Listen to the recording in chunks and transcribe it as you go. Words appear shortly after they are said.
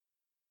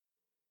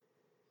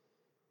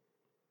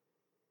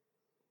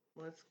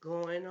What's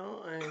going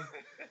on?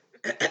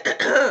 What's the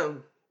deal?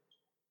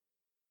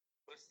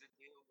 What's the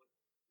deal,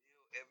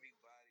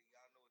 everybody?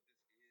 Y'all know what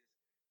this is.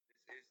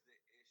 This is the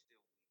Ish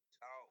That We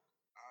Talk.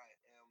 I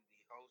am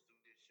the host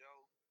of this show.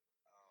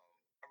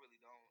 I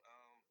really don't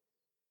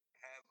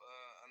have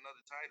another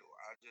title.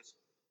 I just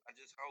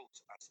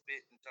host. I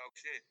spit and talk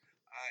shit.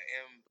 I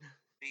am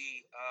the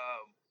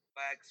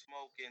black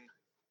smoking,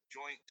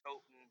 joint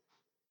toting,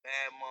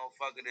 bad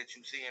motherfucker that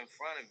you see in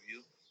front of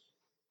you.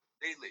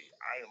 Lately,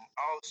 I am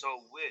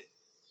also with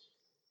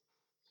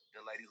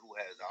the lady who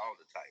has all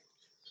the titles.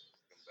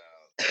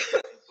 About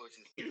she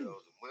pushes the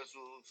bells and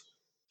whistles.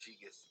 She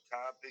gets the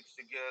topics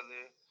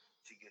together.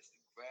 She gets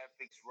the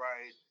graphics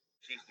right.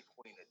 She's the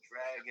queen of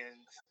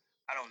dragons.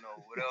 I don't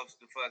know what else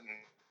to fucking.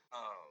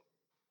 Um,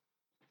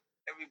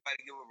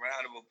 Everybody give a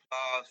round of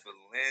applause for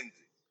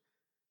Lindsay.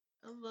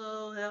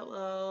 Hello,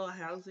 hello.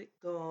 How's it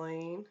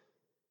going?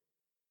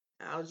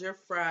 How's your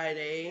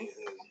Friday?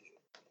 Yeah,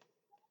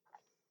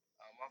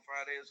 my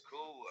Friday is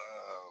cool.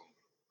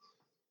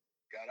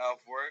 Got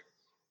off work,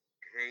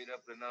 hurried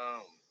up and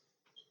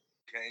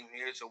came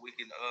here so we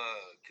can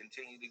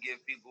continue to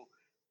give people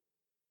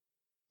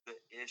the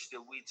ish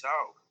that we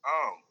talk.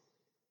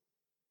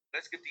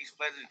 Let's get these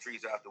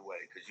pleasantries out the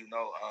way, because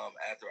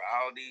after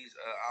all these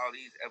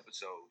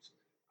episodes,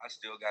 I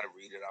still got to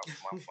read it off of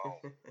my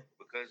phone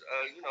because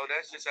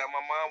that's just how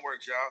my mind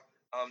works, y'all.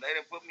 They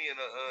didn't put me in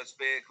a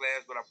sped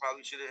class, but I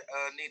probably should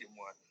have needed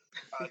one.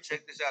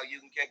 Check this out.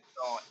 You can catch it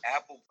on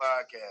Apple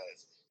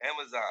Podcasts,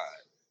 Amazon,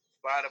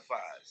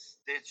 Spotify,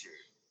 Stitcher,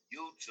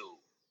 YouTube,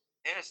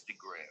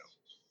 Instagram.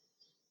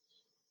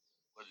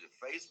 Was it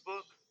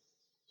Facebook,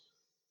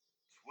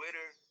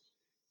 Twitter,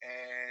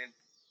 and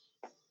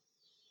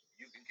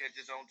you can catch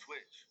us on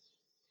Twitch.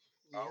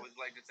 I Yep. always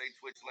like to say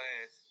Twitch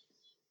last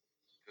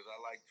because I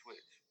like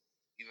Twitch.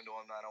 Even though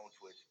I'm not on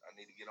Twitch, I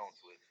need to get on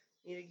Twitch.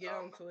 Need to get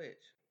on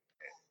Twitch.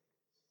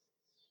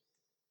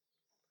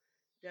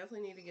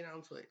 Definitely need to get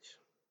on Twitch.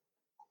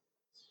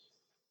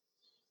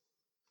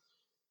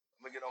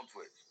 I'm gonna get on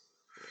Twitch.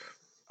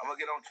 I'm gonna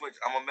get on Twitch.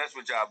 I'm gonna mess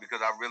with y'all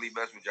because I really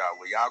mess with y'all.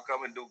 When y'all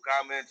come and do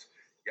comments,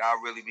 y'all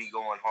really be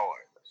going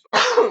hard. So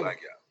I really like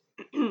y'all.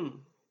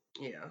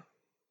 Yeah.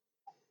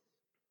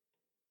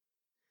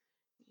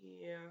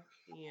 Yeah.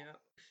 Yeah.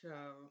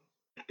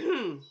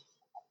 So,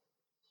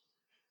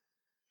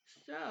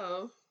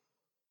 so,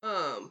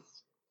 um,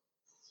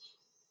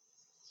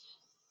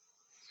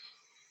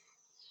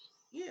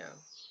 yeah.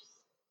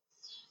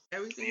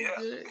 Everything's Yeah.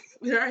 good,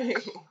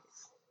 right?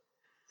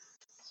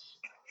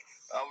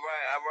 All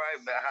right,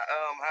 man.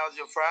 How's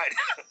your Friday?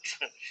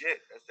 Shit,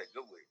 that's a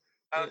good week.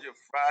 How's your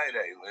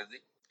Friday,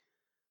 Lindsay?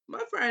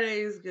 My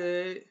Friday is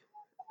good.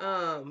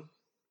 Um,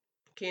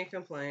 can't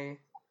complain.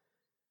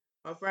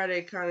 My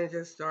Friday kind of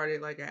just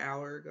started like an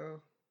hour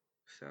ago,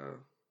 so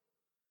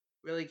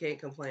really can't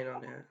complain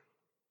on that.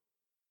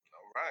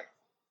 All right.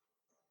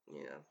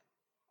 Yeah.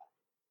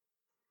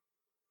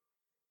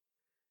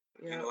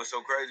 You Yeah. know, it's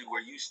so crazy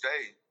where you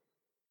stay.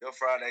 Your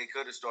Friday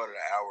could have started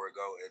an hour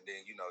ago, and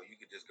then you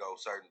could just go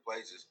certain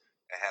places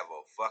and have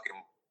a fucking,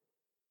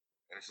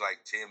 and it's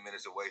like 10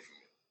 minutes away from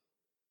you.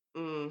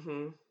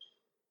 Mhm.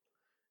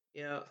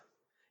 Yeah.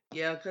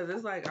 Yeah, cause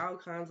it's like all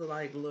kinds of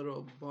like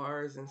little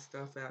bars and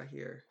stuff out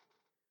here.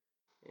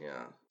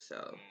 Yeah.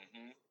 So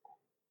Mm-hmm.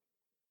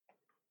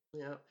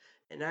 yeah,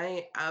 and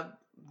I've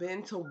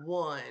been to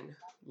one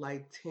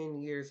like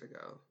 10 years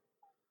ago.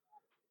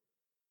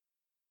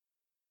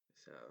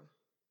 So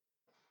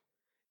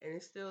and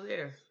it's still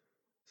there.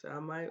 So I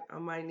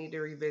might need to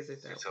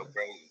revisit that It's so one.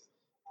 crazy.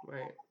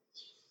 Right.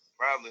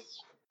 Probably.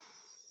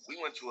 We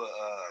went to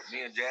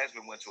me and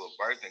Jasmine went to a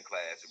birthing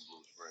class in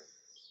Blue Springs.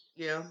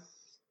 Yeah.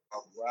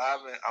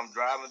 I'm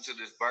driving to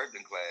this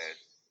birthing class,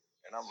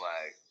 and I'm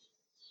like,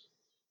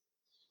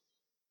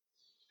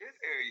 this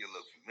area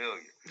looks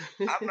familiar.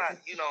 I'm not,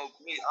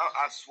 me.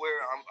 I swear,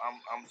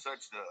 I'm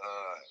such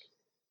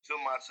to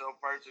myself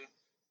person.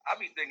 I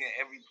be thinking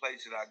every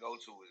place that I go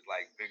to is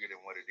like bigger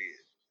than what it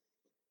is.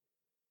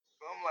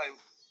 So I'm like,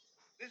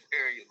 this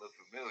area looks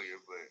familiar,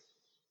 but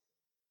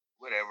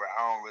whatever.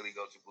 I don't really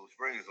go to Blue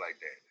Springs like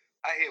that.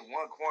 I hit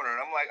one corner and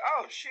I'm like,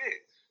 oh shit,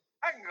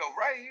 I can go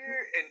right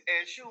here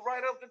and shoot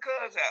right up the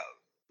cuz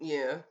house.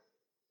 Yeah.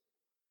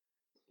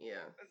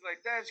 Yeah. It's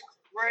like that's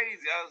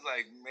crazy. I was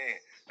like, man,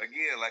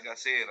 again, like I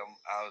said,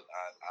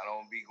 I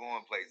don't be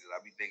going places. I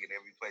be thinking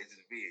every place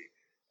is big.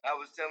 I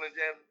was telling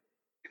Jan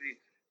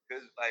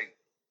because like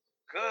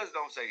cuz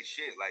don't say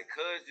shit. Like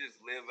cuz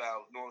just live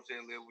out, you know what I'm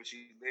saying, live where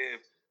she live,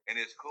 and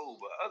it's cool.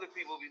 But other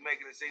people be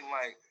making it seem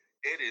like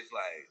it is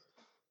like,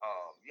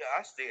 yeah,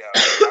 I stay out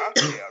here. I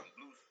stay out in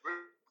Blue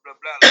Spring, blah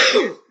blah.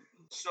 Like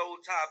it's so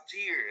top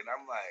tier, and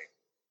I'm like,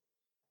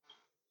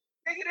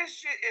 nigga, this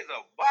shit is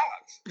a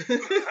box.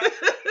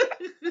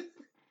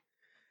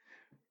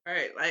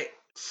 Right. Like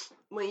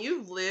when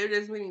you've lived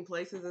as many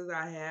places as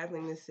I have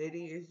in the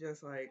city, it's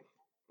just like,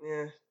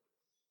 yeah.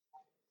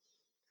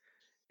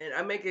 And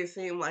I make it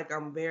seem like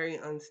I'm very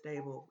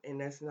unstable,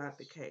 and that's not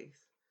the case.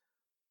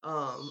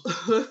 Um,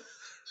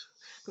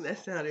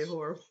 That sounded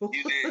horrible.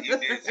 You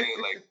did say it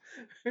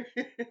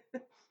like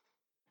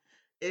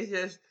It's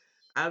just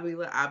I'll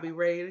be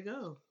ready to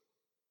go.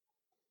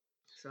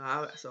 So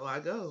I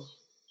go.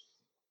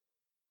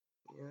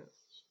 Yeah.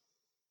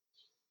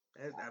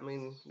 I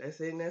mean, that's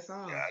it and that's yeah,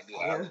 all. I do.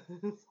 Yeah.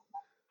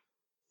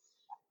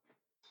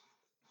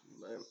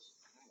 but,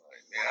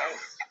 Like, man,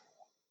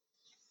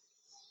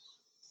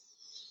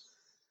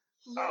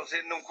 I but was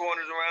hitting them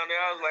corners around there.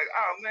 I was like,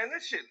 oh man,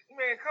 this shit,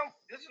 man, come,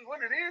 this is what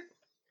it is.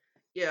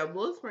 yeah,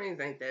 Blue Springs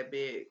ain't that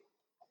big.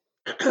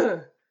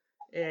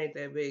 It ain't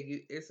that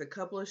big. It's a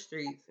couple of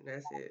streets and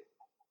that's it.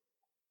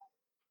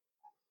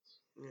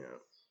 Yeah.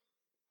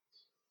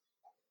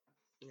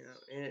 Yeah.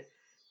 And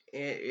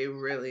it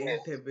really Yeah.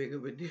 ain't that big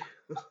of a deal.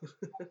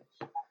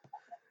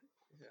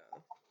 Yeah.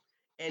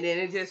 And then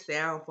it just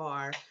sound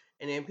far,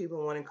 and then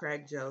people want to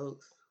crack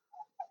jokes,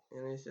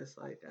 and it's just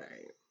like, all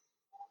right.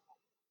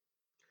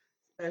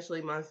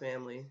 Especially my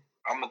family.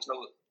 I'm gonna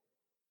tell,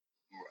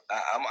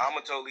 I'm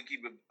gonna totally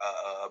keep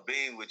a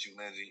beam with you,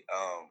 Lindsay.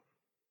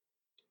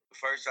 The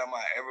first time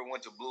I ever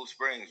went to Blue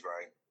Springs,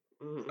 right?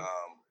 Hmm.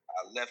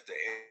 I left the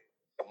air.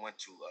 I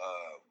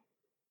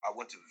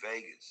went to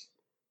Vegas,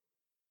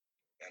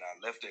 and I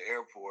left the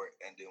airport,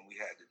 and then we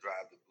had to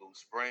drive to Blue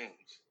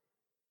Springs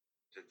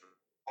to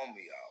drop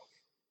me off.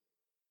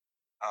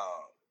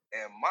 Um,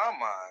 in my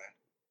mind,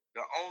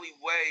 the only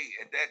way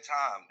at that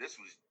time,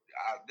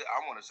 I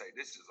want to say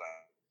this is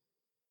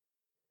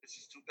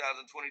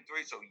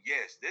 2023, so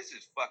yes, this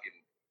is fucking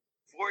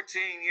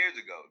 14 years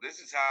ago. This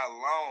is how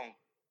long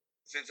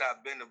since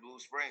I've been to Blue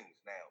Springs.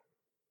 Now,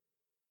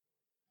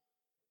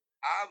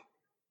 I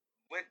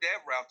went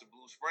that route to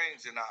Blue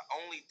Springs, and I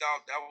only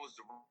thought that was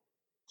the Blue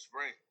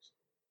Springs.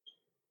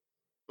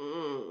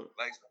 Mm.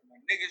 Like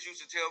niggas used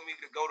to tell me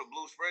to go to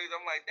Blue Springs.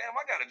 I'm like, damn,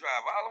 I gotta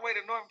drive all the way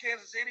to North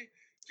Kansas City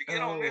to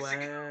get on Oh this. To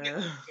get,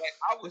 wow. like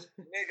I was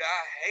nigga,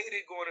 I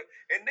hated going to,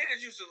 and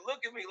niggas used to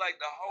look at me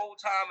like the whole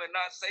time and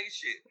not say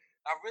shit.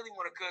 I really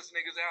want to cuss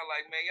niggas out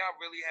like, man, y'all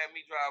really had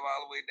me drive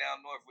all the way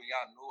down north when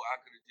y'all knew I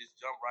could have just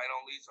jumped right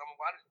on Lee Summer.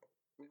 Why did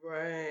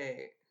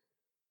Right.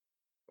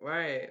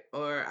 Right.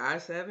 Or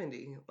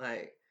I-70.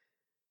 Like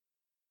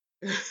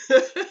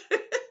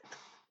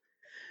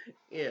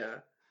yeah.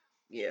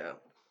 Yeah.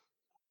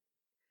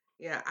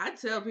 Yeah. I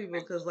tell people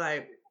because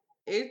like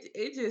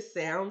it just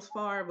sounds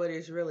far, but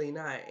it's really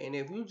not. And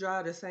if you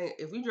drive to St.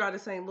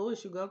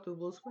 Louis, you go through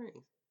Blue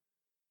Springs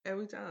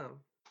every time.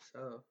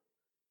 So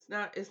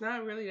it's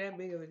not really that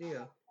big of a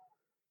deal.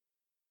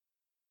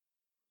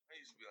 I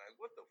used to be like,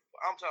 what the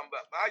I'm talking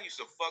about. I used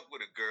to fuck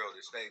with a girl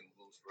that stayed in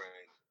Blue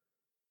Springs,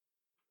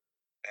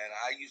 and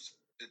I used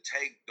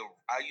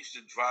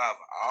to drive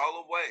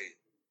all the way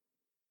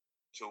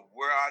to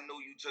where I knew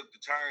you took the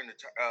turn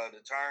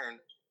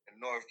in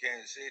North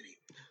Kansas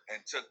City, and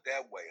took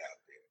that way out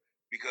there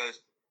because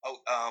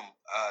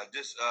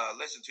just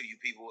listen to you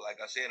people.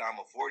 Like I said,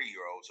 I'm a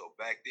 40-year-old, so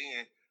back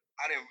then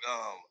I didn't.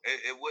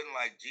 It wasn't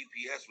like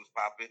GPS was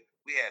popping.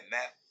 We had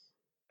map.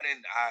 I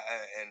didn't.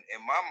 And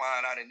in my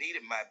mind, I didn't need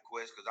a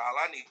MapQuest because all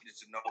I needed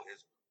to know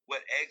is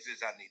what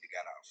exits I need to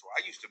get out. So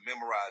I used to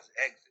memorize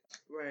exits.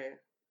 Right.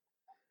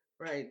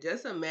 Right.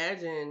 Just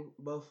imagine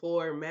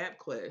before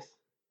MapQuest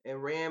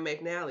and Rand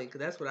McNally, because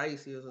that's what I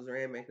used to use was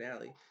Rand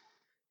McNally.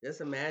 Just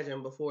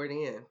imagine before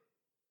then.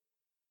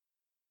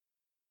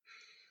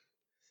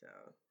 So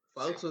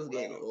folks Shit was was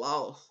getting wild.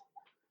 lost.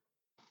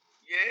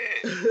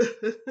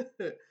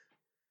 Yeah.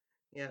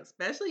 Yeah,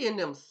 especially in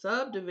them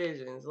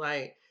subdivisions.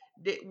 Like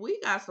we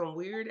got some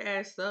weird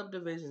ass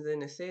subdivisions in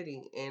the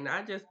city, and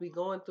I just be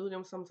going through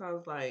them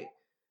sometimes. Like,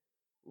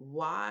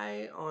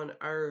 why on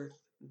earth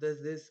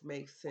does this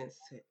make sense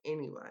to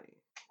anybody?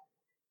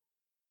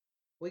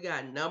 We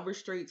got number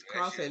streets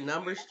Yeah, that shit crossing is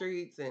number weird.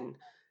 streets, and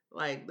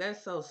like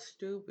that's so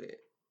stupid.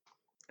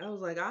 I was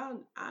like, I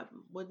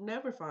would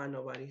never find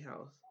nobody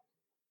house.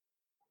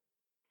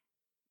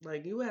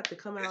 Like you have to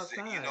come You know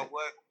outside.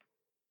 what?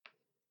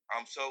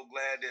 I'm so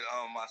glad that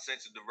my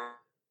sense of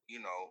diversity,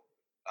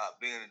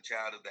 being a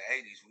child of the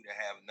 '80s, we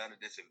didn't have none of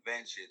this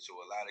advanced shit. So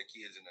a lot of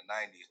kids in the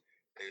 '90s,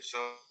 they're so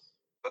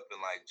up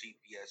in like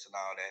GPS and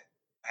all that,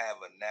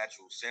 have a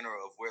natural center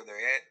of where they're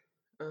at.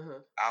 Uh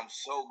huh. I'm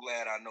so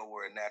glad I know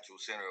where a natural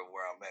center of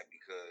where I'm at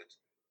because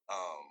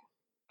um,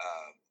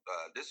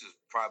 this is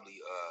probably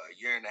a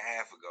year and a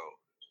half ago.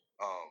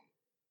 Um,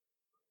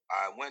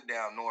 I went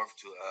down north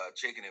to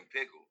Chicken and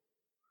Pickle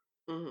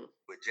Mhm.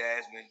 with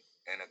Jasmine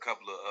and a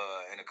couple of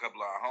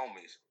our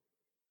homies.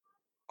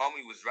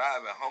 Homie was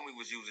driving. Homie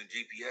was using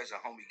GPS,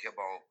 and homie kept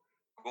on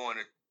going.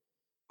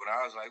 But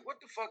I was like, "What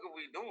the fuck are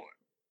we doing?"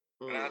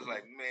 And I was Mhm.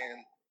 like,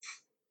 "Man,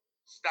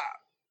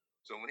 stop."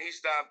 So when he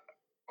stopped,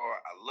 or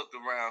I looked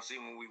around, see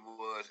when we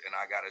was, and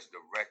I got us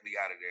directly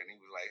out of there. And he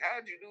was like,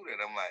 "How'd you do that?"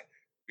 I'm like,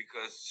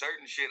 "Because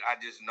certain shit, I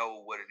just know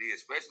what it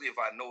is. Especially if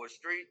I know a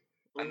street,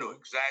 I know Mhm.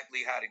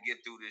 exactly how to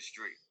get through this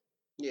street."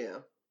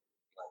 Yeah.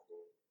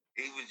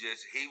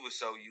 He was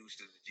so used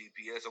to the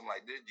GPS. I'm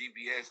like, this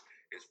GPS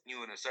is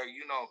new in a certain,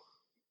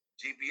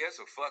 GPS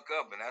will fuck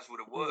up, and that's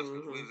what it was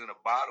because we Mhm. was in the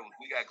bottoms.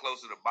 We got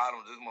close to the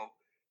bottoms. This month,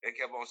 They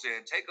kept on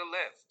saying, take a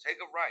left, take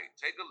a right,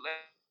 take a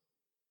left,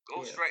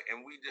 go Yeah. straight.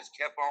 And we just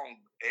kept on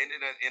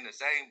ending in the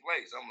same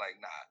place. I'm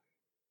like, nah,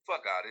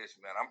 fuck all this,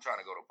 man. I'm trying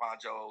to go to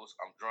Poncho's.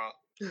 I'm drunk.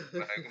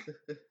 Like,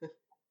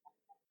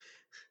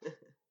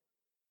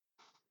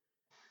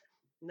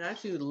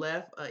 Not you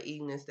left a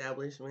eating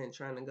establishment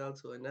trying to go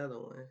to another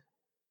one.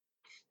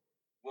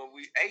 when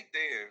we ate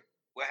there,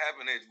 what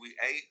happened is we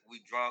ate,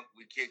 we drunk,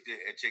 we kicked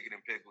it at Chicken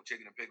and Pickle.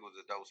 Chicken and Pickle was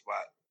a dope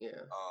spot. Yeah.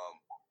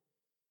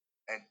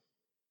 And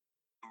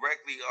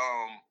directly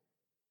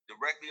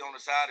on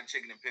the side of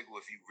Chicken and Pickle,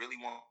 if you really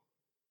want,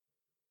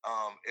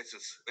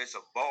 it's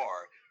a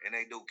bar and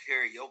they do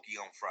karaoke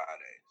on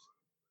Fridays.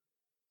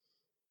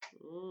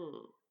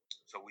 Mm.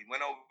 So we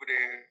went over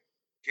there,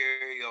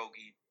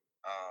 karaoke,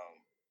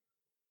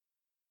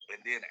 and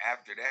then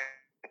after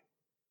that,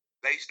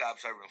 they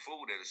stopped serving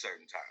food at a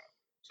certain time.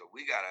 So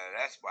we got out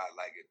of that spot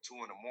like at 2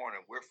 in the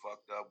morning. We're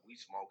fucked up. We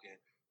smoking.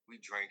 We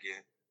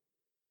drinking.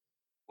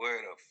 Where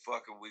the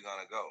fuck are we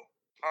gonna go?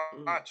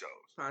 Mm. Ponchos.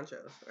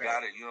 Ponchos, right?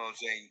 Got it. You know what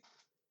I'm saying?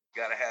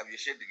 Got to have your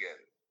shit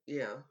together.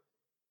 Yeah.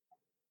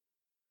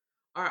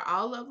 Are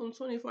all of them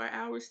 24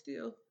 hours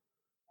still?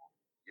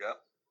 Yep.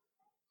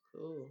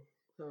 Cool.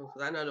 Cool.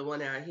 Because I know the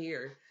one out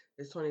here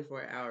is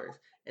 24 hours.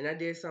 And I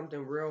did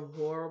something real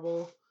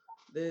horrible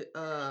this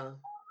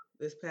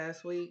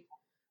past week.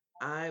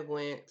 I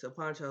went to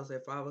Poncho's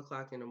at 5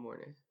 o'clock in the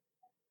morning.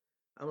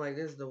 I'm like,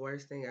 this is the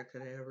worst thing I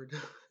could have ever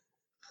done.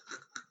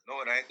 No,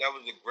 it ain't. That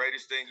was the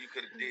greatest thing you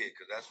could have did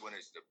because that's when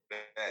it's the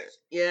best.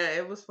 Yeah,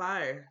 it was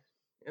fire.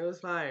 It was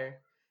fire.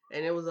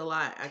 And it was a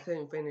lot. I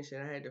couldn't finish it.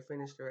 I had to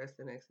finish the rest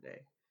the next day.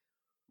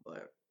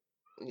 But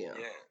yeah.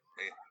 Yeah.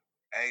 It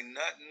ain't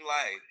nothing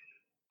like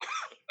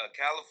a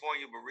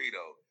California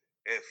burrito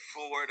at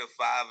 4 to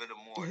 5 in the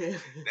morning.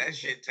 That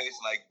shit tastes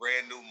like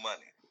brand new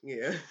money.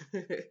 Yeah.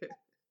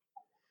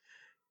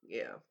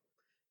 Yeah.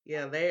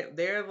 Yeah,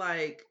 they're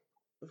like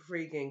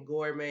freaking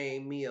gourmet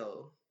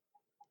meal.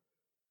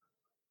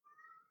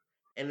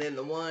 And then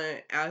the one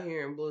out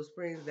here in Blue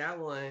Springs, that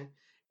one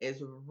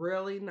is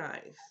really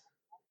nice.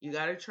 You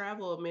gotta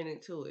travel a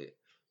minute to it,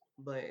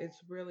 but it's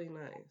really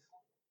nice.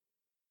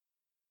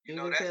 You You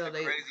know, can that's tell the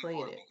they crazy clean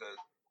part it. because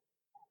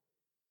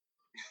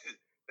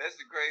that's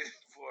the crazy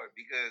part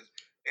because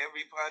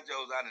every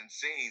ponchos I done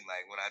seen,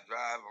 like when I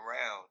drive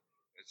around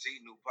and see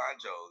new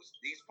ponchos,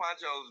 these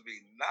ponchos be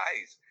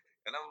nice.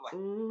 And I'm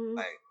Hmm.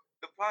 like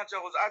the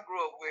ponchos I grew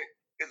up with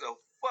is a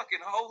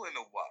fucking hole in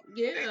the wall.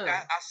 Yeah.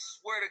 I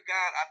swear to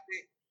God, I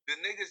think the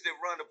niggas that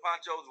run the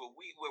ponchos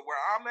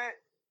where I'm at,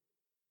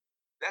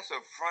 that's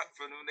a front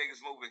for new niggas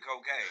moving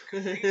cocaine.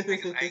 Cause these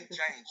niggas ain't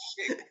changed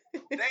shit.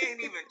 They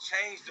ain't even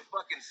changed the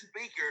fucking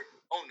speaker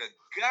on the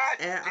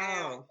At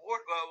goddamn all.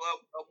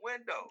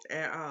 window.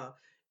 At all.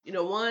 You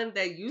know, one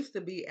that used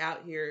to be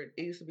out here,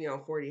 it used to be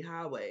on 40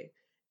 Highway,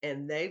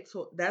 and that's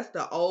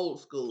the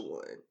old school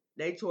one.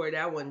 They tore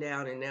that one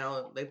down, and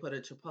now they put a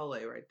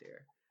Chipotle right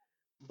there.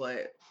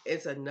 But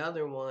it's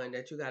another one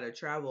that you got to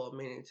travel a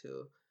minute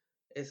to.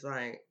 It's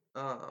like,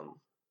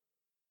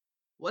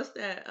 what's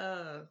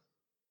that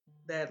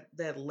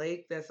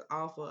lake that's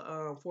off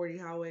of 40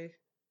 Highway?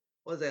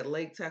 Was that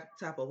Lake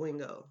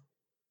Tapawingo?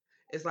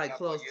 It's like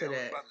close Yeah, to I was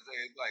that. about to say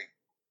it's like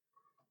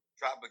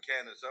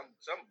Tropicana,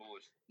 some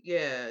bullshit.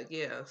 Yeah,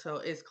 yeah. So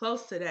it's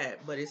close to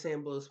that, but it's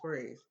in Blue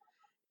Springs.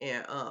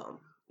 And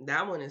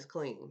that one is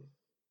clean.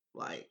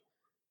 Like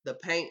the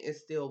paint is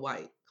still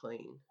white,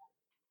 clean.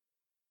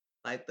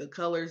 Like the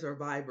colors are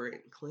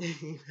vibrant,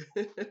 clean.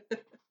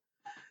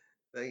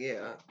 So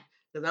yeah.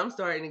 Cuz I'm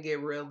starting to get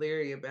real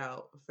leery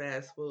about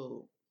fast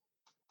food.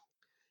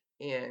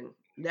 And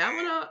that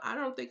one Man, I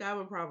don't think I have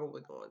a problem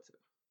with going to.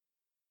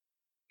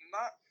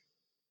 not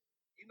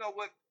you know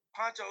what?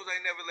 Ponchos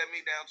ain't never let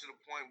me down to the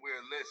point where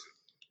listen,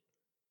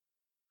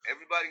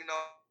 everybody know.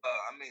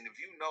 I mean, if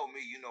you know me,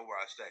 you know where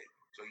I stay,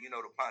 so you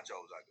know the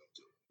ponchos I go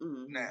to.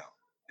 Mhm. Now,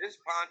 this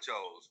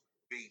ponchos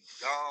be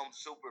dumb,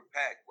 super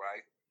packed,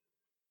 right?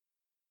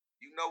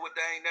 You know what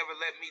they ain't never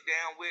let me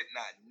down with?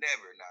 Not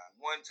never, not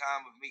one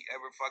time of me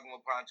ever fucking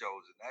with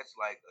ponchos, and that's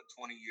like a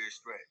 20-year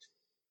stretch.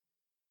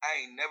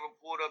 I ain't never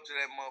pulled up to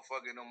that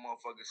motherfucker and no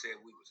motherfucker said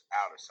we was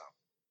out or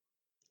something.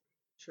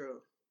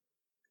 True.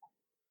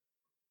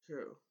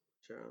 True.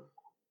 True.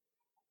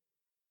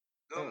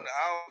 Them,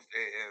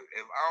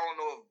 if I don't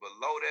know if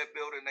below that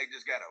building they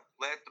just got a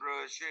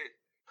plethora of shit,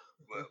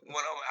 but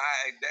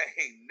they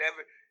ain't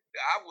never.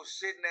 I was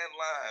sitting that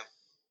line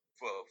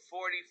for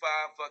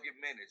 45 fucking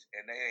minutes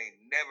and they ain't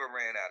never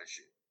ran out of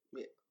shit.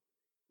 Yeah.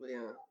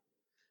 Yeah.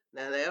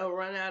 Now they'll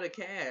run out of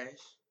cash,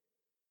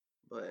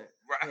 but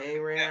Right they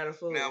ain't ran out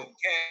of now, food.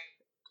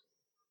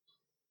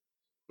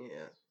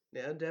 Yeah.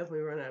 They'll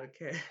definitely run out of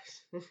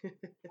cash.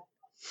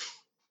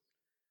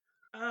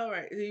 All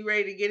right. Are you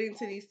ready to get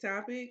into these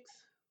topics?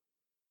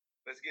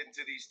 let's get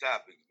into these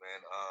topics,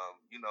 man.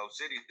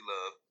 City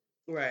love.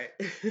 Right.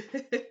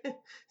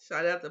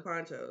 Shout out to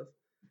Ponchos.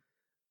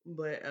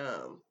 But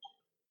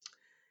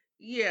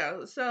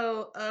yeah,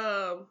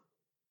 so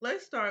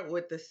let's start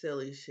with the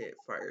silly shit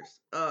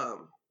first.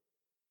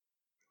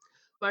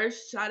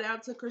 First, shout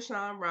out to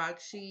Krishan Rock.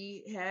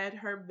 She had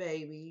her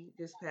baby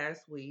this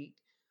past week,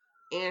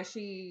 and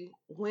she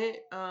went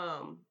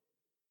on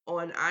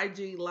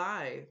IG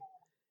Live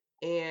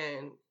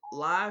and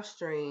live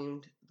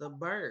streamed the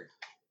birth.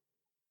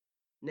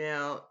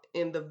 Now,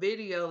 in the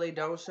video, they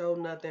don't show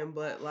nothing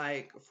but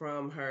like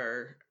from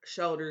her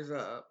shoulders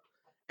up,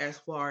 as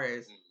far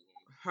as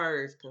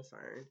her is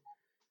concerned.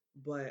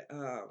 But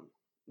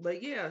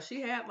but yeah,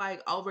 she had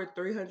like over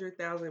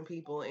 300,000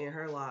 people in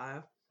her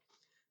live.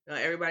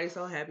 Everybody's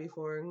so happy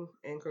for her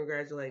and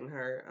congratulating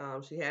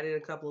her. She had it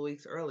a couple of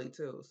weeks early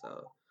too,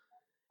 so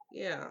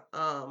yeah.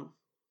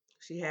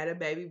 She had a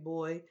baby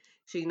boy.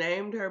 She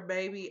named her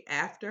baby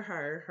after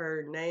her.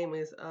 Her name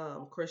is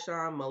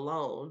Krishan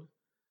Malone.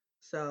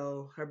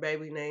 So her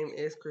baby name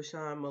is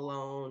Krishan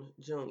Malone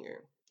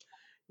Jr.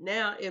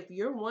 Now, if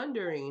you're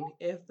wondering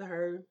if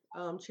her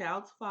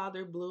child's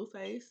father,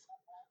 Blueface,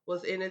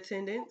 was in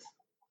attendance,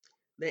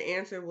 the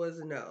answer was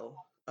no.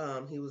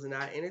 He was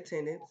not in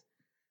attendance.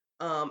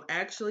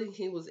 Actually,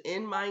 he was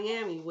in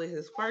Miami with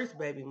his first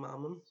baby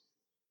mama,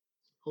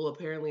 who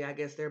apparently, I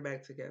guess they're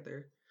back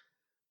together.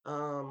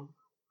 Um,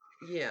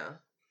 yeah.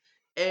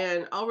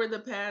 And over the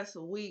past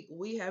week,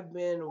 we have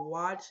been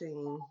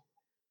watching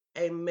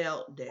a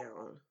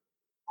meltdown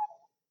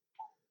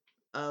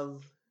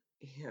of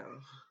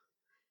him.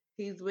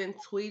 He's been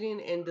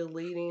tweeting and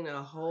deleting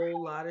a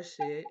whole lot of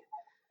shit.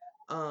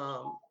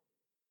 Um,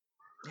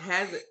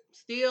 hasn't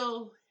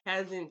still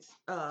hasn't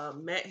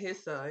met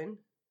his son,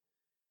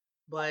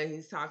 but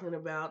he's talking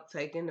about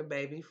taking the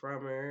baby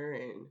from her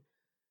and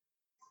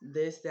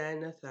this, that,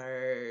 and the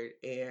third,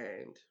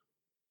 and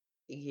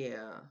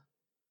yeah,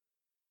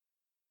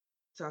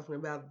 talking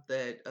about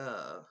that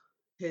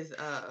his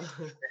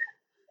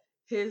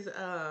his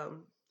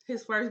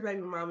his first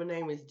baby mama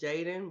name is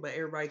Jaden, but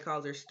everybody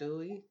calls her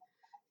Stewie.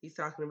 He's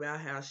talking about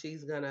how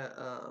she's gonna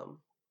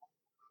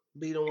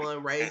be the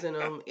one raising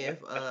them if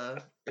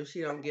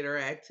she don't get her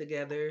act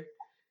together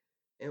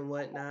and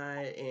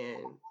whatnot.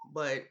 And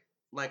but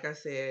like I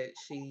said,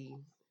 she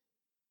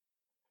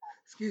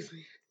excuse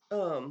me,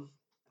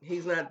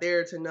 he's not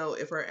there to know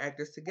if her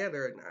act is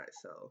together or not.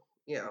 So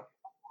yeah.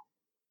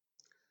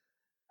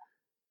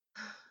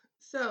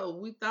 So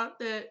we thought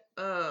that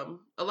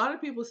a lot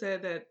of people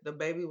said that the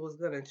baby was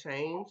gonna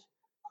change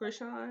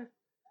Krishan.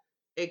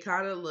 It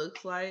kind of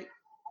looks like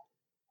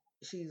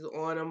she's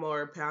on a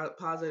more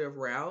positive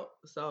route.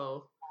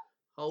 So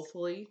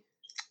hopefully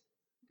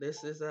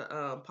this is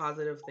a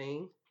positive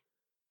thing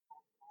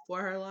for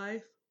her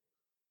life.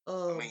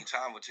 I mean,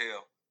 time will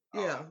tell.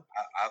 Yeah,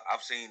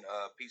 I've seen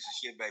piece of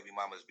shit baby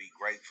mamas be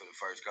great for the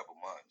first couple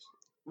months.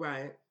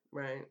 right,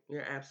 right.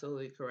 You're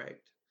absolutely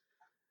correct.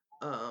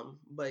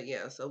 But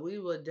yeah, so we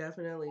will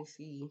definitely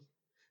see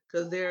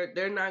because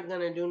they're not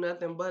gonna do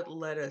nothing but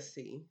let us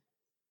see.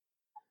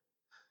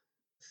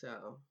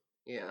 So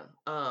yeah.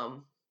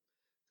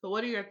 So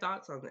what are your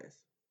thoughts on this?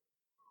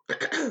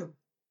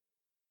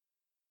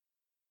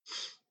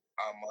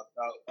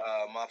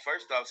 My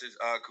first thoughts is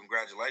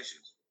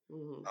congratulations.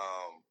 Hmm.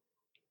 Um,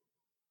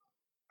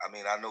 I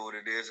mean, I know what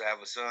it is to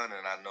have a son,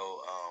 and I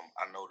know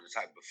the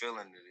type of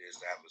feeling it is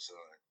to have a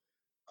son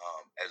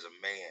as a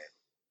man.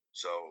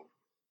 So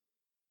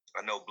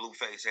I know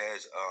Blueface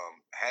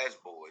has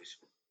boys,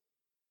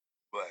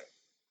 but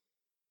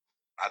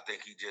I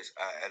think he just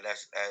and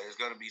that's it's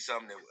going to be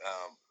something that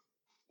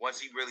once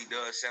he really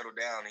does settle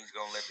down, he's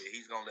gonna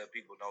let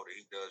people know that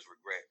he does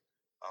regret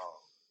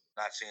um,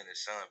 not seeing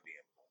his son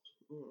being born.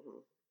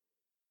 Hmm.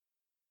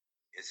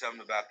 It's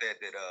something about that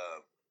I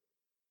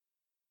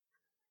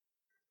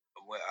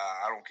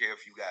don't care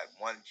if you got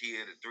one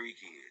kid or three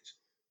kids.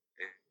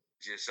 It's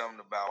just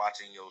something about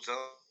watching your son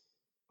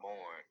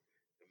born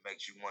that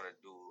makes you want to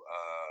do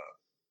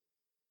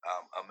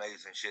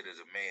amazing shit as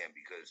a man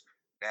because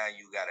now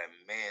you got a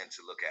man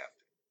to look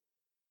after.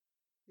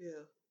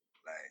 Yeah.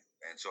 Like,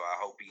 and so I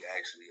hope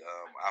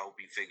I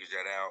hope he figures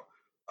that out.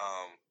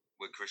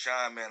 With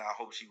Krishan, man, I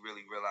hope she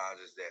really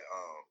realizes that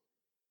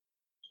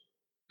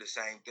the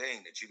same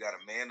thing that you got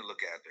a man to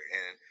look after,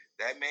 and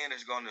that man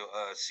is going to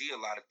see a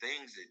lot of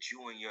things that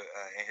you and your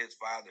and his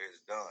father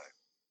has done,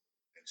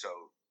 and so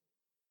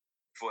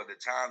for the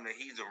time that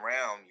he's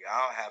around,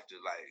 y'all have to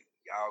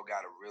y'all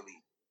got to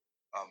really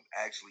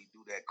actually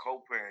do that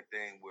co-parent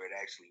thing where it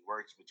actually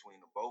works between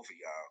the both of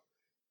y'all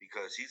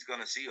because he's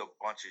gonna see a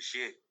bunch of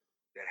shit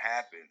that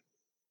happened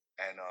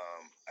and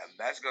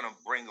that's gonna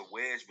bring a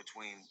wedge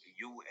between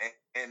you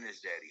and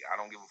his daddy. I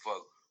don't give a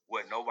fuck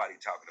what nobody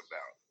talking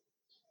about.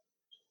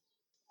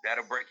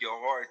 That'll break your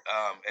heart.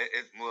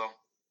 Well,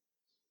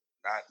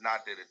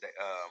 not that it.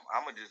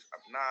 I'ma just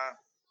nah.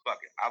 Fuck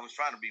it. I was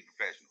trying to be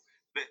professional,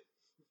 but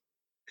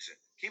listen,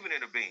 keeping it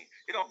a bean.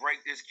 It don't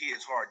break this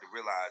kid's heart to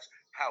realize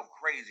how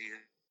crazy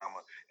his mama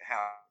and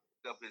how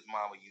up his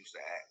mama used to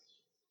act.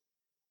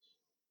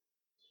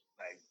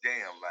 Like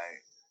damn,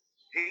 like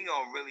he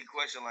gonna really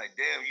question. Like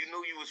damn, you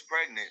knew you was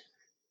pregnant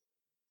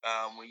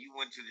when you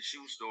went to the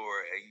shoe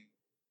store and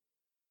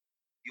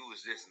you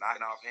was just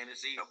knocking off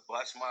Hennessy to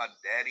bust my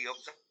daddy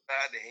upside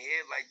the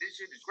head. Like this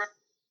shit is crazy.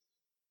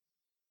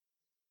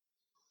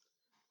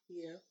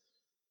 Yeah.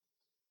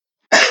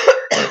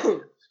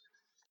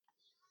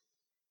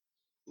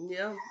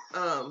 Yeah.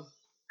 But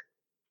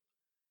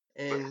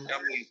And I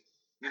mean,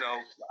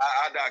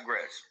 I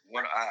digress.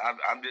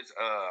 I'm just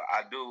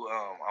I do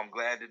I'm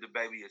glad that the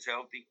baby is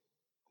healthy.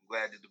 I'm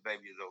glad that the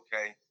baby is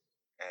okay,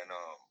 and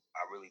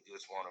I really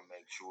just want to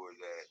make sure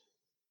that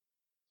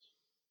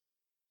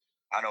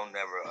I don't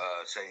never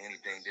say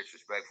anything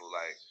disrespectful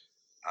like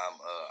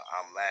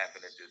I'm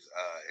laughing at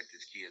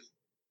this kid's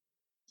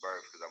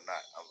birth because I'm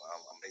not.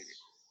 I'm hated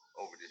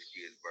over this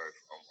kid's birth.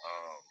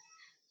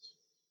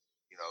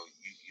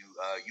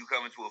 You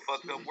come into a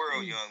fucked up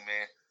world, young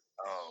man.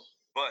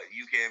 But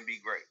you can be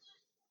great.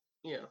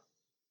 yeah,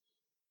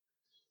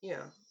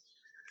 yeah,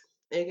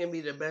 it can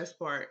be the best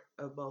part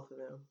of both of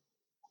them.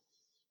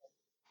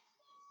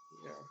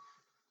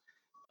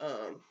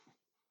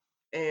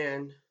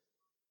 And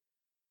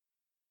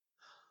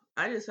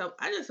I just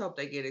hope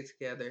they get it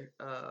together.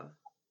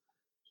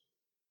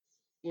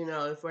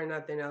 If for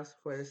nothing else,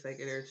 for the sake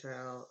of their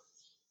child.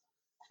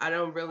 I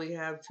don't really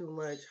have too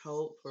much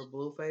hope for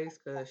Blueface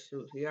because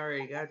shoot, he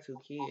already got 2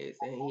 kids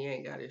and he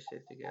ain't got his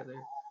shit together.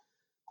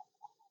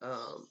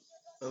 Um,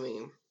 I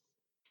mean,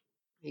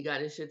 he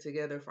got his shit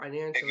together They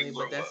financially, can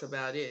grow but that's up.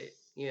 about it.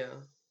 Yeah,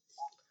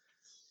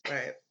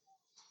 right,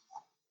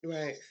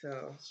 right.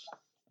 So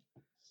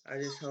I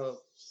just hope,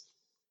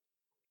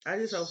 I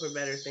just hope for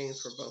better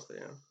things for both of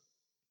them,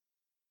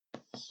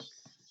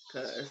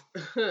 cause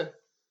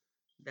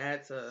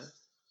that's a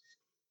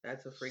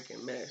that's a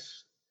freaking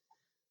mess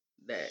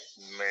that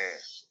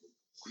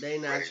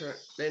Man, crazy.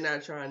 they're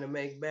not trying to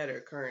make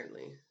better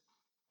currently,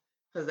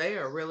 cause they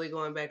are really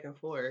going back and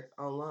forth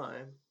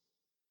online,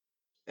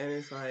 and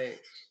it's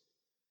like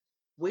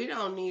we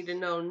don't need to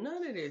know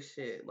none of this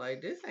shit.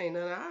 Like this ain't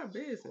none of our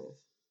business,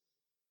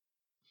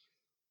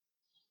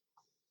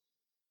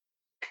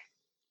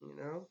 you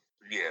know?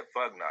 Yeah,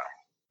 fuck nah.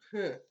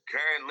 Huh.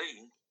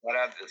 Currently,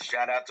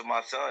 shout out to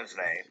my son's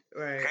name.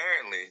 Right.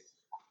 Currently,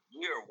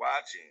 we are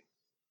watching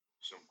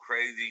some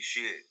crazy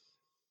shit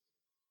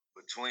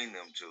between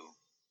them two.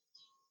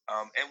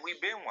 And we've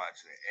been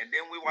watching it. And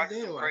then we You've watching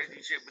been some watching crazy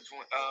it. shit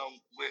between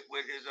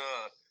with his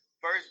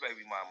first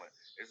baby mama.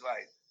 It's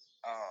like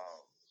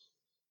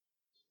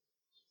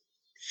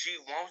she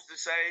wants to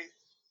say,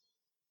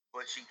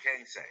 but she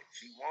can't say.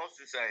 She wants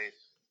to say,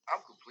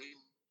 I'm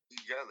completely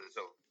jealous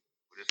of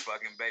this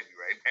fucking baby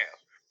right now.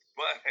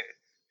 But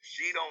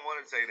she don't want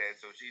to say that,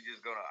 so she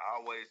just gonna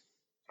always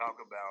talk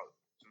about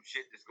some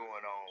shit that's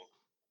going on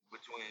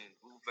between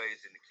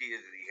Blueface and the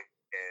kids that he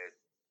has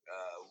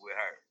with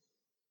her.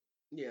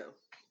 Yeah.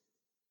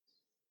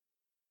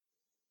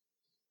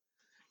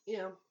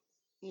 Yeah.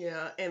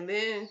 Yeah. And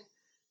then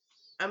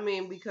I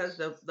mean, because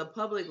the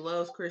public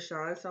loves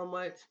Krishan so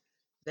much,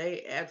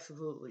 they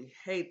absolutely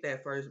hate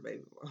that first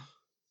baby mom.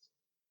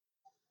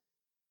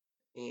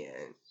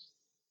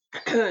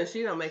 And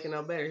she don't make it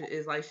no better.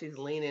 It's like she's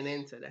leaning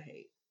into the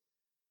hate.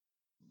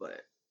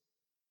 But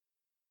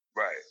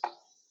Right.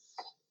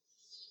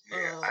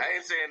 Yeah. um I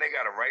ain't saying they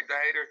got a right to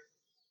hate her.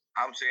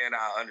 I'm saying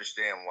I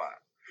understand why.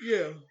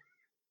 yeah.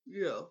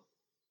 Yeah.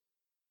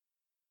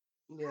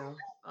 Yeah.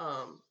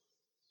 Um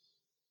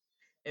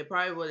it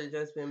probably would have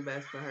just been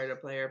best for her to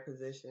play her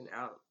position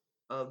out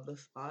of the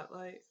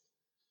spotlight.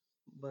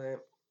 But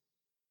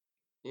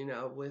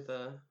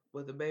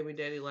with a baby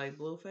daddy like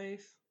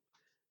Blueface,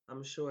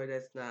 I'm sure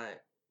that's not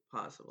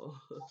possible.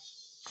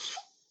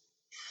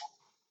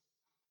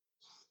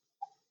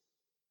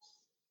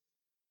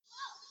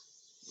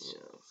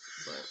 Yeah,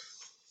 but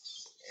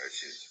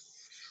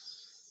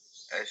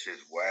That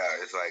shit's wild.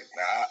 It's like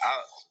now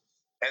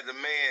as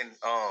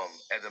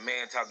a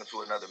man talking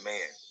to another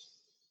man,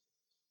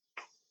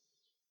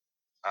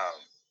 um,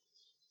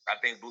 I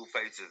think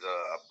Blueface is a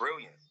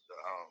brilliant.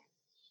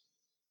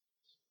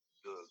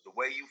 The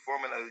way you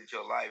formulated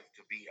your life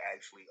to be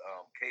actually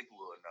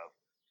capable enough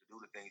to do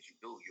the things you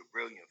do, you're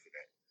brilliant for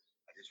that.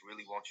 I just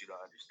really want you to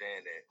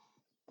understand that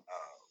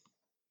uh,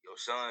 your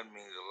son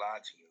means a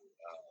lot to you,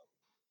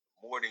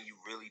 more than you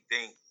really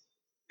think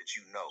that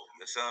you know.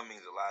 Your son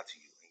means a lot to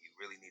you, and you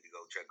really need to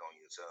go check on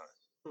your son.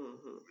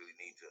 hmm You really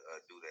need to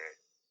do that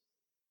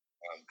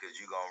because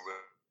you're gonna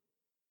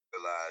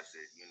realize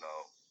that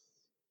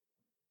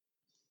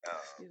um,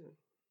 excuse me.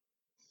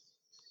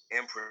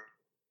 imprint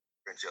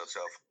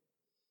yourself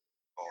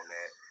on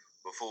that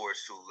before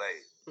it's too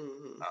late.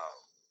 hmm Um,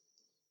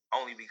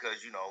 Only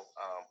because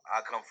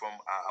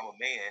I'm a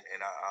man and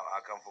I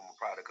come from a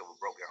product of a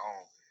broken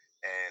home,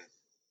 and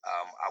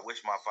I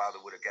wish my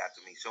father would have got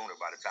to me sooner.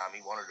 By the time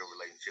he wanted a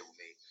relationship with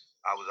me,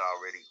 I was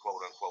already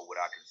quote unquote what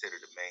I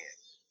considered a man.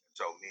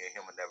 So me and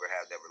him would never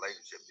have that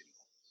relationship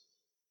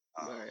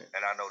anymore, Right.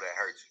 and I know that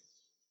hurts you.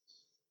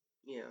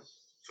 Yeah.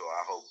 So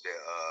I hope that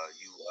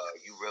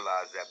you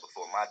realize that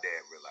before my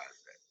dad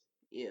realized that.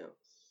 Yeah.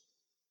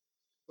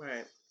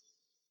 Right.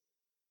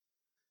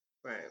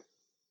 Right.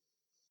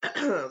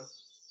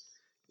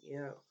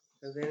 Yeah.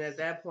 Because then at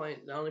that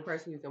point, the only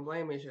person you can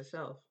blame is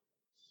yourself.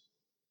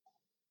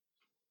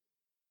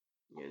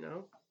 You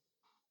know.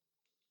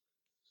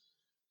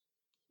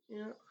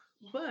 Yeah.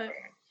 But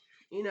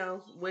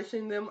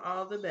wishing them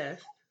all the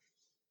best.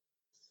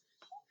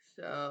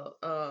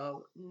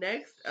 So,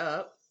 next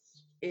up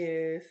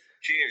is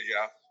Cheers,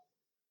 y'all.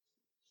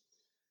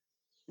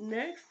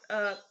 next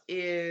up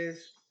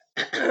is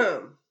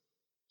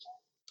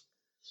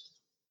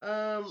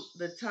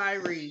the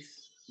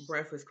Tyrese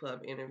Breakfast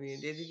Club interview.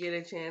 Did you get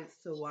a chance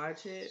to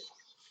watch it?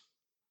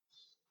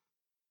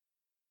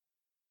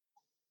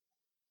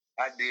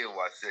 I did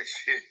watch that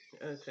shit.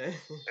 Okay.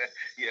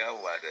 Yeah, I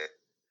watched that.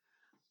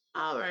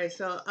 All right.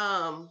 So,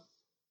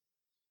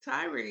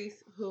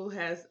 Tyrese, who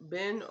has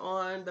been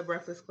on the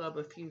Breakfast Club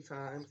a few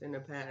times in the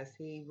past,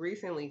 he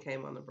recently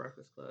came on the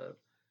Breakfast Club,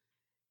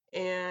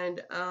 and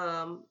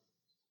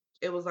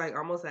it was like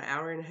almost an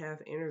hour and a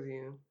half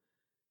interview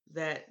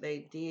that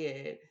they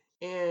did,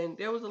 and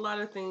there was a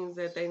lot of things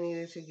that they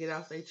needed to get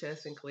off their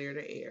chest and clear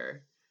the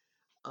air.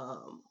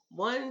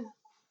 One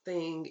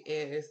thing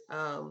is,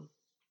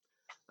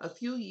 a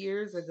few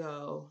years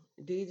ago,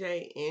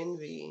 DJ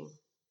Envy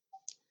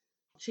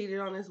cheated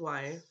on his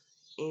wife,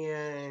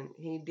 and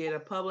he did a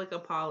public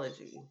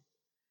apology.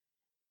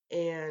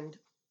 And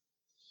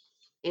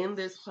in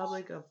this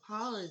public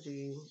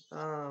apology,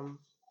 I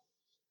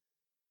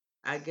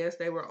guess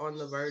they were on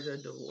the verge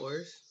of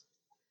divorce,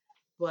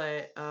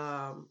 but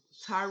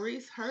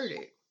Tyrese heard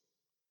it.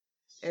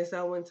 And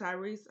so when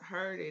Tyrese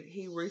heard it,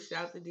 he reached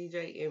out to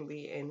DJ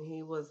Envy, and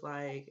he was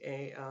like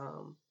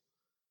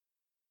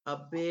a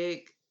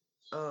big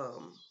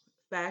um,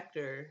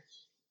 factor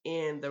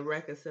in the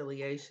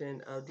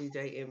reconciliation of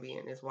DJ Envy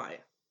and his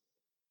wife.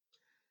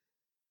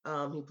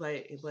 He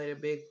played a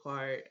big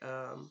part.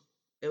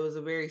 It was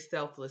a very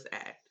selfless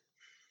act,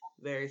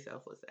 very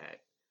selfless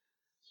act.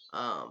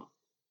 Um,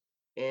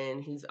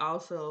 and he's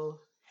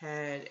also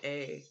had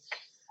a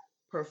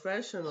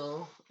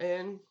professional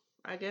and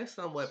I guess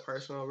somewhat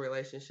personal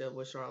relationship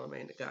with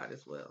Charlamagne the God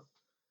as well.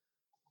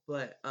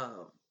 But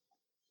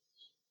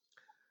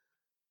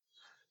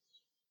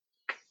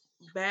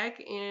back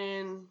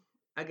in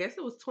I guess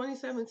it was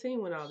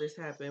 2017 when all this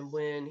happened,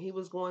 when he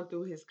was going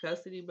through his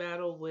custody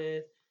battle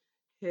with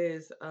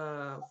his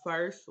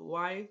first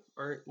wife,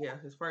 or yeah,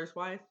 his first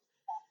wife.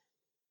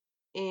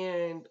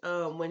 And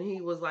when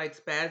he was like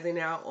spazzing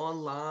out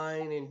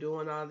online and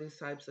doing all these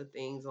types of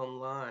things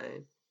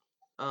online,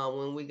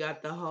 when we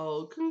got the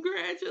whole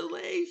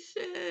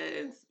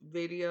congratulations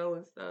video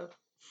and stuff,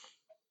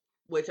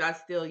 which I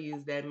still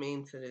use that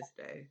meme to this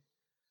day.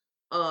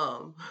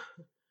 Um,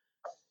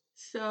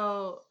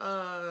 so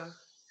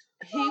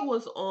he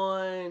was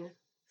on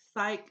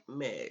psych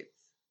meds,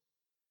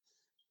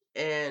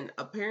 and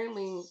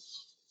apparently,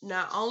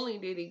 not only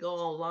did he go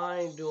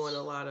online doing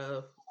a lot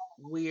of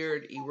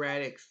weird,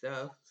 erratic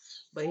stuff,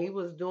 but he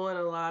was doing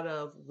a lot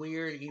of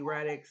weird,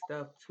 erratic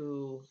stuff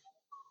to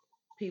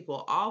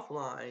people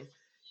offline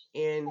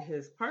in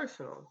his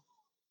personal.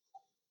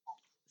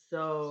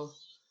 So,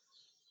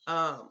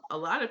 a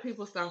lot of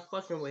people stopped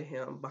fucking with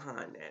him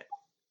behind that.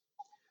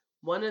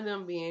 One of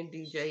them being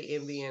DJ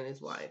Envy and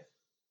his wife.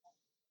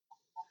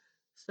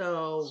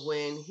 So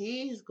when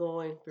he's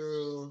going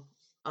through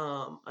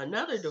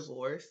another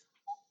divorce,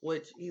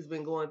 which he's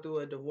been going through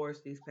a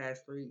divorce these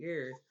past 3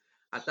 years,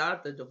 I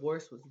thought the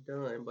divorce was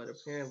done, but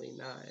apparently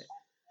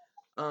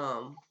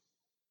not.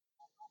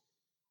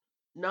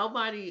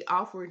 Nobody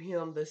offered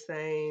him the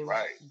same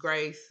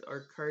grace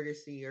or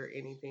courtesy or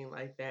anything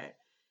like that.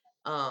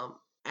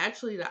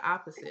 Actually, the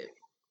opposite.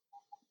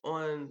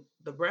 On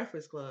the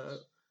Breakfast Club,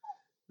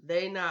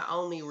 they not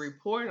only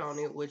report on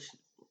it, which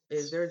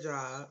is their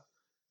job,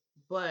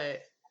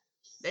 but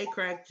they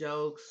crack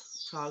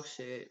jokes, talk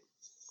shit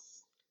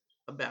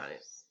about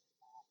it.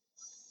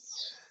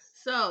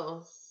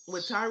 So,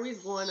 with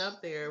Tyrese going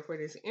up there for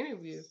this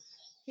interview,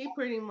 he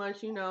pretty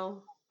much,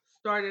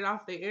 started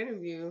off the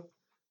interview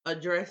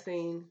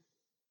addressing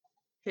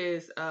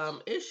his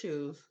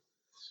issues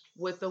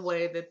with the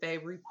way that they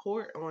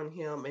report on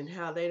him and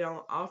how they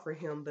don't offer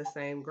him the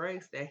same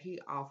grace that he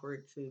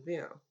offered to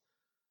them.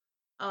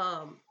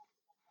 Um,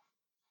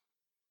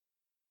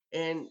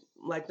 and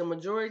like the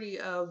majority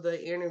of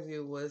the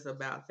interview was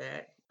about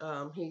that.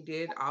 He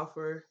did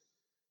offer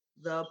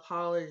the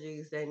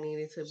apologies that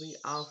needed to be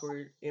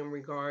offered in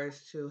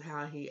regards to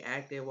how he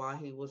acted while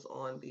he was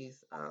on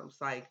these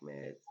psych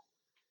meds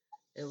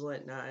and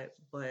whatnot.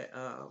 But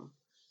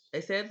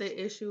they said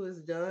the issue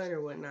is done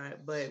or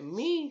whatnot. But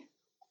me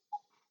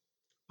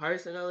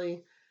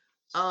personally,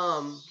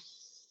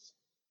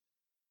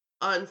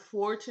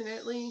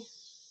 unfortunately,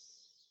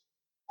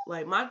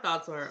 like my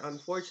thoughts are,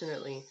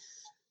 unfortunately,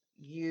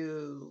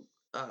 you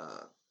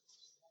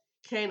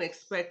can't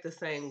expect the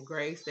same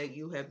grace that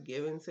you have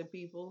given to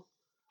people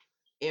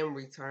in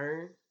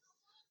return.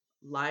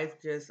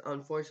 Life just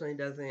unfortunately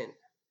doesn't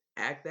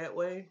act that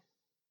way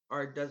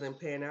or doesn't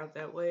pan out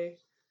that way.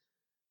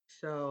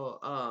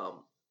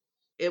 So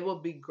it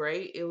would be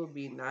great. It would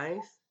be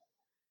nice.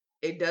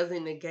 It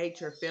doesn't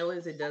negate your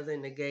feelings. It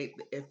doesn't negate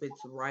if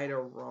it's right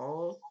or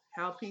wrong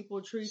how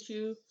people treat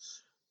you.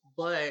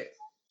 But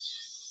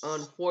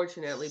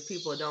unfortunately,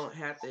 people don't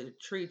have to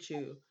treat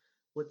you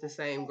with the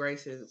same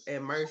grace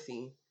and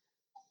mercy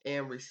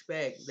and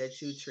respect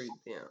that you treat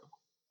them.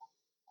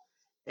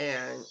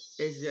 And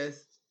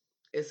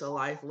it's a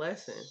life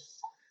lesson.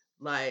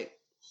 Like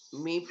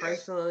me Yes.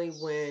 personally,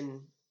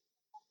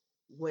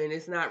 when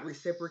it's not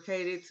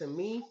reciprocated to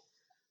me,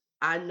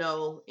 I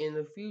know in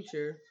the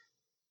future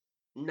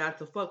not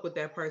to fuck with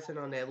that person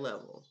on that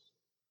level.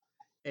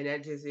 And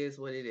that just is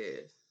what it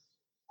is,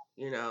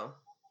 you know.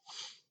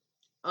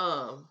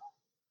 Um,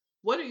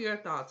 what are your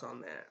thoughts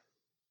on that?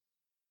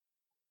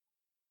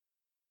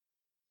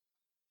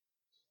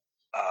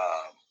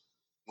 Um,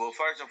 well,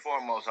 first and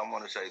foremost, I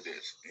want to say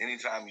this: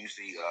 anytime you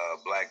see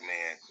black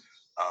men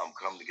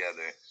come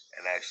together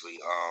and actually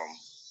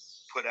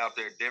put out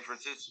their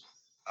differences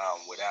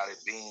without it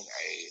being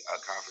a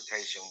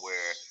confrontation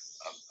where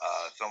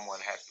someone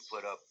has to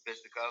put up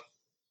fisticuffs,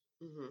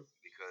 Mm-hmm.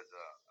 because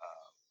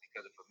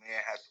if a man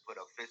has to put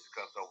up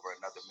fisticuffs over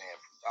another man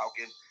from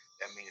talking,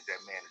 that means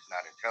that man is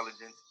not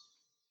intelligent.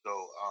 So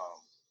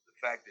the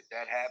fact that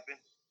that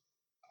happened,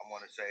 I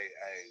want to say,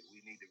 hey,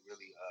 we need to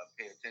really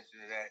pay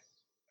attention to that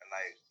and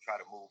like try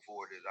to move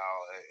forward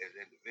as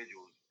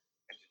individuals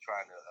and to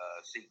trying to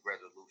seek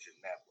resolution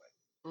that way.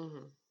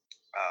 Mm-hmm.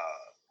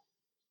 Uh,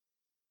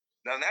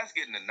 Now that's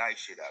getting the nice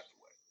shit out the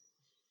way.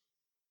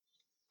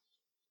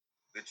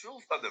 The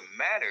truth of the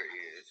matter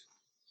is,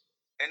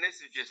 and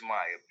this is just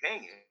my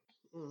opinion,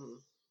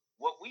 Mm-hmm.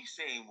 what we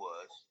seen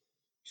was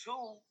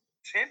two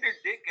tender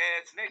dick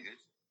ass niggas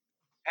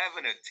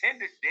having a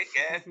tender dick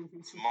ass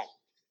moment.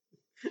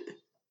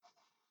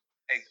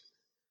 Hey,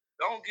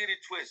 don't get it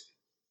twisted.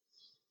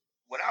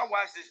 When I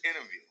watched this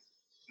interview,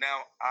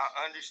 now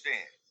I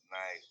understand.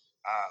 Like,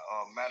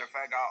 matter of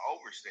fact, I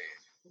overstand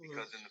Mm-hmm.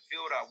 because in the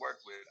field I work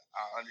with,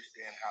 I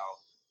understand how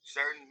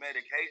certain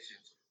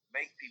medications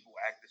make people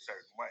act a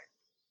certain way.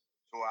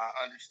 So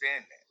I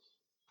understand that.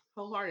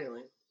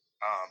 Wholeheartedly.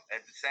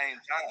 At the same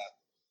time,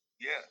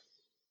 yeah.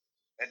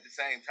 At the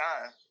same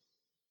time,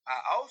 I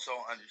also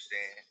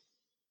understand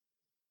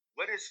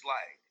what it's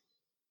like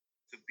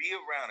to be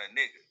around a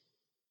nigga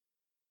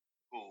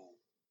who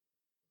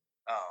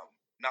um,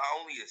 not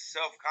only is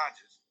self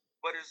conscious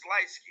but is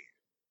light skinned.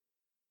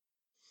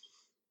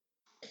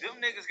 Them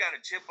niggas got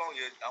a chip on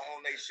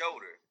their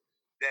shoulder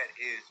that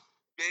is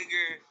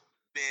bigger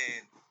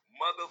than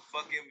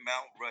motherfucking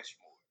Mount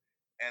Rushmore,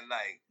 and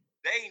like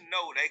they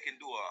know they can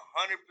do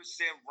 100%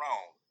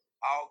 wrong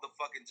all the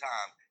fucking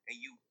time, and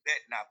you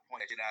bet not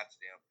point that shit out to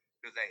them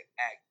because they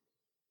act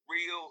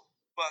real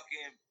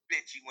fucking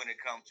bitchy when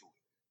it comes to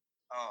it.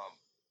 Um,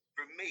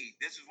 for me,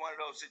 this is one of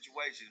those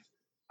situations.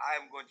 I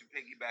am going to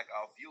piggyback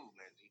off you,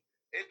 Lindsay.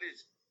 It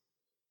is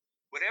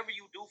whatever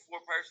you do for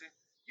a person,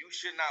 you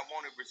should not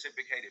want it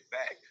reciprocated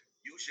back.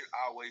 You should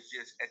always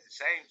just, at the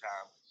same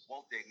time,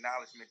 want the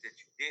acknowledgement that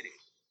you did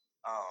it.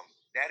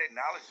 That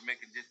acknowledgement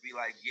can just be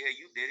like, yeah,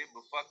 you did it,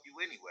 but fuck you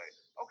anyway.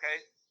 Okay,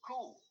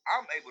 cool.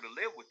 I'm able to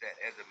live with that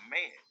as a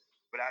man,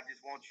 but I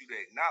just want you to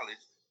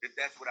acknowledge that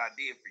that's what I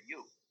did for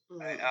you.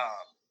 Mm-hmm.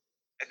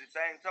 At the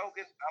same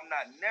token, I'm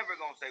not never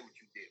gonna say what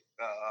you did,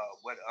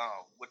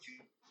 what you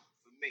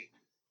for me.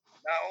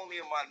 Not only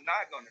am I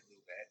not gonna do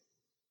that,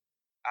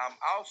 I'm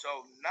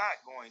also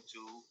not going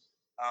to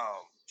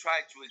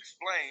try to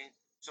explain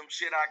some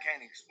shit I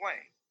can't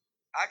explain.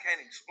 I can't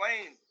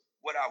explain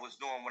what I was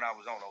doing when I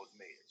was on those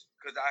meds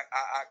because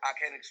I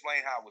can't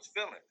explain how I was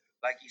feeling.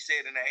 Like he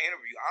said in that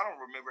interview, I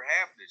don't remember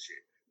half of this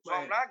shit. So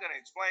I'm Right. not gonna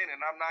explain,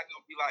 and I'm not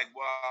gonna be like,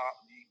 well,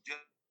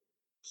 just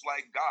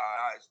like God,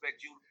 I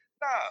expect you.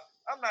 Nah,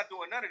 I'm not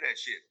doing none of that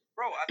shit,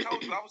 bro. I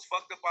told you I was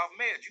fucked up off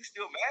meds. You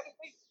still mad at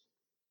me?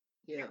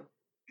 You, Yeah.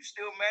 you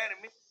still mad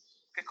at me?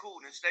 Okay, cool.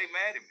 Then stay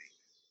mad at me,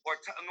 or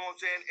you know what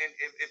I'm saying. And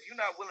if you're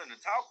not willing to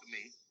talk to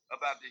me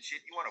about this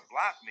shit, you want to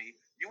block me.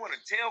 You want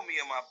to tell me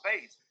in my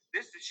face.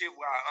 This is the shit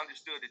where I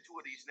understood that two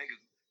of these niggas,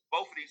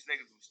 both of these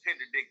niggas was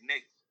tender dick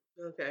niggas.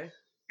 Okay.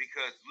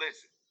 Because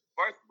listen,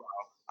 first of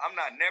all, I'm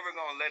not never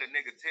gonna let a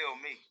nigga tell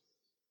me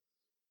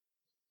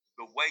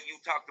the way you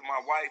talk to my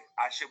wife,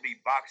 I should be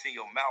boxing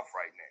your mouth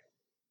right now.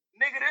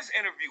 Nigga, this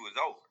interview is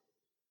over.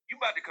 You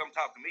about to come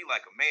talk to me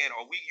like a man,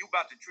 or you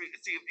about to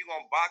see if you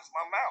gonna box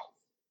my mouth.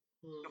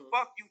 The Mm-hmm.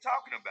 fuck you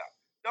talking about?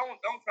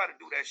 Don't try to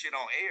do that shit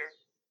on air.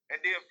 And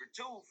then for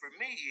two, for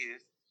me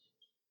is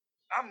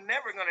I'm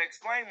never gonna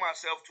explain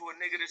myself to a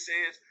nigga that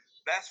says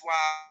that's why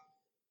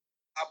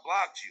I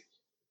blocked you.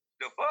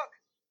 The fuck?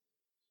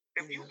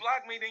 If you Yeah.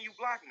 block me, then you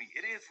block me.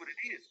 It is what it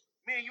is.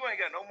 Me and you ain't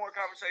got no more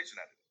conversation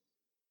out of it.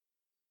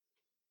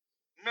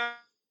 None.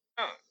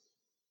 None.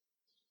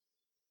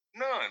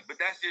 None. But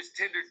that's just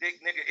tender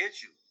dick nigga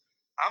issue.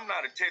 I'm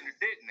not a tender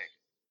dick nigga.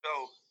 So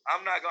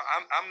I'm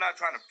not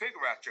trying to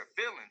figure out your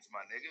feelings,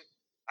 my nigga.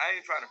 I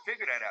ain't trying to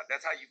figure that out.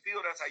 That's how you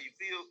feel, that's how you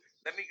feel.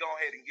 Let me go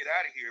ahead and get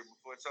out of here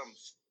before something.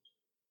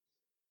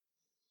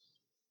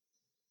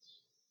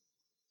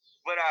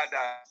 But I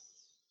die.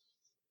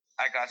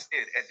 Like I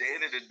said, at the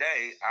end of the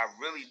day, I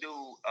really do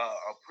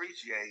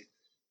appreciate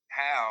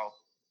how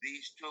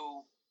these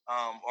two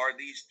or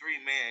these three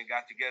men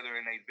got together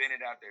and they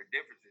vented out their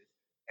differences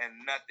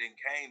and nothing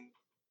came.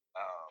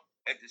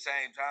 At the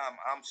same time,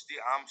 I'm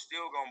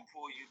still gonna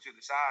pull you to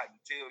the side and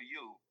tell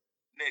you,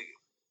 nigga.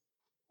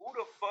 who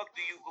the fuck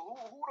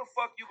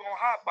you gonna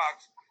hotbox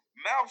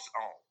mouse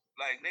on?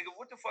 Like, nigga,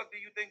 what the fuck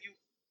do you think you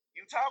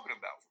talking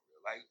about for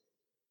real? Like,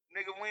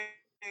 nigga, we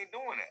ain't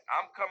doing that.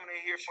 I'm coming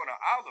in here for an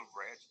olive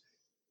branch,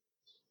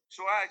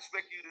 so I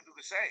expect you to do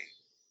the same.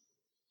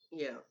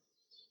 Yeah.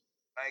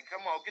 Like,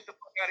 come on, get the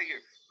fuck out of here.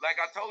 Like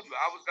I told you,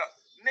 I was got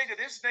nigga.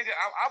 This nigga,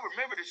 I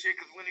remember the shit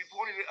because when he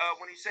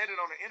when he said it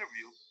on the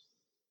interview,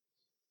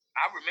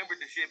 I remembered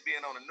the shit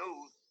being on the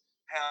news.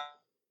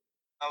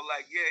 How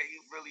like, yeah,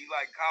 he really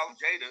like calling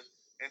Jada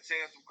and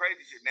saying some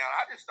crazy shit. Now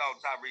I just thought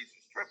Tyrese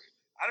was tripping.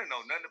 I didn't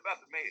know nothing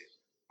about the meds.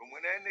 But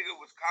when that nigga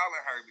was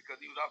calling her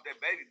because he was off that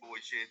baby boy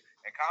shit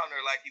and calling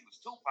her like he was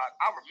Tupac,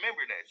 I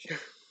remember that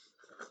shit.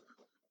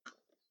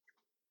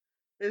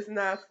 It's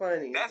not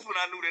funny. That's when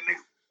I knew that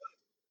nigga.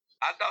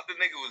 I thought the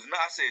nigga was not.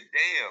 I said,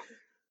 damn.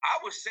 I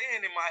was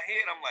saying in my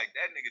head, I'm like,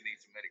 that nigga needs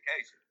some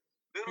medication.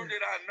 Little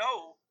did I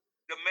know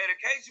the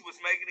medication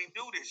was making him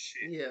do this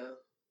shit. Yeah.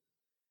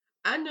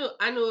 I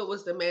knew it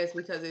was the mess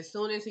because as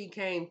soon as he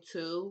came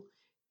to,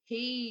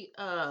 he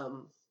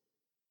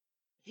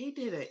he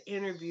did an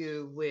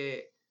interview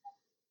with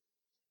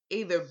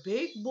either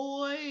Big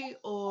Boy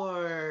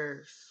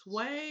or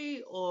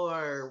Sway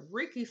or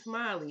Ricky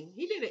Smiley.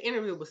 He did an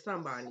interview with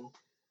somebody.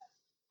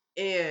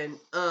 And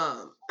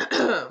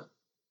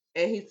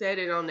and he said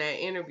it on that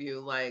interview,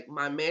 like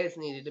my meds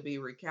needed to be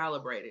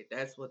recalibrated.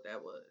 That's what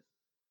that was.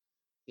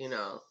 You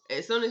know.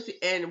 As soon as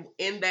and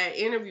in that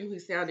interview he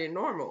sounded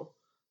normal.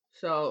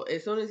 So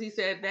as soon as he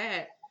said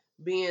that,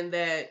 being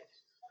that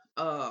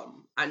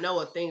I know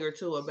a thing or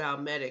two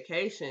about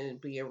medication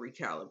being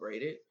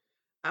recalibrated,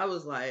 I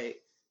was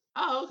like,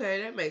 oh,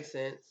 okay, that makes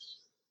sense.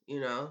 You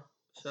know.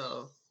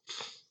 So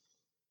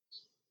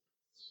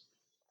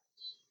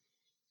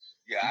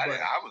Yeah, but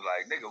I was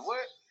like, nigga,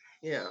 what?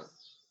 yeah.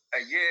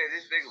 Like, yeah,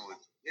 this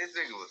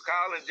nigga was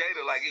calling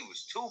Jada like he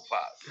was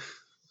Tupac.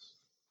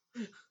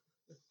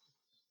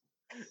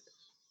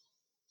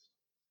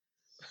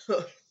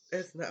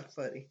 That's not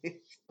funny.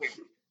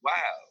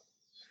 Wow.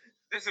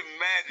 Just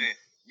imagine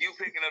you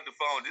picking up the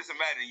phone. Just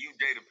imagine you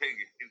Jada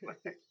Pinkett.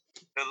 Like,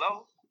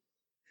 hello?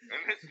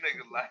 And this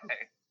nigga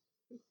like,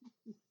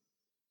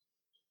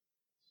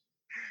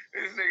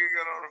 this nigga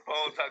got on the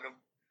phone talking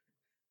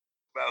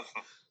about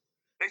some.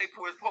 They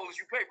put his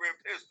poetry paper and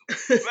pistol.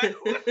 Like,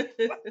 what the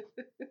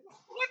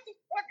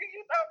fuck are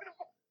you talking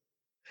about?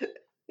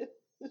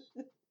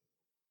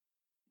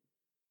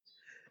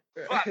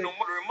 Plot no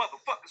murdering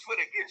motherfuckers for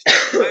they get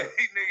you. Like,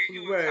 nigga,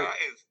 you was Right.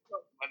 high as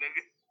fuck, my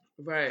nigga.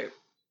 Right.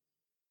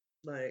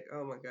 Like,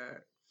 oh my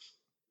god.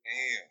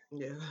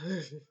 Damn. Yeah.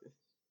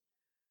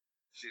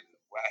 Shit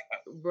is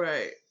wild.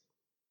 Right.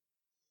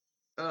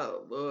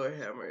 Oh Lord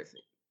have mercy.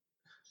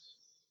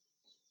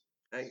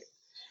 Like,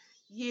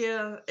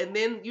 yeah, and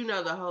then you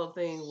know the whole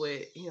thing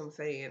with him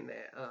saying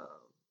that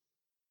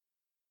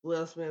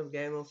Will Smith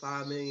gave him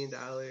 $5 million.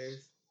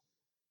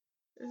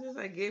 It's just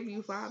like give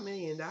you $5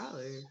 million.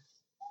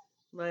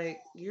 Like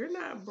you're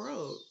not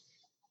broke.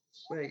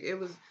 Like it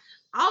was,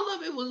 all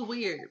of it was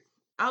weird.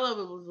 All of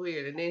it was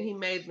weird. And then he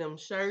made them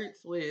shirts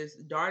with his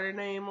daughter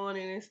name on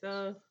it and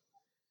stuff.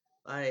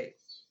 Like,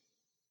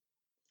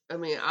 I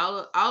mean,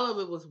 all of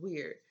it was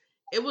weird.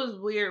 It was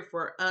weird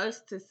for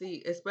us to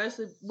see,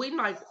 especially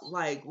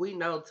like we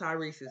know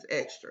Tyrese is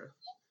extra,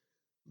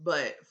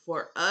 but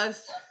for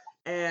us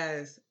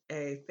as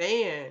a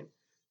fan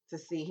to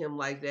see him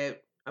like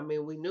that, I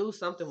mean, we knew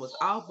something was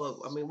off, but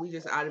I mean, we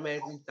just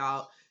automatically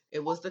thought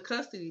it was the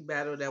custody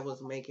battle that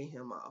was making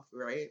him off,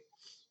 right?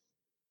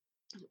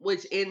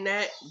 Which in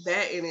that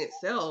in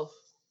itself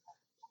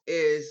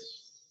is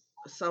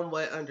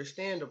somewhat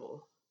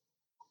understandable,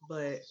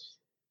 but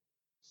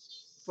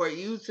for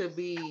you to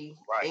be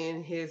Right.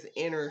 in his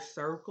inner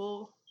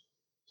circle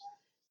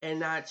and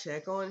not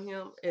check on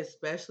him,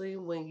 especially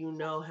when you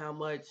know how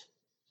much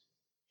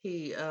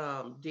he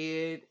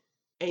did,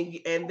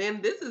 and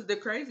then this is the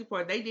crazy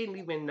part, they didn't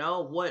even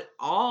know what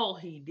all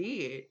he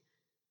did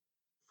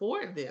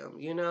for them,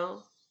 you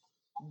know.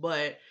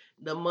 But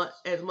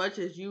as much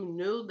as you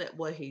knew that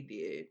what he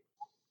did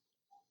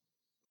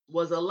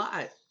was a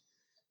lot,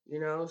 you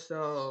know,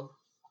 so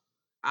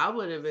I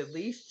would have at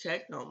least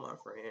checked on my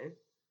friend.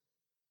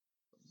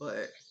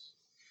 But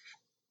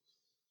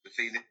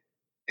See, then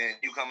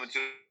you come into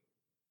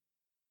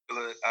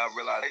the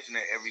realization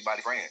that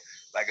everybody's friend.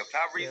 Like, if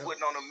Tyrese yeah,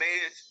 wasn't on the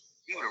meds,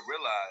 he would have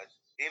realized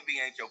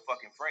Envy ain't your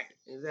fucking friend.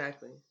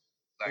 exactly.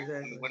 Like,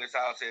 Exactly. when it's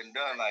all said and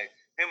done, like,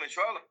 him and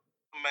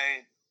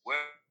Charlamagne, well,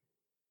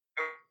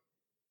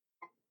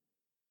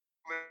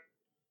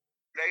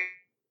 they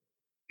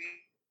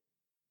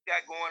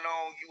got going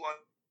on, you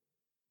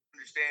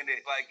understand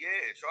that, like,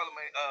 yeah,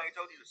 Charlamagne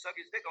told you to suck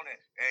his dick on that,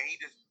 and he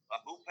just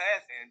blew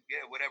past and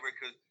yeah, whatever,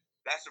 because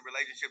that's the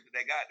relationship that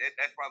they got.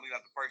 That's probably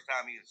not the first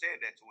time he said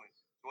that to him,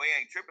 so he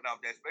ain't tripping off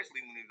that,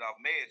 especially when he was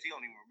off meds. He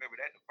don't even remember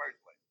that in the first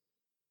place.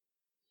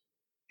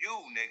 You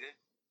nigga,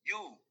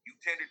 you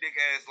tender dick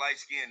ass light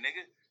skinned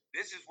nigga.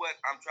 This is what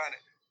I'm trying to.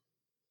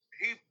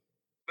 He,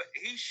 but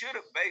he should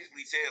have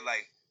basically said,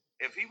 like,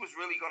 if he was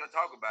really gonna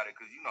talk about it,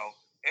 because you know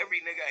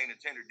every nigga ain't a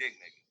tender dick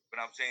nigga,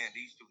 but I'm saying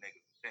these two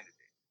niggas. Tender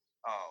Dick.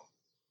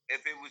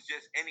 If it was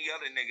just any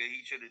other nigga,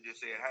 he should have just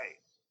said, "Hey,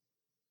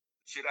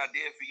 shit I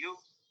did for you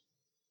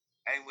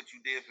ain't what you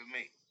did for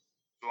me."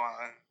 So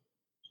I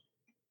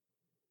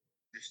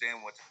understand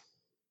what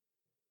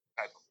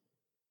type of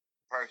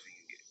person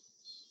you get.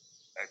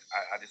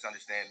 I just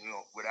understand,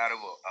 without an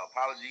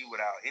apology,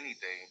 without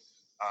anything,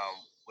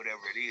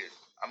 whatever it is.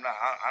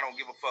 I don't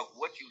give a fuck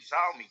what you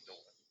saw me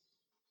doing.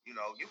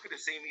 You could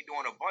have seen me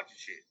doing a bunch of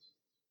shit.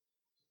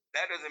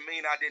 That doesn't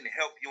mean I didn't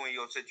help you in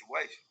your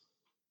situation.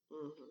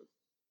 Mm-hmm.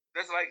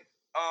 That's like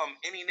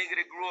any nigga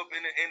that grew up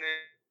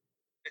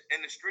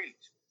in the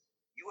streets.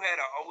 You had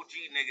an OG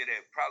nigga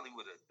that probably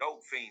was a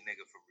dope fiend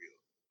nigga for real,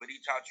 but he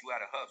taught you how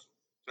to hustle.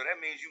 So that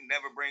means you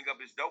never bring up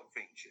his dope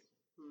fiend shit.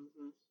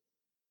 Mm-hmm.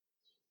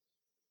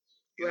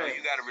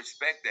 You gotta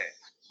respect that.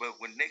 But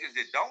when niggas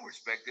that don't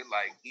respect it,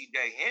 like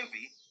DJ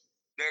Envy,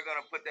 they're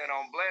gonna put that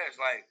on blast.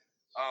 Like,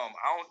 I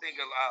don't think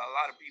a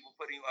lot of people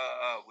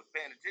was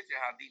paying attention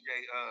how DJ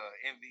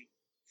Envy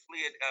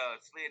slid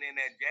in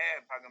that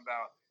jab talking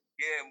about,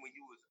 yeah, when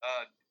you was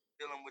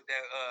dealing with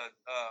that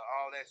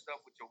all that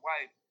stuff with your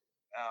wife,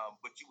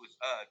 but you was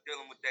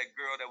dealing with that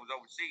girl that was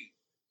overseas.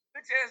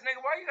 Bitch ass nigga,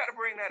 why you gotta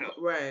bring that up?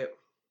 Right.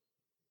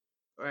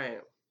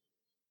 Right.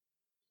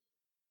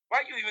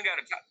 Why you even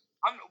gotta talk?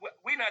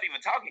 We're not even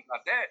talking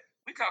about that.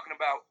 We're talking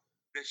about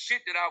the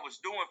shit that I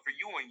was doing for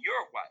you and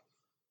your wife.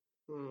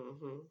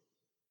 Mm-hmm.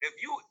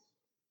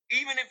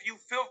 Even if you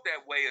felt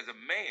that way as a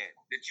man,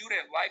 that you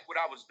didn't like what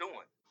I was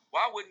doing,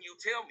 why wouldn't you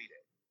tell me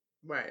that?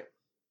 Right.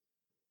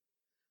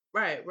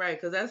 Right. Right.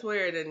 Because that's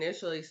where it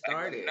initially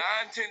started. Like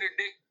a non-tender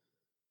dick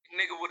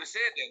nigga would have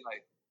said that.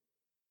 Like,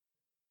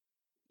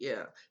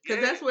 yeah,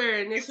 because that's where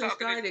it initially you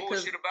talking started. This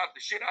bullshit about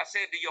the shit I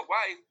said to your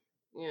wife.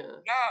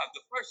 Yeah. Nah,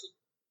 the person.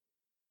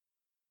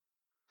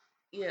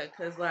 Yeah,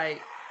 because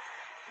like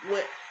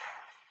what.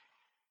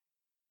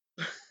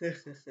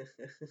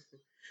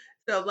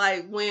 So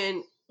like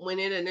when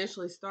it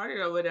initially started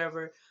or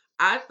whatever,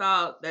 I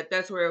thought that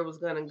that's where it was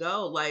gonna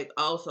go. Like,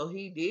 oh, so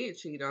he did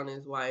cheat on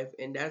his wife,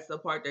 and that's the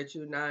part that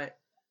you're not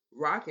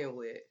rocking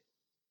with,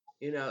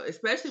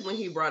 especially when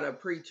he brought up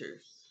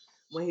preachers,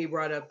 when he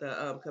brought up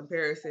the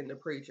comparison to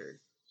preachers,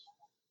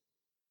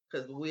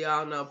 because we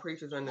all know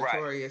preachers are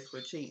notorious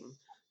for cheating.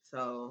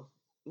 So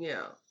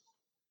yeah,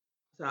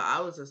 so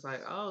I was just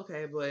like, oh,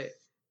 okay, but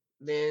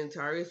then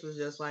Tyrese was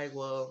just like,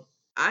 well,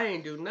 I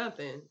ain't do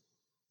nothing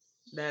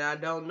that I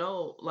don't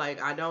know.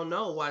 Like, I don't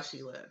know why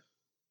she left.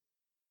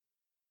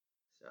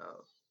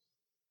 So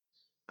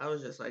I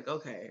was just like,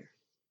 okay.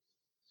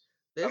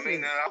 When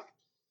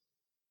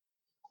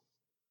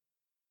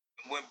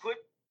put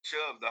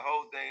shove, the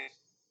whole thing.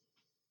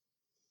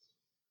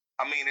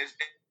 I mean, it's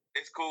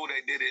cool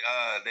they did it.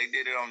 They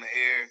did it on the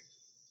air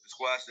to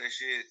squash that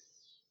shit.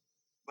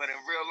 But in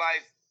real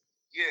life,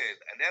 yeah,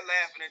 that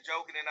laughing and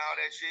joking and all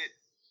that shit.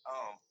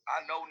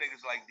 I know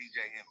niggas like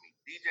DJ Envy.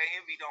 DJ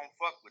Envy don't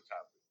fuck with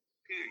Tyrese.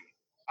 Period.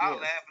 I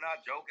laugh and I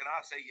joke and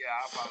I say, yeah,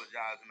 I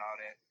apologize and all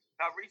that.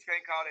 Tyrese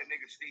can't call that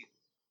nigga Steve.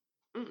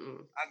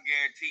 I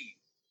guarantee you.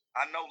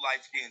 I know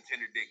light skinned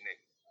tender dick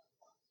nigga.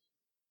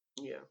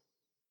 Yeah.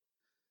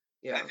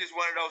 That's just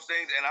one of those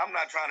things, and I'm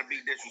not trying to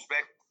be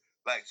disrespectful.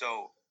 Like,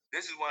 so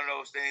this is one of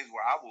those things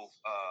where I will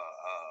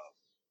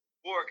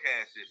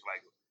forecast this.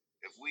 Like,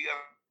 if we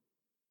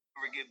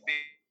ever get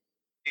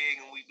big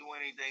and we do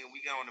anything and we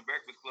get on the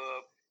Breakfast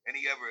Club and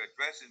he ever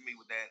addresses me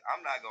with that,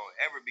 I'm not gonna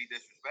ever be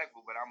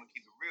disrespectful, but I'm gonna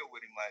keep it real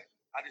with him. Like,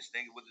 I just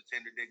think it was a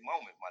tender dick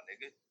moment, my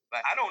nigga.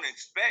 Like, I don't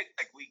expect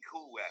like we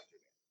cool after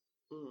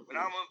that, but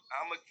I'm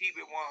gonna keep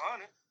it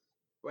 100.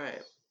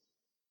 Right.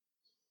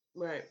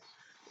 Right.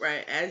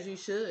 Right. As you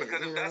should.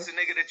 Because if that's a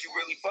nigga that you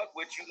really fuck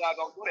with, you not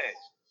gonna do that.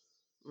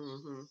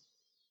 Mm-hmm.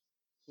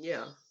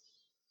 Yeah.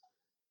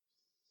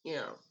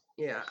 Yeah.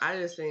 Yeah. I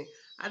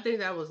think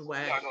that was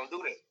whack. You're not gonna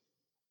do that.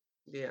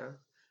 Yeah.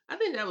 I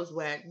think that was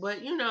whack.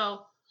 But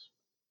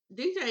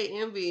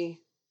DJ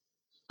Envy,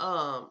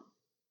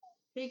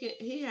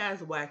 he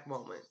has whack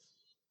moments.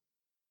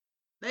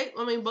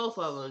 Both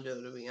of them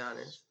do, to be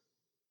honest.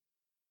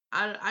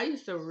 I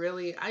used to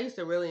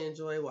really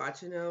enjoy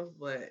watching them,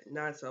 but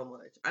not so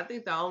much. I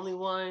think the only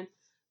one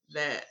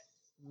that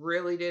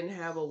really didn't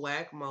have a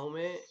whack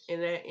moment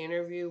in that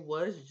interview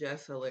was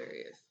Just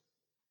Hilarious.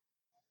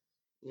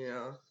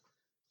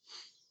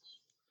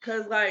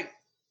 Cause like,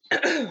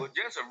 well,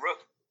 just a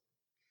rookie.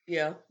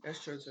 Yeah,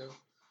 that's true too.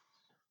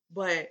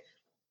 But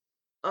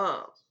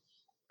um,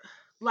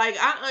 like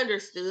I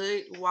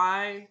understood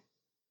why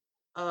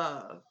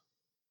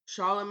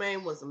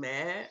Charlemagne was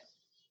mad,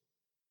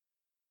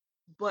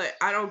 but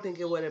I don't think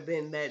it would have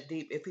been that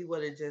deep if he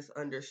would have just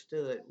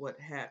understood what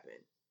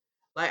happened.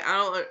 Like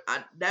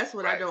that's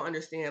what I don't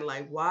understand.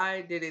 Like,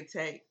 why did it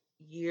take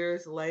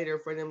years later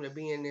for them to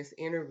be in this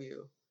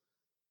interview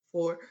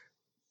for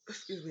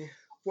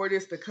for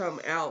this to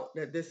come out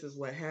that this is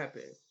what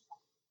happened?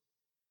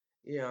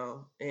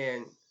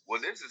 And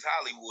well, this is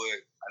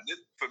Hollywood.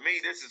 For me,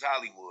 this is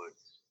Hollywood.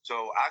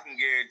 So I can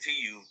guarantee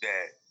you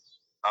that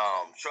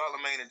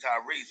Charlemagne and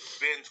Tyrese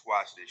been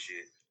squashed this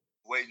shit,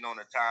 waiting on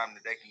the time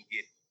that they can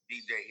get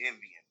DJ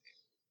Envy in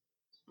there.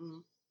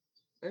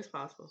 It's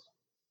possible.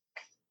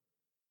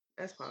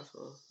 That's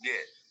possible.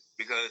 Yeah,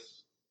 because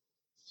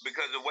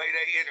the way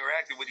they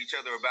interacted with each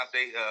other about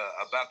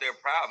their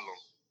problem,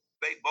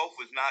 they both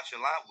was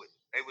nonchalant with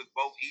it. They was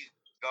both easy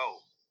to go.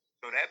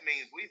 So that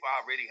means we've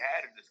already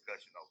had a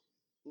discussion over.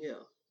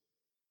 Yeah.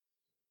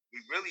 We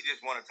really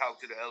just want to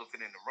talk to the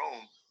elephant in the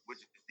room, which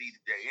is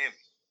DJ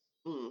Envy.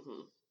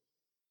 Mm-hmm.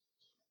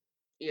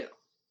 Yeah.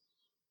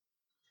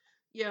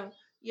 Yeah.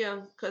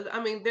 Yeah. Cause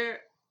I mean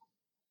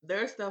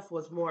their stuff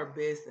was more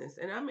business.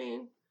 And I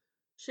mean,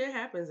 shit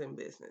happens in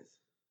business.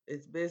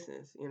 It's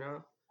business, you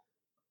know?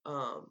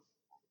 Um,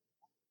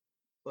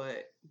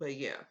 but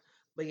yeah.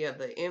 But yeah,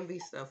 the envy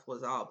stuff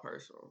was all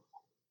personal.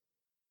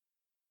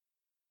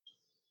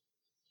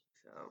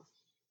 So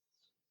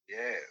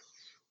Yeah,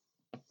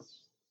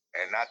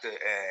 and not to,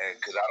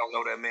 because I don't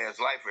know that man's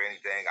life or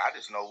anything. I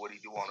just know what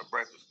he do on the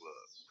Breakfast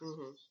Club.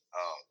 mm-hmm.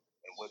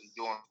 And what he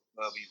do on the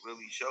club, he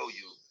really show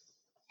you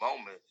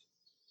moments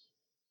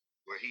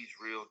where he's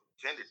real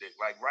tender dick.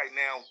 Like right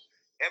now,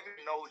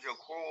 everyone knows your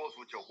quarrels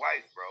with your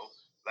wife, bro.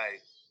 Like,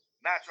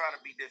 not trying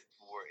to be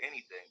disrespectful or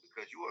anything,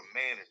 because you're a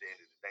man at the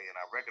end of the day, and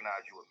I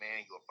recognize you're a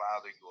man, you're a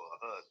father, you're a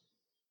husband.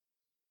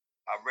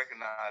 I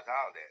recognize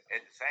all that.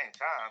 At the same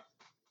time,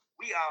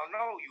 we all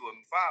know you a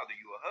father,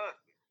 you a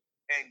husband,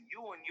 and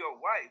you and your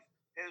wife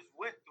has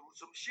went through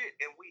some shit,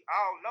 and we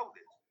all know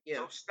this.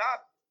 Yeah. So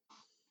stop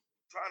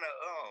trying to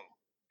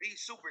be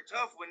super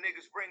tough when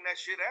niggas bring that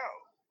shit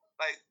out.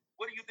 Like,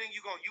 what do you think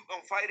you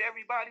gonna fight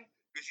everybody?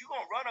 Because you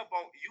gonna run up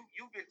on you.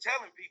 You've been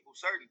telling people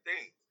certain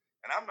things,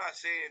 and I'm not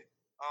saying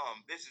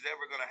this is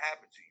ever gonna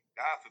happen to you.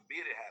 God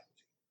forbid it happens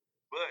to you.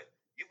 But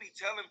you be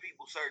telling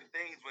people certain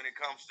things when it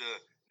comes to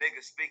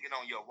niggas speaking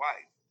on your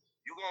wife.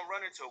 You gonna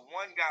run into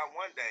one guy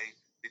one day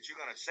that you're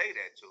gonna say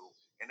that to,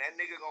 and that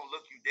nigga gonna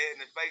look you dead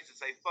in the face and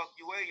say, "Fuck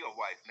you and your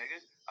wife,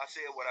 nigga. I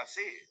said what I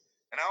said."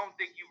 And I don't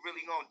think you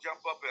really gonna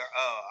jump up and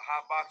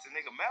hot box a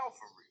nigga mouth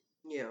for real.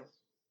 Yeah.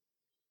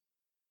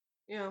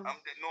 Yeah.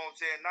 You know what I'm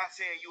saying? Not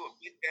saying you a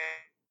bitch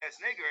ass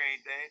nigga or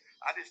anything.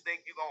 I just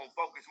think you gonna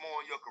focus more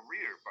on your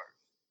career first.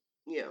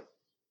 Yeah.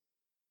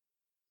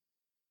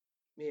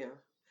 Yeah.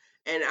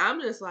 And I'm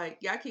just like,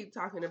 y'all keep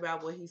talking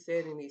about what he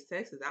said in these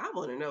texts. I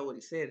want to know what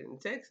he said in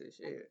Texas.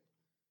 Shit.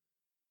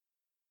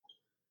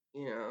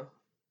 You know.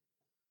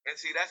 And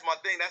see, that's my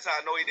thing. That's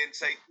how I know he didn't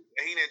say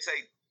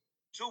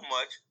too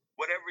much.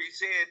 Whatever he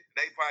said,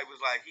 they probably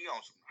was like he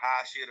on some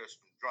high shit or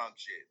some drunk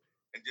shit,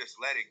 and just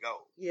let it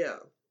go.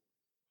 Yeah.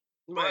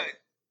 Right.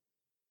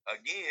 But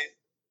again,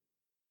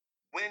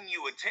 when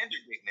you a tender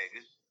dick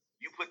nigga,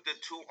 you put the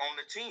 2 on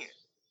the 10.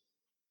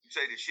 You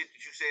say the shit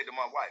that you said to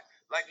my wife.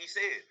 Like he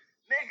said,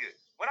 nigga,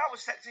 when I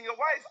was texting your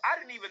wife, I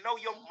didn't even know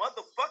your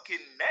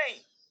motherfucking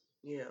name.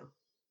 Yeah.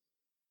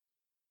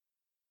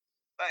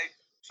 Like,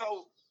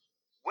 so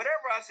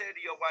whatever I said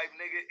to your wife,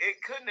 nigga,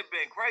 it couldn't have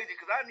been crazy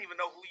because I didn't even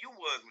know who you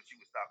was when she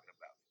was talking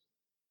about.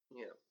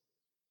 Yeah.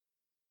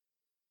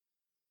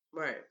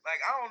 Right.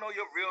 Like, I don't know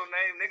your real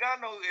name, nigga. I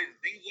know it's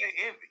DJ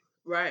Envy.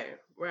 Right.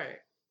 Right.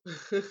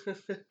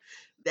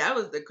 That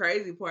was the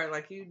crazy part.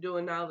 Like you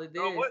doing all of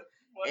So this, what?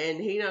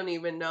 and he don't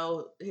even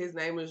know his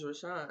name is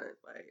Rashawn.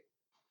 Like,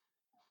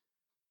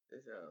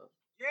 so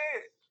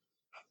Yeah,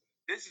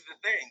 this is the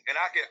thing, and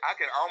I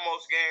can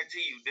almost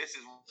guarantee you this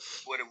is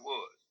what it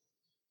was.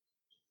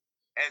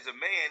 As a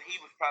man, he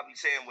was probably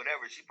saying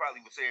whatever. She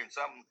probably was saying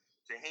something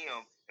to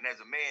him, and as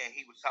a man,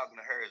 he was talking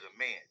to her as a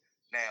man.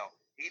 Now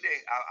he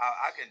didn't.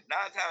 I can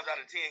 9 times out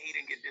of 10 he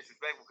didn't get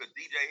disrespectful because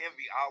DJ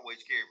Envy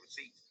always carried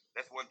receipts.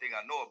 That's one thing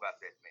I know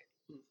about that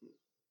man. mm-hmm.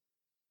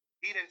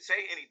 He didn't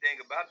say anything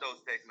about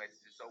those text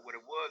messages. So what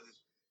it was is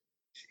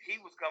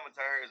he was coming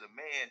to her as a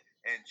man,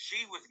 and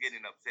she was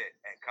getting upset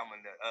and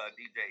coming to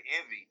DJ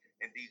Envy,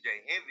 and DJ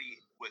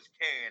Envy was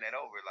carrying that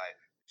over like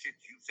shit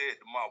you said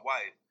to my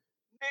wife,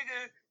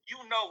 nigga. You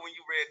know when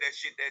you read that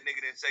shit, that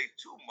nigga didn't say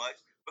too much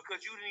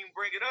because you didn't even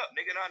bring it up,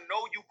 nigga. And I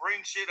know you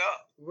bring shit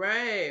up.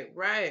 Right,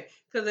 right.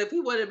 Because if he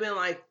would have been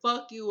like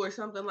 "fuck you" or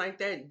something like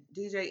that,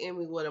 DJ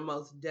Emmy would have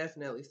most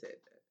definitely said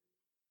that.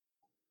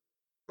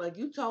 Like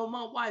you told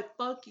my wife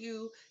 "fuck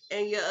you"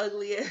 and your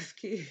ugly ass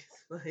kids,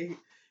 like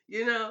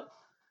you know.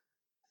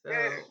 So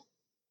Yeah.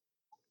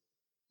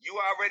 You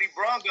already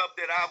brung up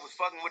that I was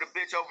fucking with a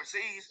bitch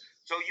overseas,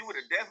 so you would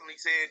have definitely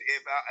said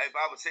if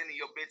I was sending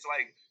your bitch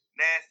like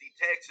nasty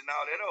texts and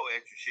all that old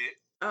extra shit.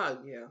 oh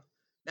yeah,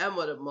 that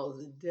would have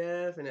most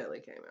definitely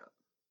came out.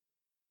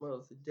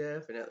 Most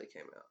definitely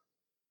came out.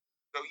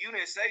 So you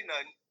didn't say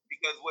nothing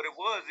because what it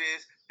was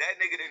is that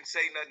nigga didn't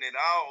say nothing at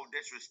all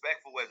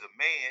disrespectful as a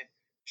man.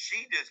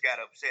 She just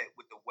got upset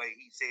with the way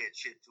he said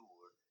shit to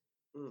her,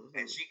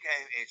 and Mm-hmm.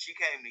 she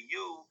came to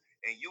you,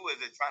 and you was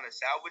trying to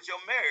salvage your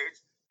marriage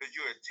because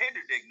you're a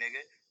tender dick nigga.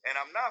 And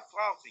I'm not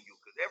flossing you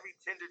because every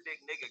tender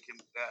dick nigga can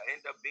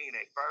end up being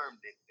a firm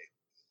dick nigga.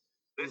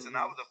 Listen,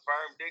 I Mm-hmm. was a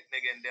firm dick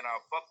nigga, and then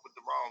I fucked with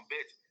the wrong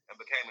bitch and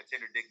became a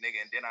tender dick nigga,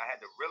 and then I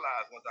had to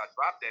realize once I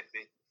dropped that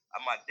bitch,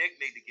 my dick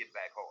need to get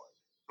back hard.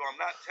 So I'm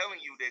not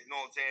telling you that, you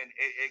know what I'm saying,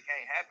 it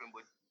can't happen,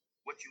 but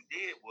what you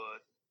did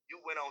was you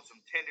went on some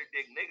tender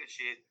dick nigga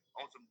shit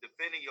on some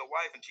defending your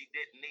wife, and she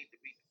didn't need to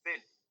be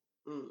defended.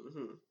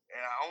 Mm-hmm.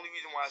 And the only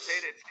reason why I say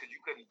that is because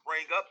you couldn't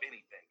bring up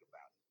anything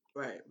about it.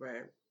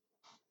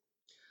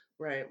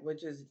 Right.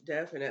 Which is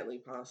definitely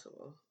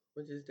possible.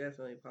 Which is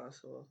definitely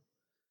possible.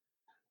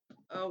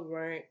 All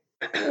right.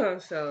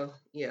 So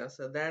yeah,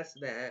 so that's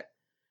that.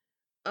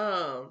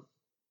 Um,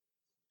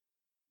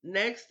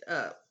 next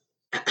up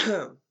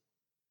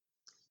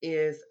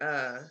is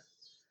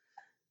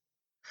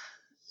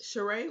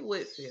Sheree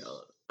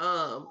Whitfield.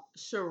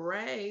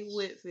 Sheree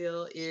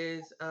Whitfield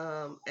is,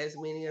 as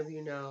many of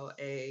you know,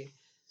 a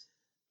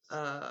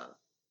uh,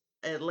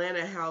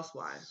 Atlanta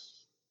housewife.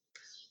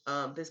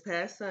 This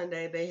past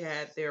Sunday, they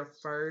had their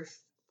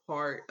first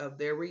part of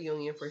their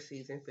reunion for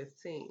season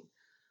 15.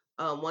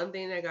 One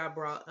thing that got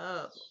brought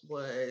up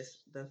was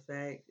the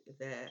fact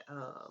that,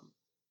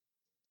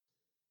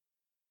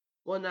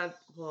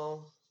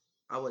 well,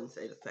 I wouldn't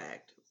say the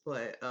fact,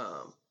 but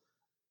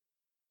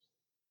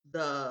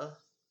the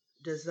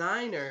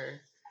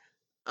designer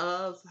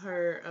of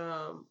her,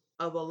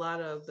 of a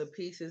lot of the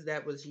pieces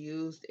that was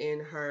used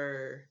in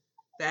her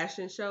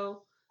fashion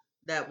show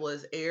that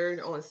was aired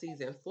on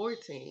season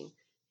 14,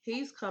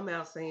 he's come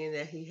out saying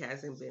that he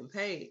hasn't been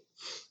paid.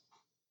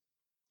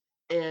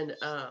 And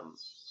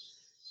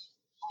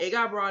it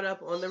got brought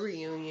up on the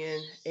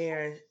reunion,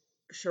 and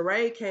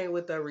Sheree came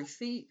with a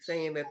receipt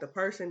saying that the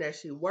person that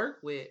she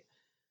worked with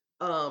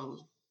um,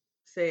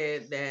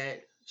 said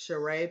that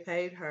Sheree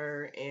paid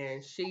her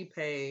and she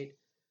paid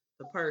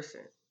the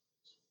person.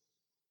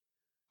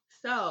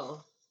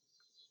 So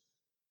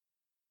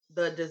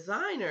the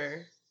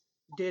designer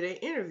did an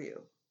interview,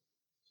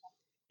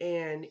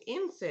 and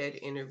in said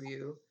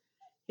interview,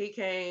 he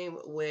came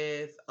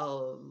with a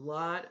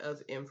lot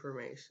of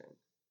information.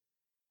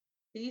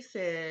 He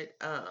said,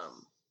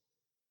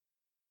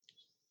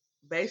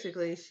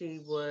 basically,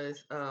 she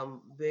was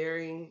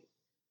very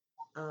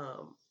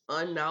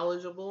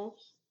unknowledgeable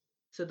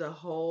to the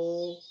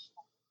whole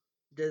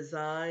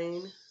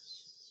design,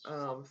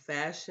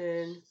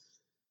 fashion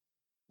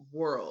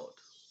world.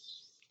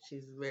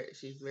 She's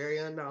very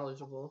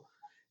unknowledgeable,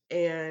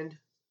 and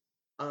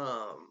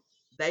um,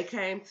 they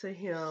came to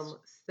him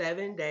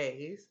 7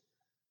 days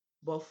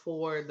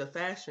before the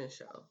fashion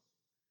show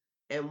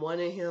and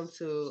wanted him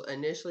to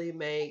initially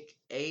make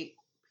 8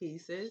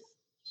 pieces.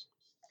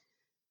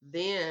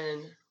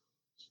 Then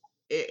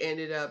it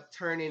ended up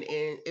turning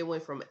in. It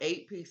went from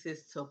 8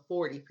 pieces to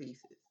 40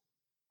 pieces,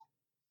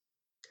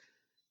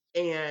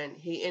 and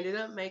he ended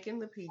up making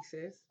the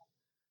pieces.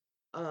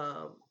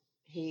 Um,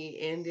 he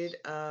ended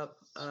up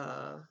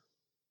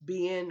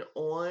being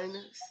on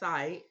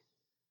site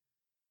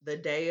the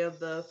day of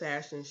the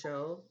fashion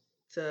show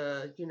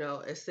to,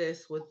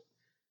 assist with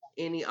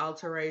any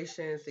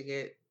alterations to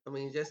get,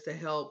 just to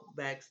help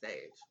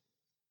backstage.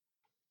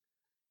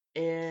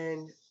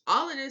 And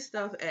all of this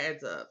stuff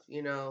adds up,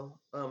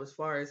 as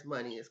far as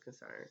money is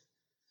concerned.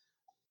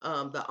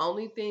 The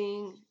only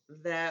thing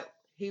that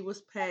he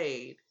was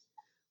paid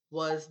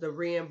was the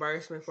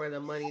reimbursement for the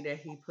money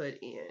that he put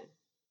in.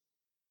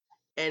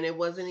 And it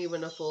wasn't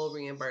even a full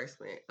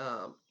reimbursement.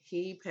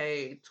 He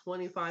paid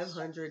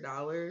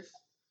 $2,500,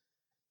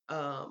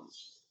 um,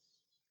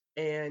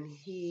 and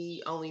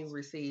he only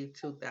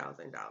received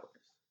 $2,000.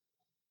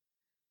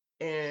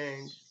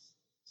 And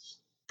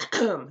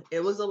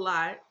it was a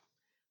lot.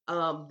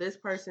 This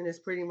person is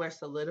pretty much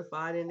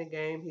solidified in the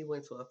game. He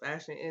went to a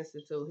fashion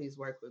institute. He's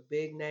worked with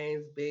big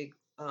names, big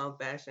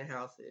fashion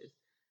houses.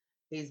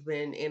 He's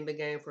been in the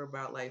game for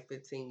about like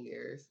 15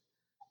 years.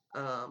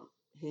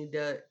 He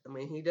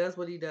does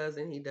what he does,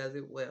 and he does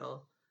it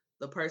well.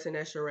 The person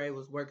that Sheree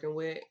was working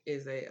with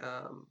is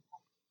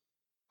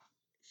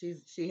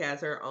she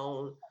has her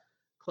own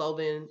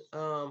clothing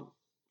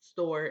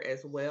store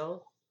as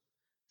well.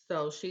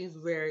 So she's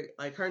very,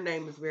 like, her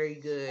name is very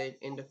good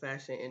in the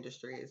fashion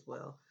industry as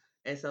well.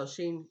 And so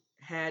she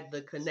had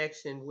the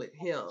connection with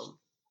him.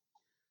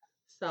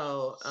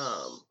 So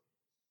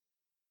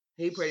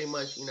he pretty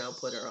much,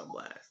 put her on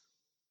blast.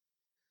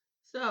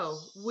 So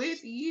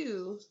with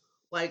you,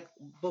 like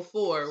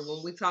before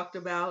when we talked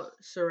about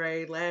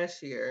Sheree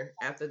last year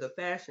after the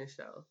fashion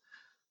show,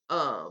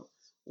 um,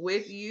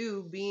 with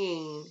you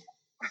being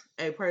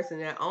a person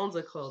that owns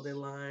a clothing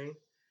line,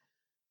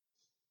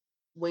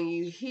 when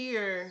you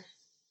hear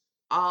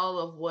all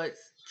of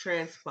what's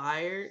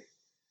transpired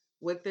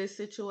with this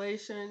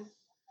situation,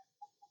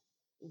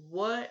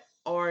 what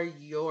are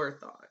your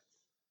thoughts?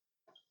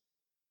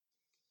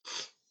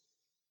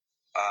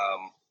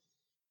 Um,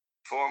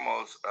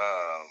 Foremost,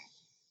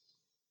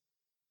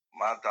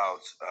 my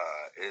thoughts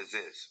is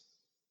this: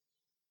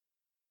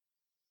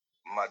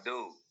 my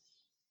dude,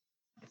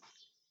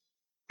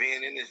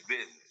 being in this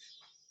business,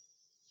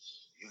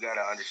 you got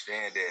to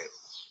understand that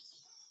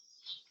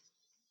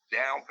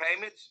down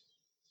payments,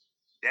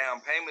 down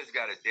payments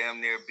got to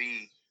damn near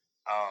be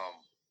um,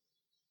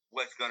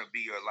 what's going to be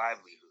your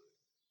livelihood.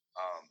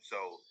 So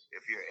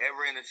if you're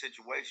ever in a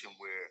situation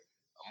where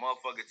a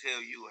motherfucker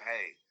tell you,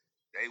 hey,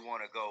 they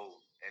want to go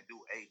and do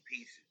 8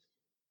 pieces,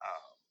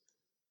 um,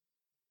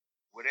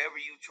 whatever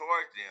you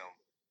charge them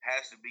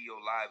has to be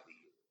your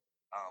livelihood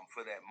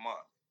for that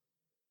month.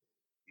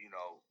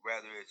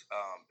 Whether it's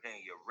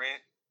paying your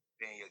rent,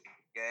 paying your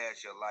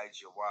gas, your lights,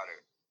 your water.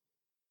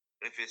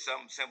 If it's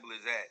something simple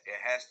as that, it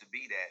has to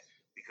be that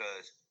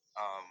because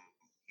um,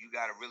 you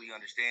got to really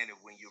understand that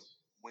when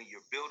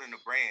you're building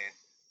a brand,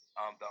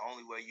 the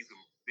only way you can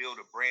build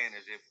a brand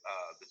is if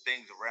the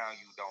things around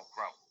you don't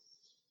crumble.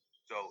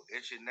 So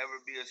it should never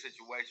be a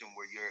situation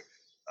where you're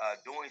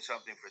doing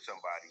something for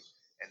somebody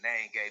and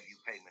they ain't gave you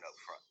payment up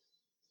front.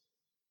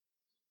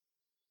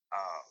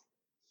 Um,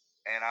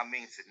 and I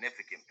mean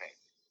significant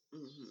payment.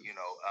 Mm-hmm.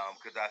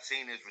 Because I've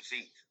seen his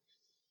receipts.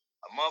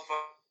 A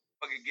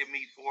motherfucker give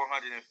me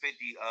 $450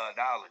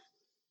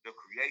 to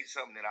create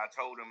something that I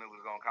told him it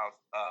was gonna cost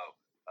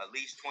at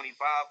least 25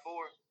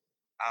 for.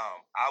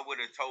 I would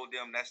have told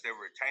them that's their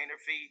retainer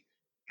fee.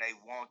 They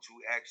want to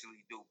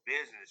actually do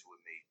business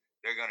with me.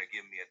 They're gonna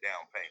give me a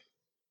down payment.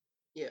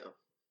 Yeah.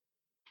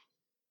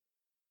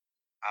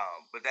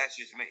 But that's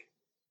just me.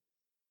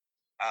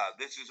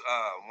 This is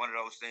one of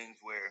those things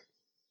where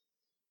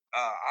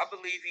I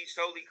believe he's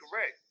totally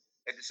correct.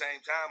 At the same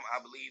time, I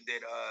believe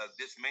that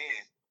this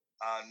man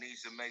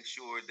needs to make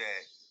sure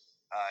that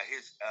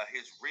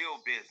his real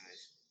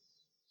business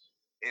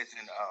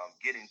isn't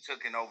getting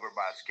taken over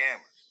by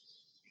scammers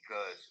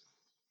because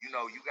you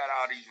got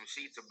all these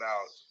receipts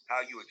about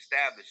how you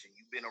establish and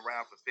you've been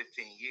around for 15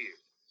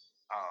 years.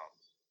 Um,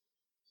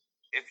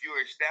 if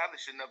you're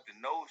established enough to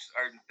know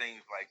certain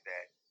things like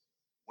that,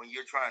 when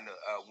you're trying to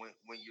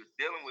when you're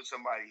dealing with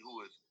somebody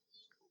who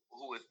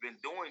has been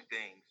doing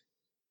things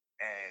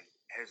and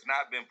has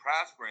not been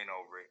prospering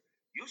over it,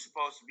 you're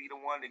supposed to be the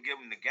one to give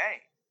them the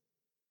game.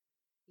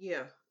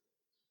 Yeah.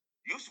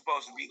 You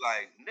supposed to be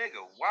like,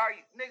 nigga,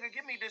 nigga,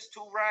 give me this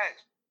 2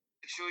 racks.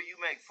 Make sure you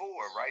make 4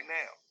 right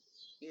now.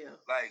 Yeah.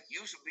 Like,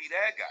 you should be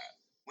that guy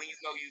when you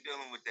know you're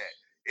dealing with that.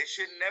 It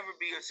should never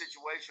be a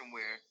situation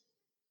where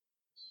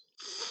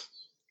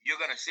you're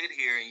gonna sit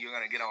here and you're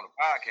gonna get on a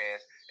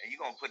podcast and you're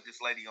gonna put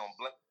this lady on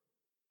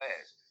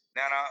blast.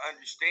 Now I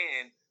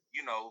understand,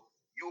 you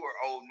are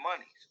owed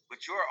monies,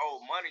 but you're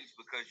owed monies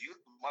because you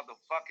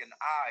motherfucking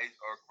eyes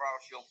are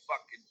across your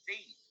fucking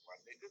teeth, my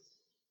nigga.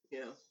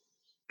 Yeah.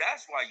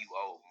 That's why you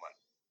owe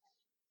money.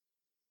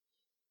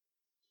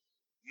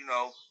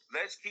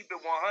 Let's keep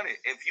it 100.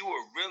 If you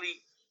were really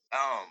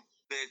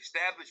the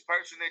established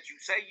person that you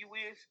say you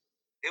is,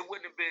 it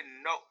wouldn't have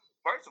been no.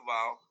 First of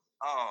all,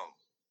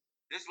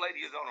 this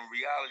lady is on a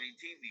reality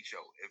TV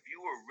show. If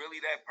you were really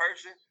that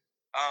person,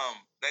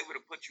 they would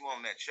have put you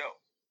on that show.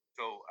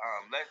 So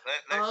let's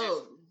just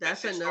Oh, let's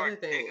that's just start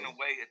another digging thing.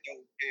 away at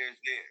those chairs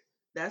there.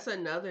 That's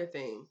another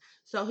thing.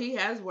 So he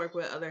has worked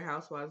with other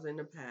housewives in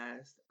the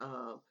past.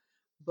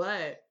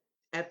 But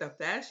at the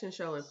fashion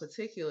show in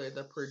particular,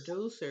 the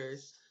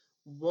producers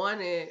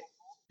wanted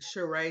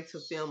Sheree to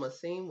film a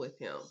scene with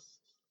him.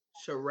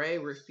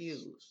 Sheree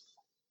refused.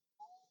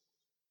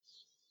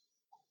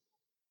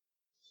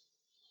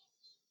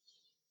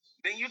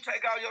 Then you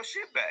take all your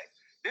shit back.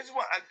 This is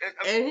what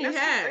And he this is the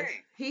has.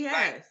 thing. He Like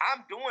has.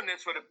 I'm doing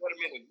this for the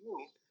betterment of you.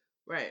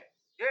 Right.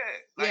 Yeah,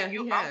 like Yeah, he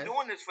I'm has.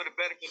 doing this for the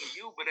betterment of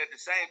you, but at the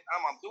same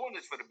time, I'm doing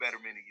this for the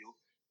betterment of you.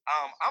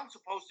 I'm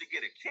supposed to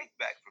get a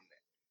kickback from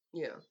that.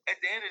 Yeah. At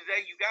the end of the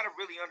day, you got to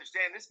really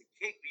understand this is a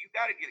kick. You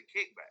got to get a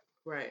kickback.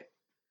 Right.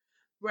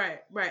 Right.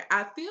 Right.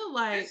 I feel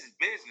like This is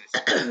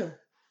business.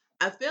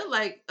 I feel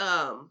like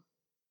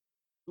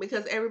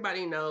because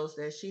everybody knows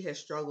that she has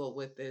struggled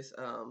with this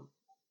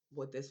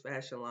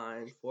fashion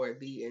line for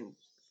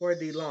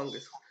the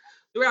longest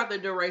throughout the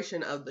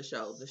duration of the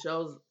show. The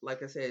show's,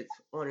 like I said, it's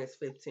on its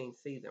 15th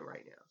season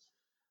right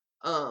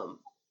now.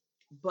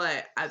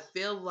 But I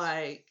feel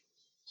like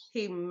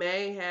he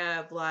may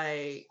have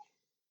like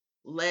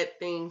let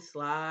things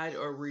slide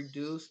or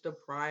reduced the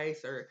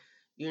price or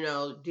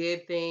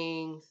did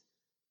things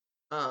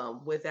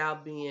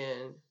without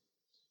being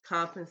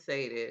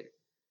compensated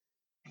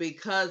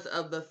because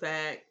of the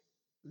fact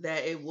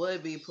that it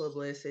would be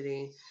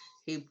publicity.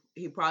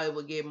 He probably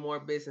would get more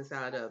business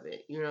out of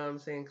it. You know what I'm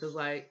saying? Because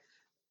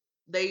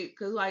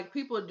like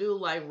people do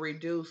like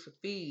reduce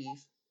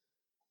fees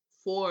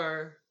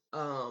for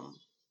um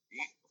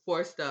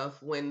for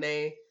stuff when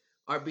they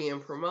are being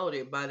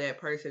promoted by that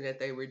person that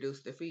they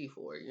reduced the fee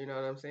for. You know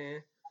what I'm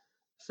saying?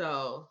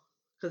 So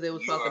because it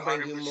was supposed You're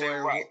to bring you 100%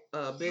 more right.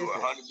 You're business.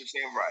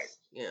 100% right.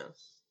 Yeah.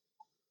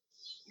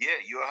 Yeah,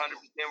 you're 100%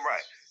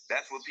 right.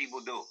 That's what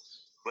people do.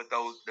 But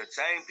the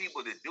same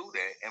people that do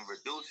that and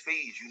reduce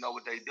fees, you know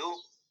what they do?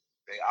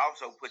 They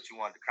also put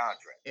you under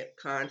contract,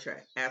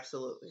 Contract.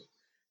 Absolutely. so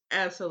they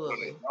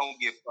Absolutely. don't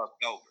get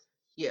fucked over.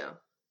 Yeah.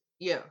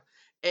 Yeah.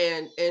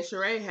 And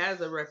Sheree has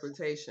a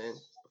reputation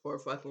for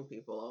fucking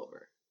people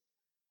over.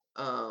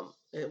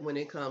 When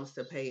it comes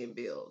to paying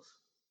bills.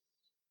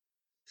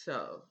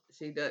 So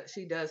she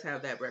does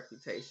have that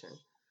reputation.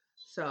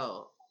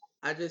 So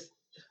I just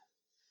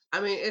I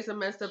mean it's a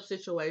messed up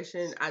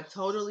situation. I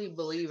totally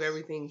believe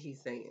everything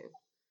he's saying.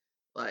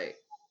 Like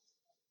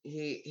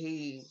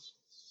he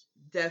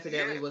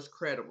definitely Yeah, was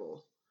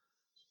credible.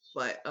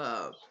 But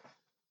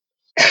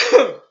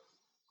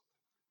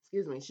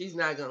excuse me, she's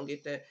not gonna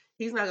get that.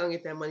 He's not gonna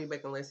get that money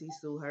back unless he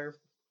sue her.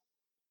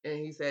 And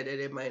he said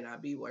that it might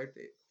not be worth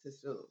it to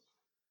sue.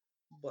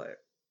 But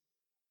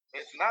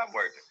It's not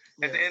worth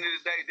it. At yeah, the end of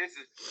the day, this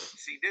is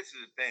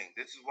the thing.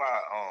 This is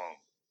why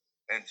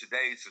in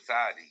today's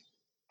society,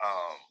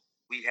 um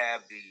we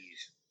have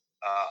these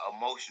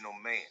emotional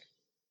men.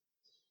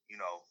 You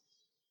know,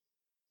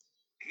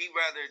 he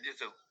rather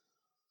just a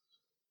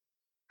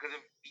because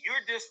if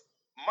you're just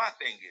my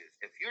thing is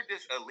if you're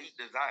this elite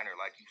designer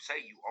like you say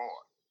you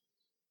are,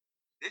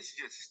 this is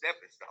just a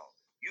stepping stone.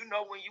 You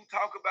know, when you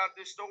talk about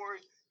this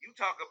story, you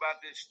talk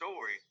about this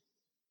story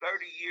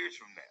 30 years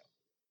from now.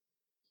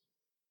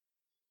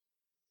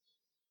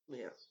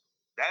 yeah.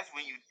 That's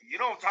when you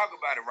don't talk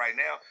about it right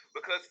now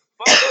because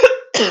fuck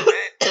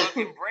that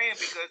fucking brand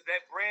because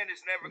that brand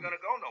is never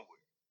gonna go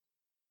nowhere.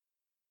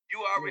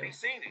 You already Yeah,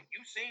 seen it.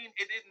 You seen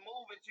it didn't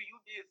move until you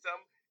did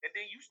something, and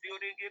then you still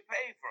didn't get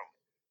paid from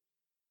it.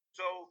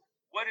 So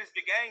what is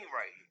the gain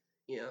right here?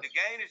 yeah, The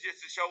gain is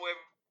just to show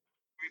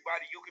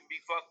everybody you can be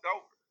fucked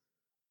over.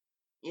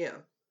 yeah,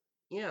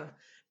 yeah.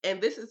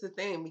 And this is the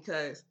thing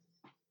because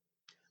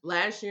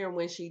last year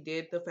when she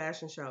did the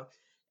fashion show,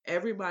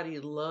 everybody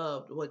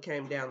loved what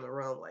came down the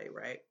runway,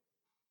 right?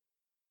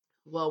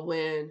 Well,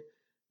 when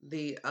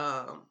the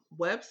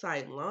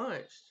website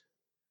launched,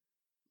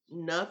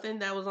 nothing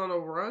that was on the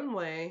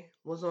runway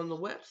was on the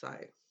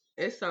website.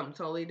 It's something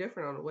totally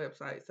different on the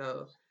website.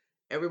 So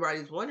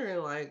everybody's wondering,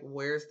 like,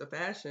 where's the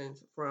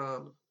fashions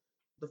from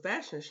the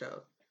fashion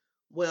show?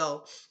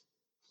 Well,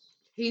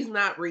 he's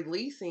not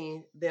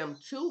releasing them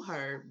to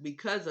her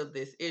because of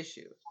this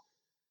issue.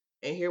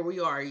 And here we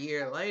are a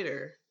year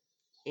later,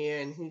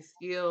 and he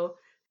still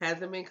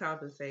hasn't been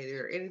compensated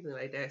or anything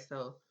like that.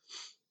 So,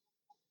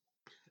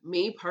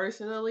 me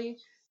personally,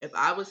 if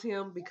I was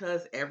him,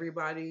 because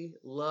everybody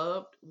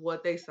loved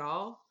what they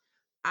saw,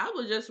 I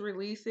would just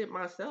release it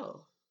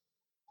myself.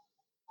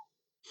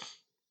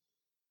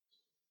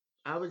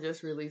 I would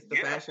just release the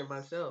Yeah, fashion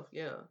myself.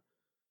 Yeah.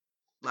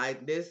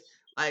 Like this,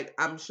 like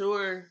I'm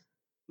sure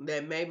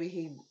that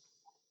maybe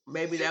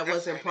that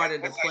wasn't part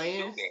of the that's how you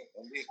do plan.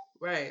 that.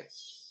 Right.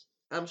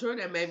 I'm sure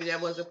that maybe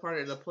that wasn't part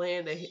of the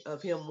plan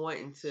of him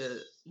wanting to,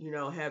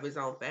 have his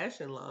own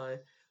fashion line,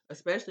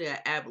 especially an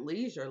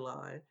athleisure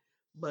line.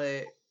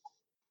 But,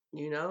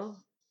 you know,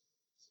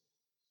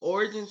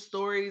 origin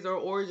stories are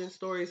origin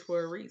stories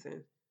for a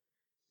reason.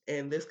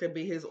 And this could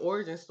be his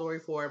origin story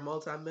for a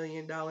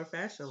multi-million-dollar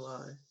fashion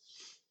line,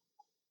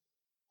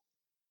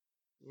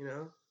 you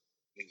know?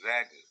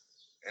 Exactly,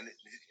 and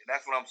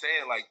that's what I'm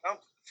saying. Like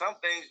some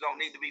things don't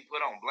need to be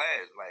put on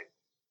blast. Like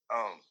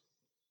um,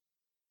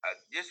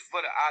 just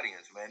for the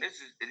audience, man. This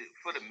is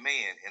for the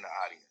men in the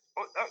audience,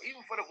 or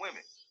even for the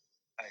women.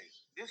 Like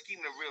just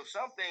keeping it real.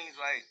 Some things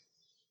like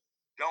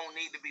don't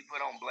need to be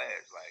put on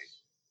blast. Like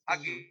I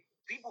get Hmm.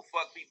 people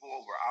fuck people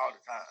over all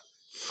the time.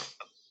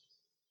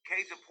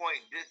 Case in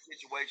point, this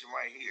situation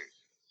right here.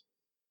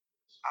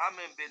 I'm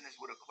in business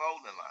with a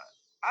clothing line.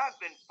 I've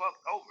been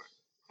fucked over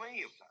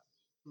plenty of times.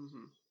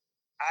 Hmm.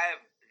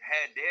 I've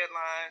had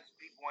deadlines.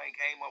 People ain't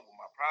came up with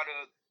my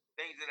product.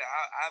 Things that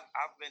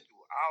I've been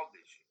through all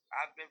this shit.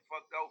 I've been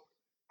fucked over.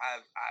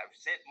 I've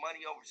sent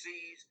money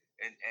overseas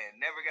and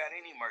never got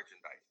any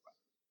merchandise back.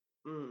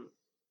 Mm.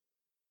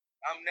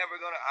 I'm never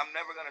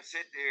gonna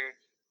sit there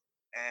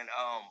and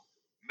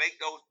make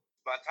those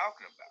by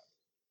talking about it.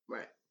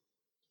 Right.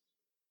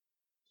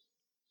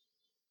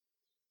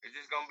 It's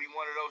just gonna be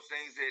one of those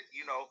things that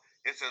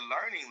it's a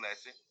learning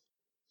lesson.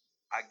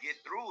 I get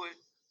through it.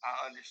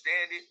 I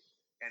understand it,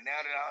 and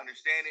now that I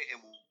understand it,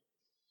 it will.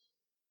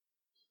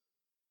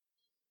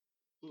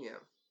 Yeah.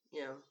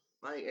 Yeah.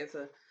 Like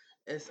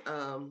it's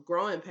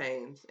growing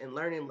pains and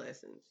learning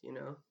lessons, you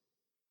know.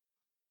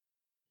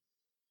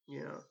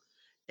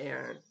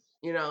 And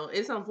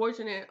it's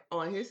unfortunate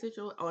on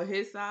on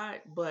his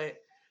side, but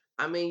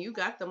I mean, you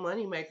got the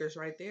money makers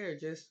right there.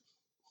 Just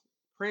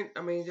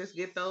just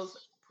get those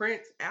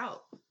prints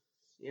out,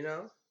 you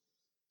know.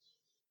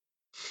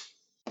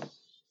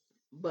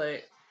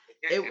 But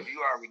it If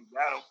you already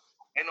got them,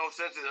 ain't no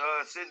sense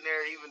of sitting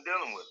there even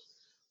dealing with it.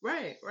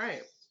 right,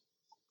 right.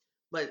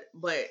 But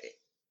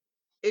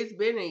it's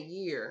been a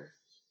year,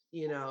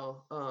 you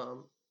know,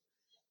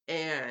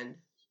 and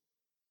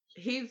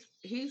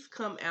he's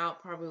come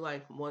out probably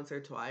like once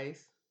or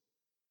twice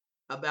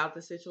about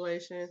the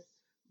situation,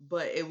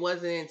 but it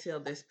wasn't until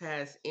this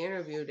past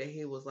interview that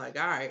he was like,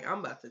 "All right, I'm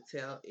about to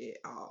tell it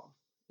all,"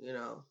 you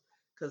know,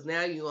 because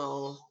now you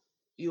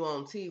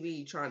on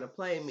TV trying to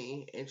play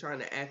me and trying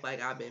to act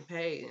like I've been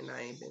paid and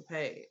I ain't been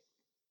paid.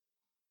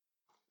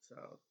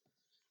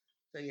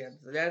 So yeah,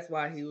 so that's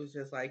why he was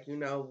just like,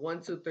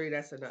 1, 2, 3,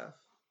 that's enough,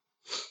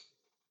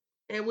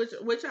 and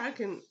which I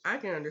can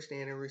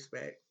understand and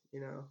respect,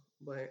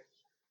 but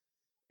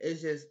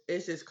it's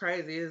just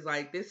crazy. It's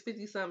like this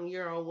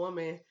 50-something-year-old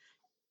woman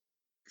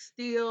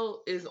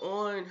still is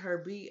on her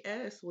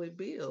BS with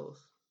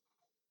bills.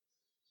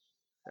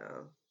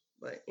 So,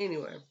 but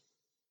anyway,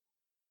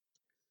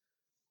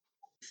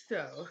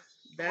 so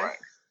that's Right.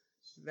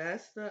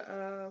 that's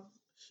the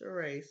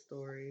Sheree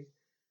story.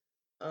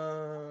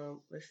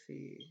 Let's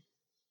see.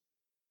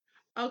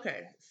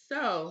 Okay,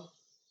 so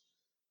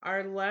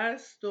our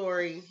last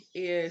story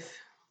is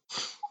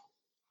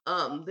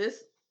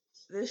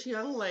this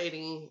young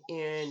lady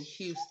in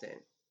Houston.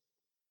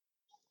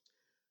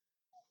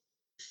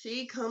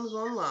 She comes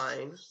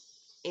online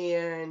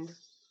and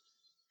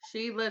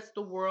she lets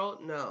the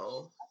world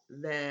know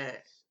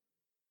that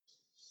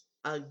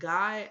a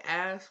guy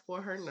asked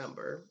for her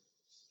number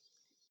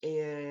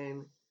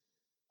and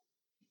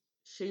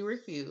she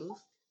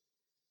refused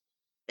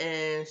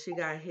and she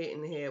got hit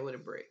in the head with a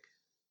brick.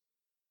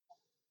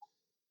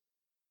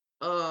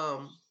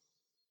 Um,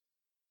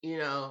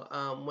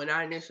 when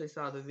I initially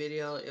saw the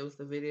video, it was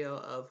the video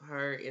of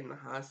her in the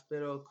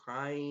hospital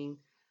crying.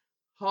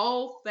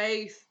 Whole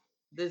face,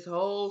 this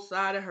whole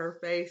side of her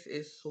face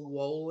is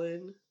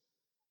swollen.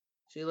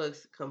 She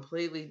looks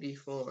completely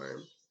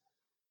deformed.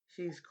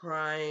 She's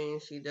crying.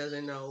 She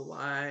doesn't know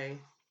why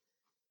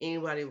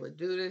anybody would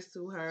do this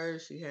to her.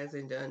 She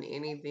hasn't done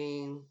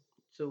anything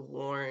to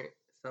warrant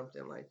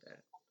something like that.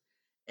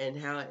 And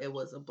how it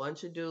was a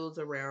bunch of dudes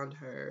around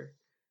her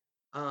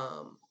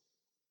um,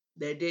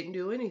 that didn't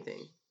do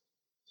anything.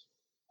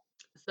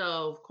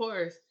 So, of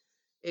course,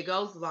 it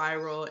goes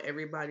viral.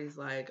 Everybody's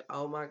like,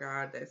 oh my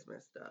God, that's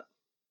messed up.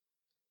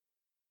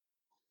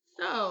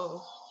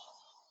 So,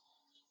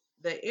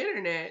 the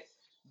internet,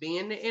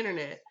 being the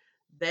internet,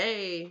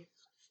 they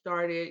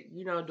started,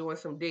 doing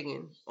some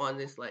digging on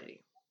this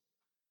lady.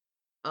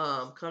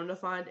 Come to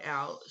find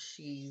out,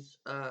 she's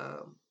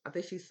I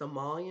think she's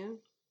Somalian,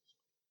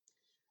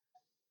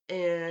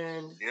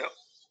 and Yep.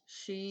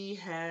 she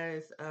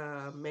has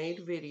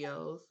made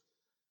videos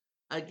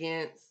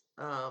against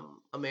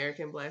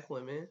American Black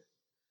women,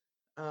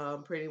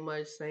 pretty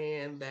much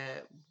saying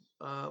that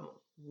um,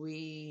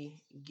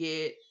 we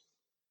get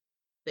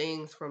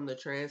things from the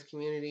trans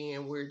community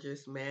and we're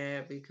just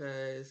mad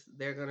because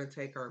they're gonna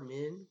take our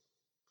men.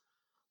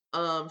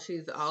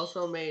 She's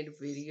also made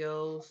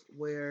videos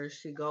where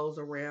she goes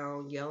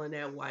around yelling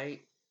at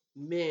white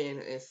men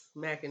and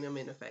smacking them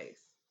in the face.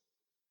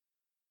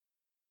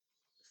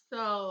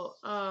 So,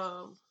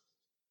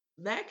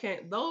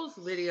 those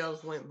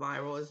videos went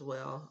viral as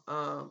well.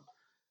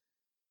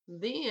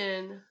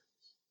 Then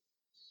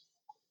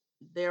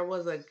there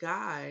was a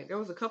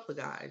couple of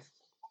guys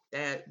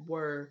that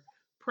were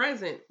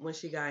present when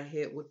she got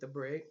hit with the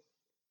brick,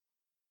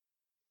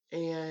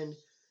 and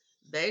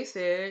they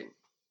said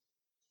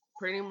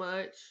pretty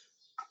much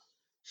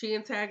she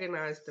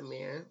antagonized the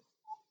man.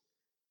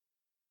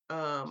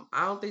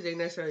 I don't think they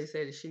necessarily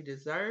said that she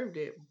deserved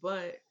it,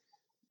 but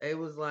they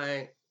was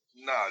like,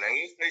 No, they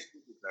ain't say she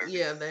deserved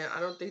yeah, it. I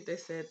don't think they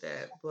said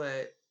that,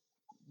 but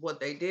what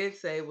they did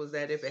say was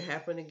that if it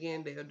happened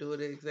again, they'll do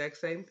the exact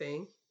same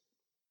thing,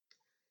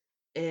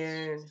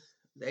 and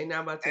they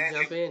not about to And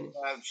jump in.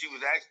 she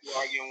was actually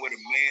arguing with a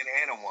man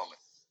and a woman.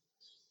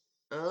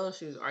 Oh,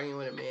 she was arguing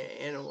with a man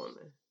and a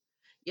woman.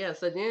 Yeah,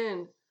 so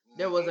then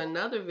there was Mm-hmm.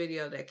 another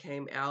video that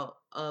came out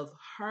of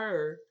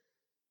her.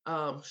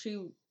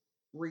 She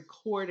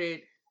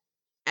recorded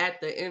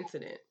at the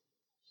incident.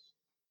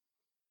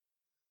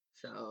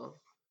 So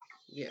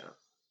yeah.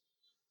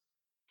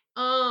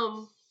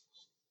 Um,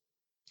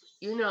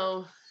 you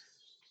know,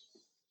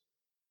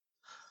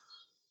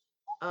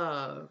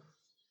 uh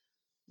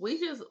we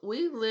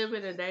live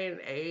in a day and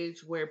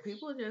age where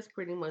people just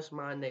pretty much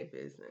mind their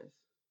business,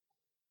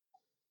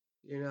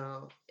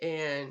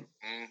 and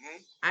Mm-hmm.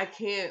 I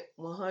can't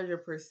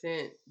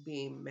 100%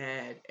 be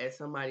mad at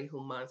somebody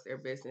who minds their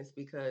business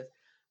because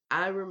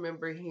I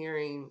remember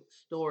hearing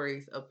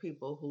stories of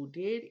people who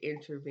did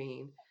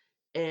intervene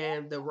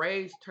and the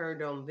rage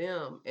turned on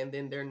them and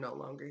then they're no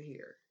longer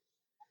here.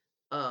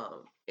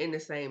 In the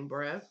same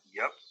breath,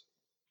 Yep.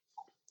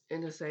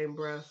 in the same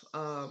breath,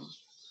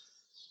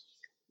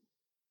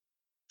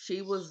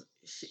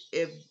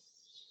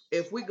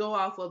 if we go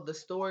off of the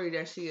story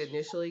that she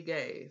initially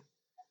gave,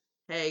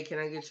 hey, can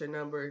I get your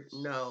number?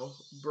 No,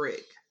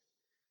 brick.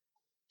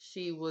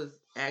 She was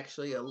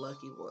actually a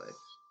lucky one.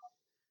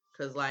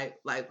 Cause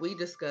like we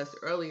discussed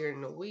earlier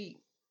in the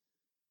week,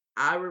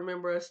 I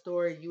remember a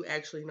story. You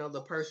actually know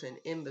the person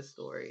in the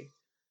story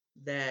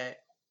that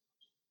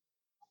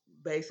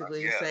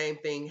basically the Yeah. same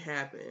thing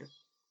happened.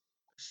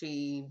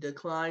 She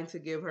declined to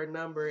give her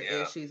number, and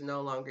Yeah. she's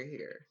no longer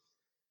here.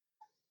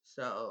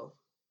 So,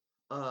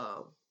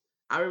 um,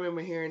 I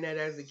remember hearing that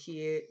as a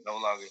kid. No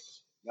longer.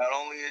 Not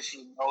only is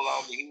she no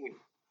longer here.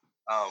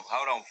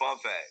 Hold on. Fun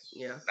fact.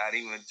 Yeah. Not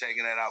even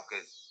taking that out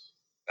because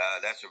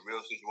that's a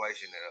real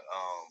situation that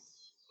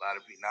a lot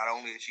of people. Not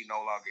only is she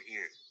no longer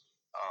here,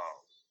 um,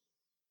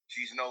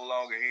 she's no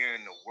longer here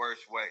in the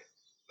worst way.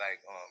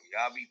 Like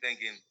y'all be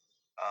thinking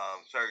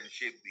certain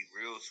shit be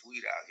real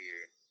sweet out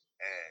here,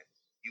 and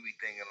you be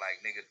thinking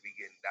like niggas be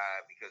getting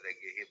died because they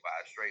get hit by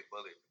a straight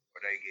bullet or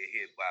they get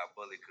hit by a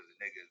bullet because the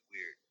nigga is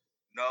weird.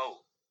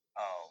 No,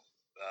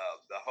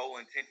 the whole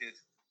intentions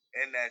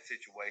in that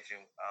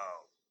situation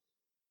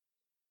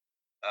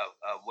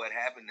of what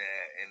happened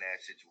in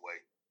that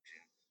situation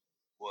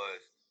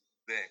was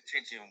the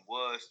intention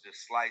was to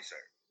slice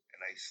her, and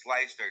they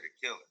sliced her to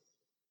kill her.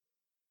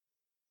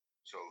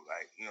 So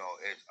like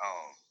it's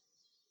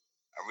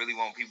I really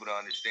want people to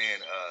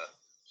understand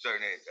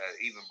certain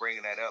even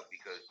bringing that up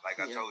because like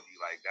I Yeah. told you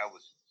like that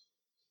was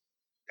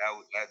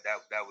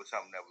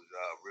something that was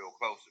real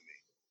close to me.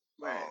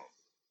 Right. Um,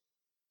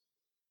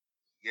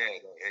 yeah,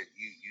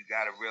 you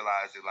got to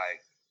realize that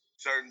like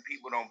certain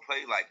people don't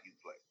play like you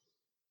play.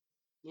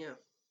 Yeah.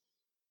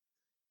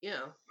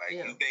 Yeah. Like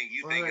Yeah. you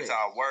think it's 100.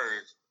 our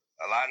words.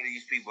 A lot of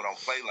these people don't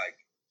play like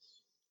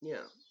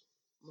Yeah.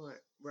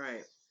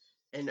 Right.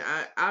 And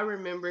I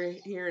remember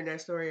hearing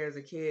that story as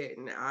a kid,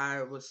 and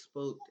I was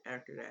spooked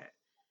after that.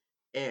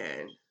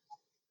 And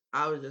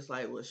I was just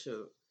like, well,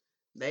 shoot.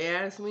 They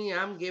asked me,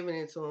 I'm giving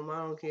it to them. I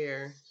don't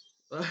care.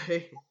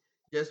 Like,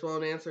 just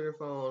won't answer the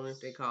phone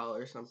if they call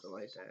or something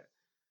like that.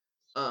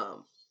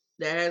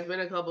 There has been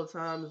a couple of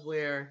times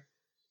where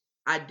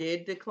I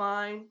did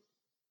decline,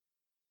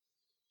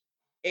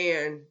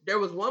 and there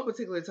was one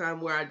particular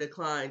time where I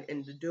declined,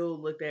 and the dude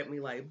looked at me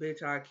like,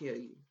 "Bitch, I'll kill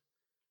you."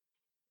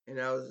 And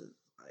I was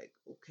like,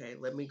 "Okay,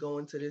 let me go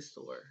into this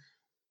store."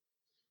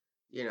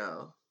 You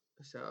know,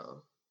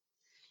 so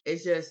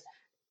it's just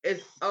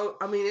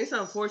I mean it's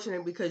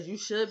unfortunate because you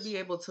should be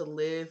able to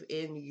live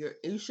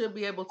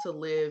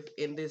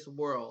in this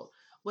world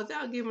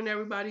without giving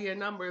everybody a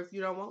number if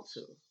you don't want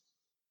to.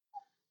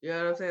 You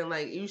know what I'm saying?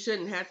 Like you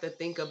shouldn't have to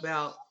think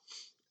about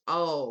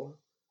oh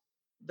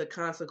the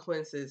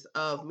consequences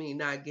of me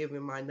not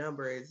giving my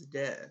number is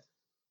death.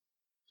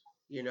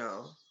 You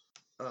know,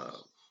 um,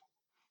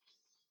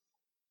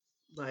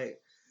 like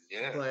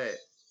yeah. but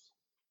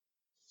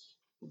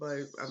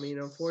I mean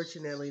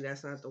unfortunately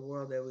that's not the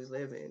world that we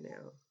live in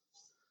now.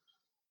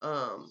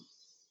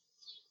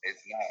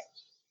 It's not.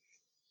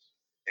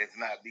 It's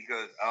not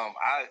because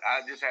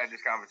I just had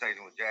this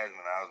conversation with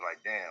Jasmine. I was like,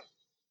 damn,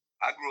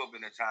 I grew up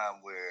in a time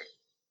where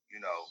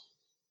you know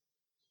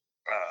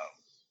uh,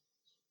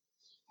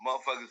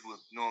 motherfuckers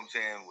would you know what I'm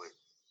saying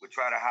would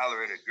try to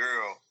holler at a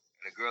girl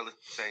and the girl would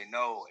say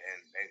no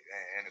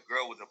and the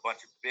girl was a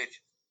bunch of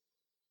bitches.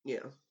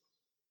 Yeah.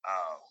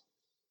 Um,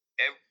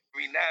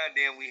 every now and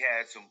then we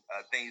had some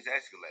things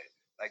escalate,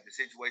 like the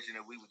situation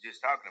that we were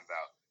just talking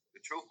about. The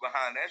truth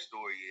behind that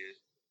story is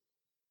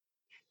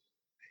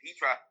he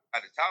tried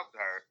to talk to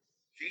her.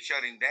 She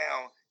shut him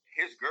down.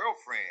 His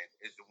girlfriend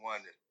is the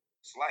one that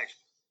sliced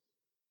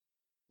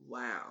him.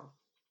 Wow.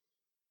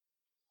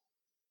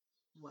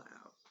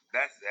 Wow.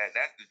 That's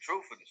the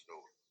truth of the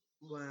story.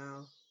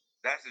 Wow.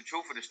 That's the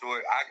truth of the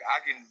story.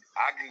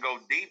 I can go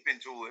deep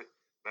into it,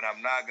 but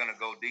I'm not gonna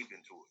go deep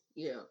into it.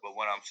 Yeah. But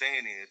what I'm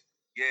saying is,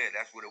 yeah,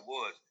 that's what it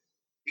was.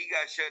 He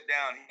got shut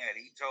down.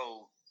 He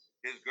told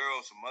his girl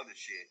some other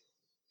shit,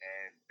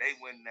 and they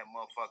went in that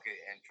motherfucker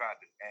and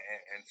tried to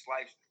and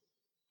sliced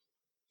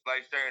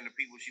her and the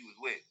people she was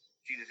with.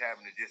 She just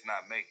happened to just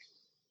not make it.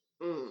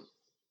 Mm.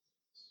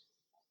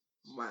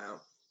 Wow.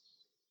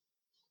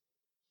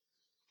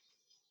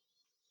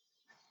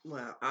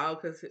 Wow. All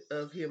because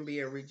of him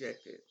being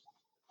rejected.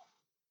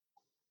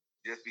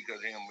 Just because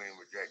of him being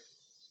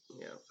rejected.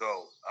 Yeah.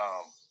 So,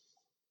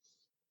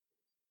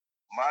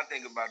 my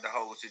thing about the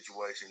whole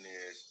situation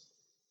is,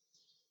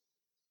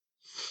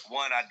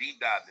 one, I deep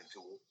dived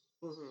into it.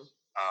 Mm-hmm.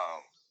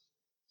 Um,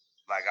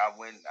 like I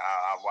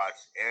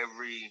watched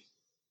every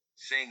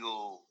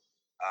single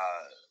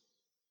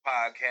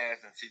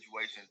podcast and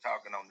situation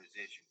talking on this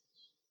issue,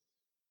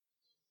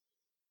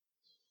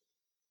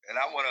 and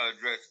I want to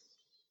address.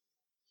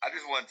 I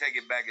just want to take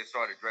it back and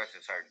start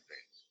addressing certain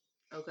things.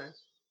 Okay.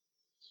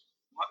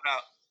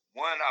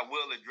 One I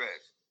will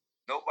address.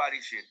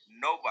 Nobody,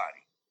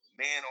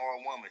 man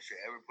or woman, should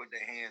ever put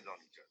their hands on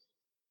each other.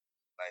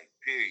 Like,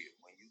 period.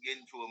 When you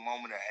get into a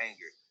moment of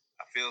anger,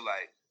 I feel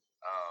like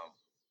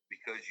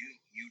because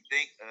you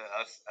think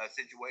a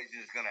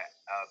situation is gonna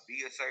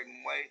be a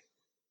certain way,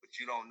 but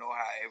you don't know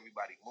how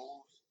everybody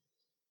moves,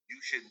 you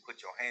shouldn't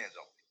put your hands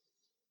on it.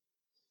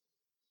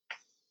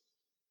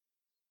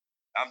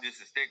 I'm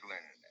just a stickler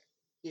in that.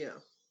 Yeah.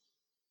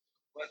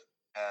 But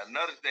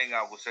another thing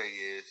I will say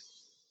is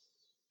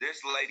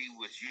this lady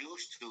was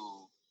used to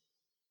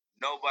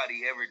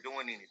nobody ever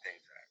doing anything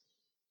to her.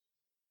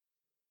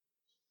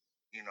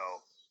 You know,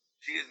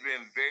 she has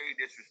been very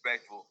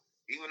disrespectful.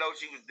 Even though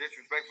she was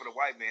disrespectful to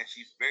white man,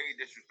 she's very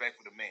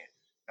disrespectful to men.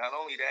 Not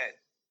only that,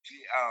 she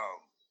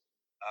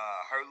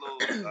her little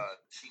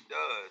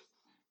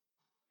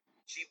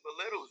she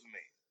belittles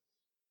men.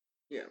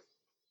 Yeah.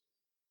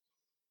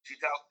 She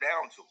talks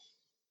down to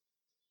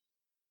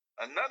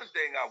him. Another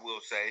thing I will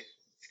say,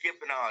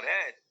 skipping all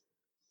that,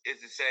 is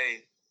to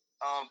say,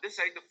 this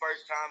ain't the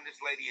first time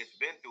this lady has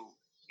been through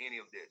any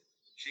of this.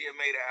 She had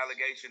made an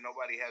allegation,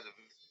 nobody has a,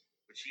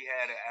 but she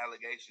had an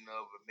allegation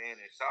of a man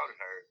assaulted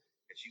her,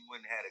 and she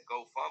went and had a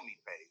GoFundMe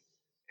page,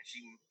 and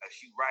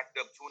she racked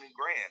up 20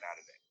 grand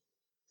out of that.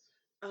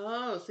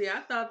 Oh, see,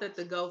 I thought that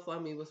the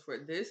GoFundMe was for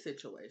this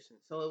situation,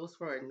 so it was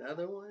for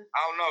another one.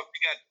 I don't know.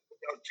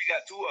 She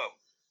got two of them.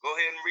 Go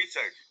ahead and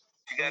research it.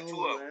 She got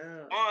two Oh of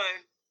them. wow. One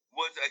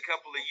was a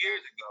couple of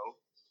years ago,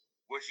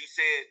 where she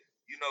said,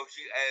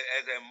 she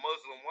as a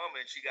Muslim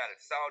woman, she got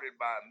assaulted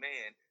by a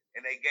man,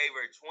 and they gave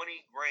her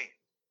 20 grand.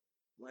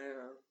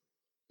 Wow.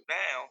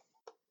 Now,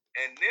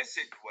 in this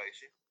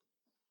situation,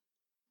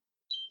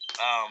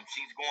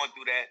 she's going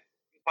through that.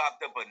 She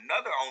popped up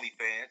another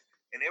OnlyFans,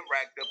 and it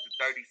racked up to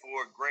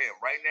 34 grand.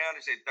 Right now,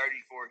 it's at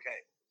 34K.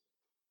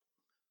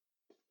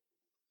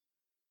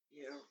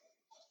 Yeah,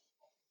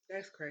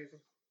 that's crazy.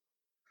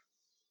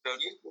 So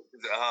this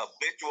is a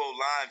habitual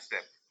line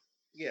stepper,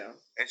 Yeah,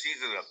 and she's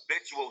an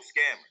habitual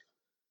scammer.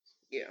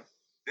 yeah,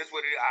 This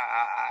what it,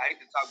 I hate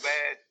to talk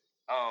bad.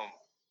 Um,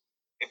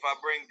 if I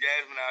bring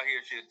Jasmine out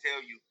here, she'll tell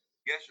you.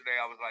 Yesterday,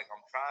 I was like,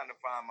 I'm trying to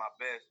find my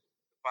best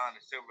to find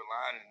a silver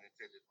lining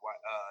into this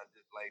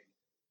lady,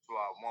 so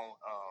I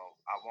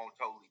won't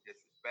totally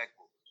disrespect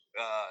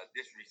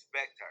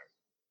her.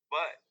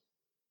 But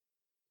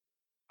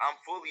I'm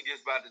fully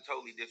just about to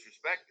totally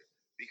disrespect her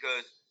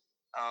because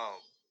um,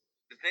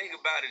 the thing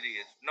about it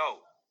is, no,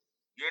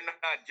 you're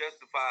not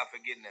justified for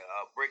getting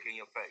a brick in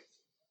your face.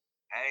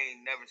 I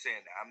ain't never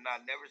saying that. I'm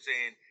not never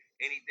saying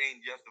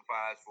anything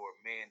justifies for a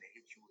man to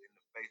hit you in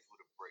the face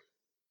with a brick.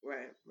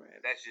 right, right.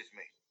 That's just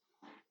me.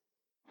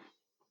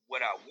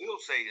 What I will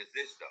say is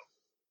this though.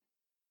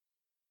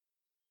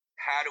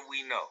 How do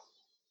we know?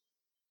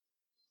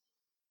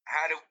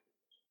 How do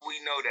we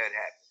know that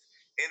happens?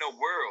 In a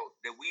world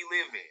that we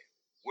live in,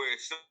 where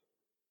as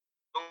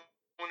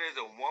soon as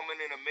a woman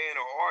and a man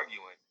are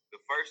arguing,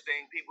 the first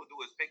thing people do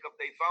is pick up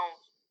their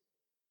phones.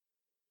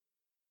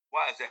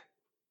 Why is that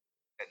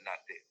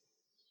not there?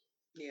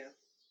 Yeah,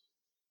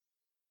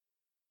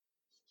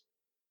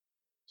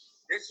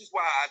 This is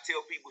why I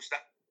tell people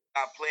stop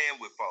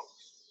playing with folks.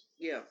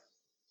 yeah.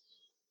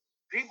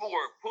 People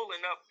were pulling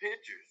up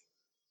pictures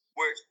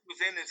where she was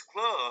in this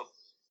club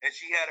and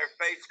she had her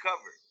face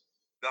covered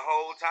the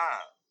whole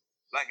time,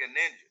 like a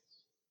ninja.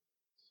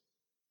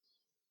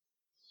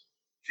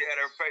 She had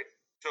her face,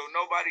 so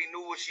nobody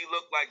knew what she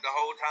looked like the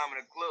whole time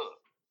in the club.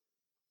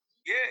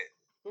 Yeah,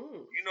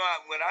 Mm. you know,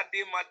 when I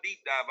did my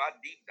deep dive, I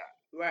deep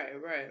dive. Right,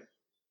 right.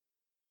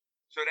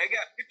 So they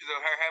got pictures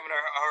of her having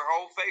her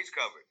whole face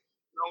covered.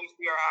 You can only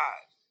see her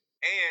eyes.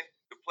 And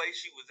the place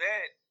she was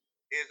at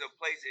is a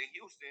place in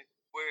Houston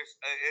where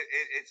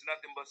it's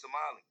nothing but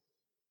Somali.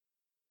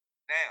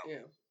 Now,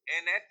 Yeah.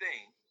 in that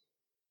thing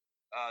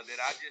that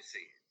I just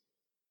said,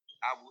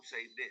 I will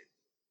say this.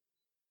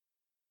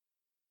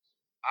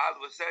 All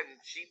of a sudden,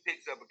 she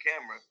picks up a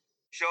camera,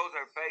 shows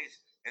her face,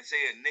 and say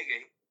a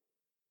nigga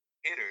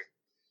hit her.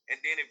 And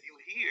then if you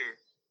hear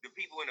the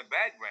people in the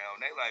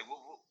background, they like,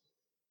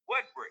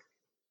 what brick?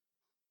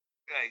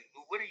 Like,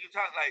 what are you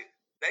talking? Like,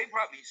 they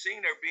probably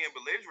seen her being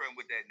belligerent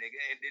with that nigga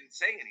and didn't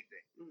say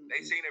anything. Mm-hmm.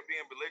 They seen her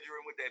being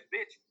belligerent with that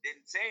bitch,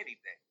 didn't say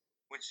anything.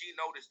 When she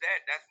noticed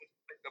that, that's when she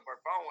picked up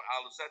her phone.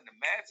 All of a sudden, the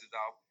mask is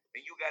off,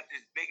 and you got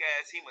this big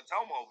ass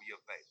hematoma over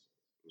your face.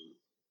 Mm-hmm.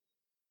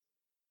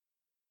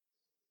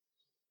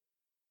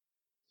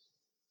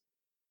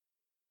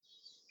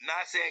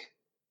 Not saying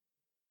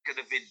because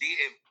if it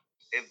did,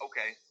 if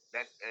okay,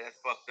 that's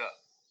fucked up.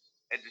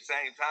 At the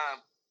same time,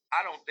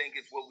 I don't think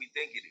it's what we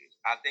think it is.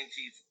 I think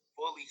she's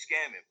fully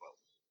scamming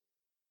folks.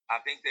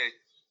 I think that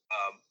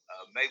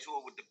makes her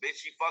with the bitch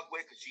she fucked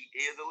with because she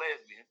is a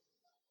lesbian,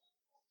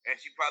 and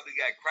she probably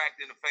got cracked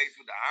in the face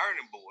with the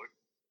ironing board,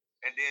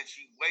 and then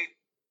she waited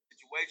for the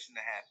situation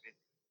to happen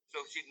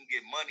so she can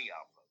get money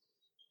off of it.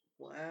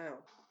 Wow.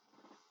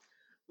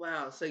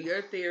 Wow. So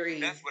your theory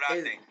That's what I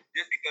is think.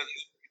 Just because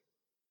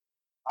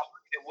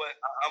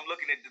I'm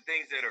looking at the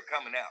things that are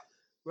coming out.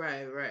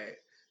 right, right.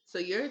 So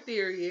your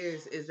theory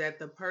is that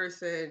the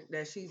person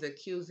that she's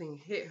accusing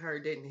hit her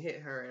didn't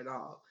hit her at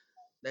all.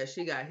 That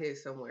she got hit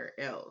somewhere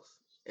else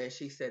and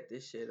she set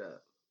this shit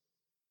up.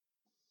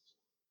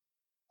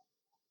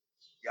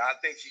 Yeah, I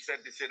think she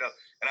set this shit up,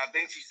 and I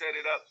think she set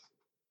it up.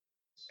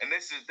 And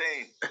this is the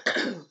thing,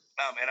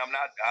 and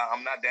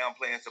I'm not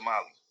downplaying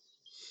Somali,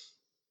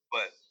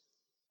 but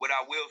what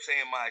I will say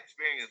in my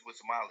experience with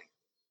Somali,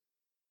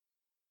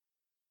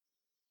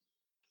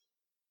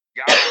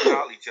 y'all don't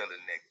call each other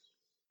niggas.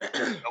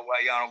 You know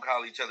why y'all don't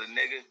call each other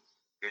niggas?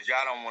 Because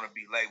y'all don't want to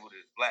be labeled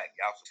as black.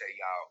 Y'all say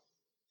y'all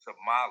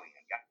Somalian.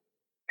 Y'all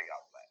say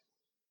y'all black.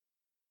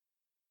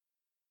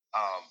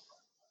 Um,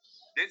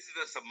 this is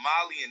a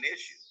Somalian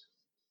issue,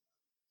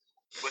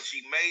 but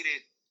she made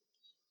it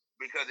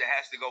because it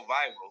has to go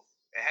viral.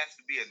 It has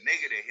to be a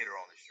nigga that hit her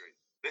on the street.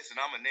 Listen,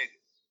 I'm a nigga.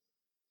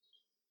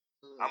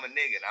 I'm a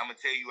nigga. And I'm gonna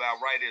tell you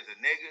outright as a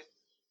nigga,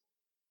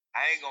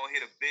 I ain't gonna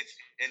hit a bitch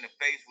in the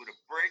face with a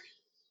brick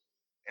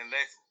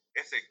unless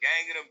it's a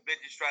gang of them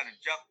bitches trying to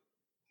jump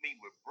me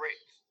with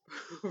bricks.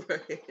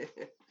 Right.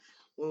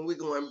 When we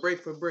going brick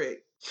for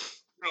brick.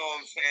 You know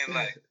what I'm saying?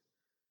 Like,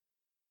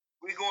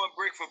 we going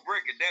brick for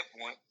brick at that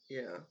point.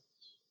 Yeah.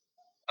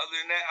 Other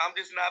than that, I'm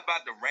just not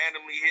about to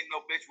randomly hit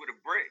no bitch with a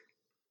brick.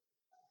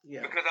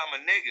 Yeah. Because I'm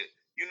a nigga.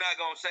 You're not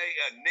gonna say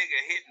a nigga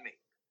hit me.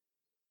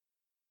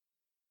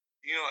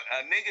 You know,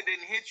 a nigga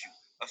didn't hit you.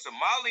 A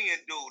Somalian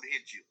dude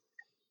hit you.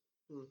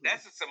 Mm-hmm.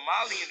 That's a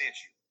Somalian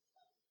issue.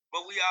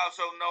 But we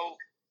also know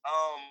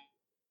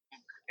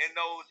in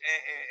those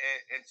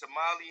and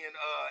Somalian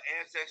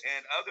ancestry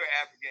and other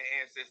African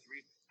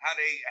ancestry how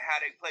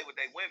they play with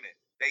their women.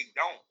 They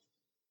don't.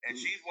 and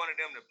she's one of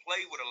them that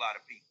play with a lot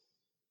of people.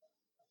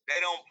 They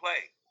don't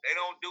play. They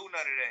don't do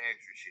none of that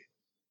extra shit.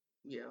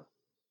 Yeah.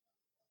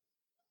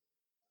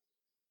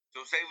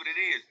 So say what it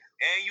is.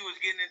 And you was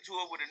getting into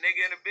it with a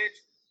nigga and a bitch.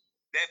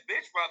 That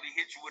bitch probably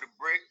hit you with a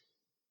brick,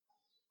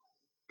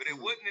 but it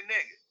wasn't the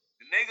nigga.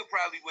 The nigga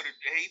probably would have.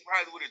 He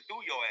probably would have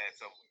threw your ass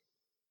somewhere.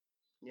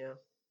 Yeah.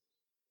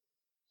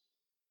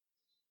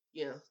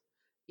 Yeah.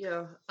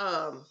 Yeah.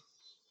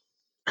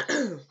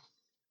 And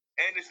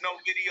there's no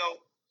video.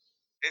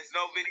 There's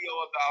no video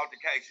of the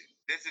altercation.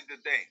 This is the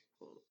thing.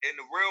 In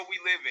the world we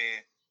live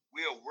in,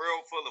 we're a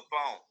world full of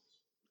phones.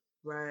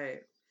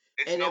 Right.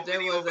 It's And no if there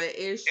video was of an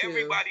issue,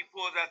 everybody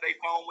pulls out their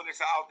phone when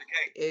it's an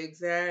altercation.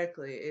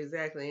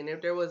 Exactly. And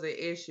if there was an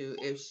issue,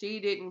 if she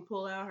didn't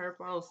pull out her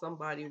phone,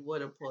 somebody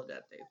would have pulled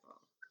out their phone.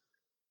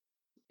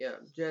 Yeah,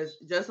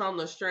 just on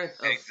the strength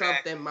of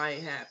something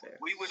might happen.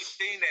 We would have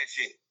seen that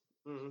shit.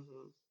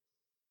 Mm-hmm.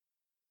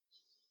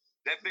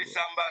 That bitch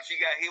talking about she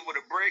got hit with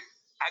a brick.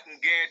 I can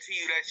guarantee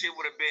you that shit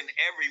would have been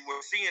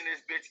everywhere. Seeing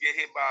this bitch get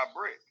hit by a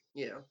brick.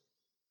 Yeah.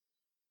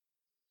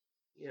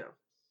 Yeah.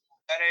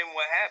 That ain't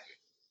what happened.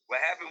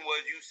 What happened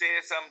was you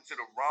said something to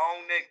the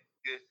wrong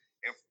nigga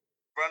in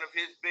front of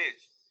his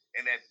bitch,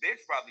 and that bitch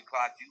probably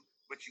clocked you,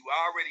 but you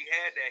already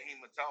had that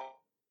hematoma.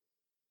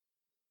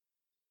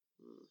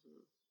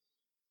 Mm-hmm.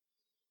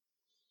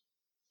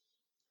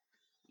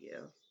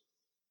 Yeah.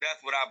 That's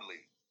what I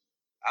believe.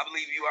 I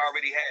believe you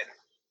already had it.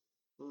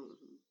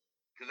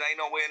 Because ain't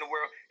no way in the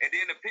world. And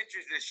then the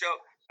pictures that show,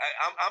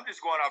 I'm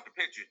just going off the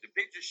pictures. The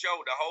pictures show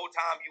the whole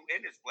time you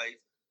in this place,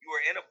 you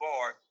were in a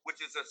bar,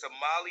 which is a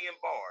Somalian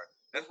bar.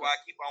 That's why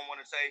I keep on want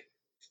to say,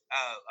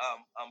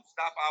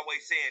 stop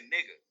always saying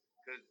nigga.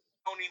 Because you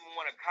don't even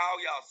want to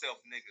call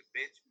yourself niggas,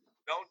 bitch.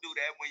 Don't do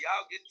that. When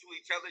y'all get to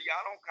each other,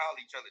 y'all don't call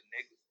each other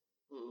niggas.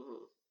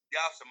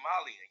 Y'all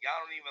Somalian.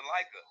 Y'all don't even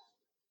like us.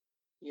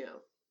 Yeah.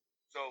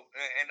 So,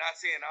 and not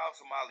saying all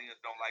Somalians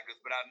don't like us,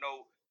 but I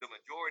know the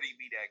majority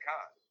be that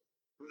kind.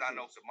 Because I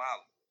know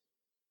Somali.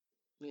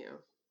 Yeah.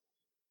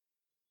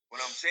 What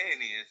I'm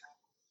saying is,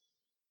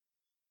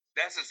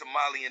 that's a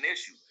Somalian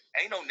issue.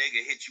 Ain't no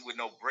nigga hit you with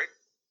no brick.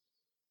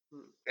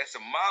 That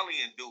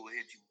Somalian dude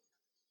hit you.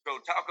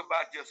 So talk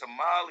about your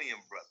Somalian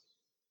brother.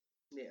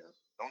 Yeah.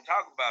 Don't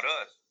talk about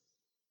us.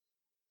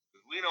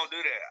 We don't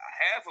do that.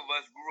 Half of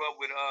us grew up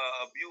with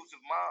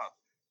abusive moms.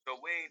 So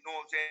we ain't know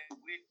what I'm saying.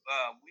 We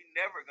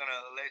never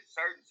gonna let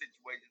certain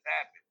situations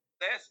happen.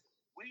 Unless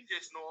we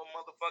just know a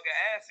motherfucker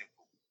asking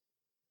for it.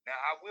 Now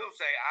I will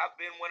say I've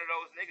been one of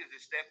those niggas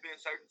that step in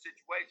certain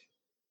situations.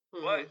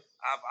 But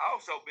I've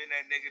also been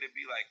that nigga to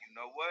be like, you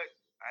know what?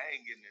 I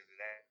ain't getting into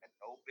that.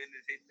 No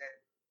business hitting that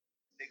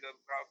nigga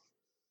across.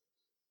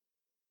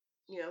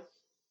 Yeah.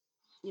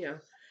 Yeah.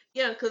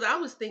 Yeah, because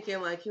I was thinking,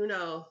 like,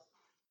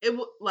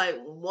 like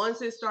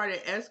once it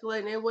started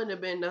escalating, it wouldn't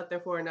have been nothing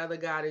for another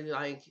guy to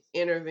like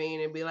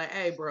intervene and be like,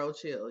 "Hey, bro,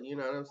 chill." You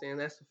know what I'm saying?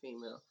 That's the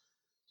female.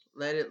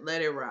 Let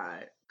it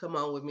ride. Come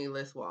on with me,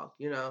 let's walk.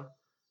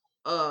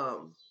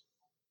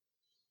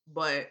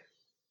 But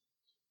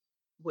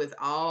with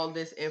all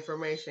this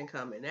information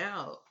coming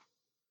out,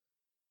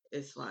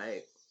 it's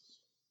like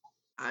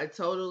I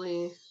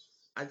totally,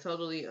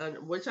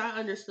 which I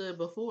understood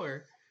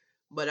before,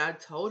 but I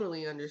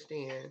totally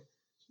understand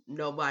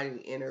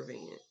nobody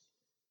intervened.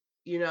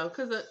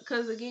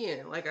 Because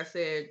again, like I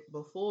said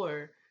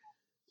before,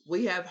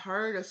 we have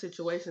heard of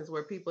situations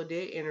where people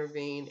did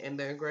intervene and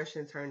the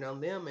aggression turned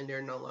on them and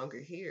they're no longer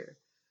here.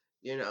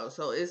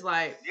 So it's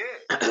like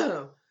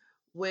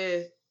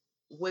with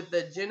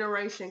the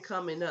generation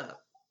coming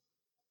up,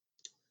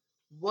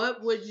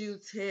 what would you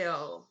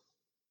tell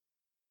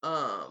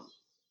a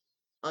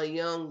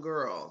young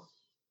girl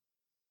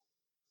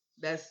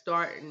that's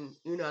starting,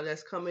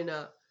 that's coming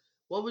up?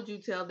 What would you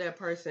tell that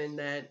person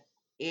that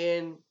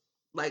in,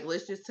 like,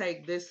 let's just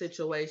take this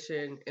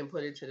situation and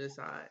put it to the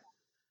side,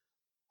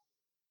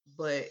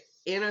 but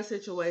in a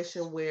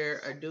situation where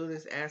a dude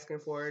is asking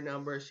for her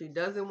number, she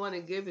doesn't want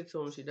to give it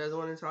to him, she doesn't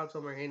want to talk to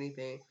him or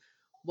anything,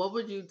 what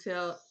would you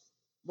tell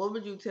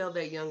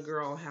that young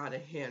girl how to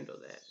handle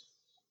that?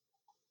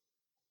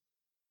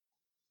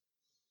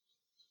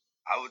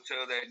 I would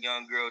tell that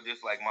young girl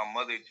just like my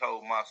mother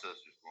told my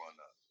sisters growing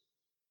up.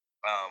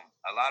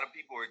 A lot of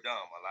people are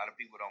dumb. A lot of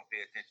people don't pay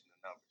attention to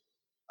numbers.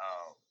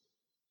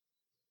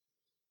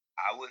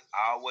 I would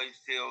always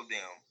tell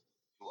them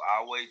to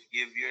always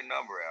give your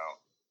number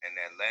out, and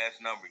that last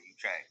number you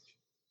change.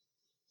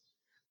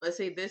 But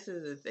see, this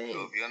is the thing.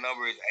 So if your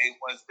number is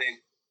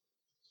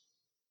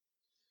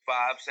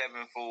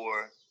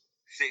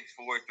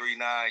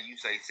 816-574-6439, you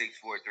say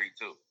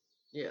 6432.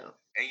 Yeah.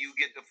 And you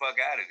get the fuck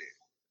out of there.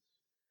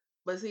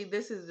 But see,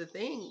 this is the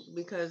thing,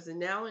 because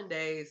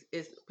nowadays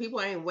it's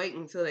people ain't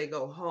waiting until they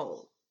go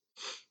home.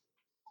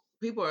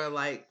 People are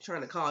like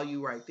trying to call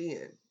you right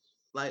then.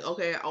 Like,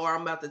 okay, or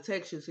I'm about to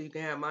text you so you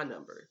can have my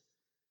number.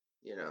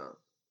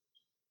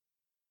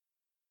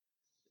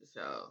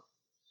 So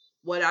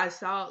what I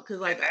saw, because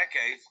like in that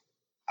case,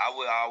 I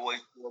would always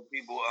tell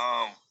people,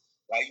 why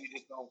you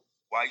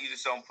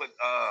just don't put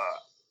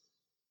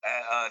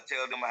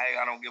tell them, hey,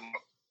 I don't give them.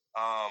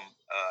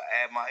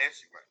 add my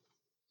Instagram.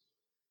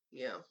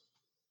 Yeah.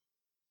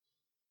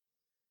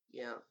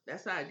 Yeah.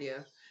 That's the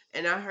idea.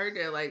 And I heard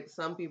that like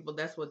some people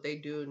that's what they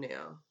do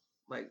now.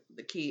 Like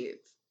the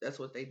kids. That's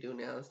what they do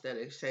now. Instead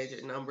of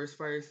exchanging numbers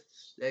first,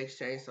 they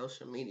exchange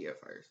social media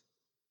first.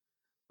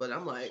 But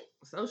I'm like,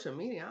 social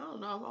media, I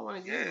don't know if I want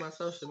to give you Yeah, my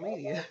social add my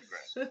media.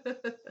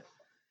 Instagram.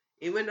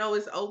 Even though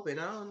it's open,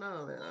 I don't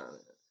know.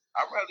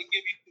 I'd rather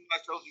give you my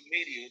social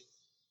media,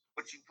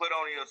 what you put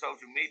on your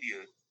social media,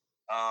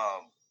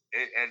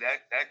 and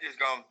that just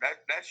going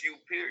that's you.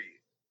 Period.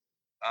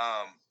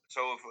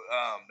 So if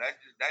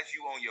that's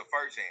you on your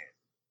first hand,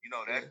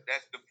 Yeah.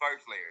 that's the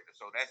first layer.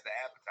 So that's the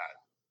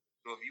appetizer.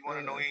 So if you want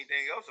to know Okay.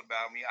 anything else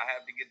about me, I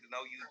have to get to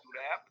know you through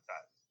the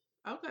appetizer.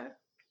 Okay.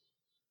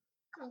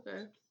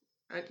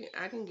 Okay.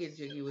 I can get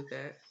jiggy with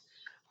that.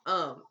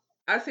 Um,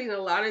 I've seen a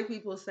lot of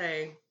people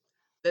say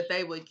that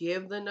they would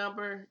give the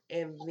number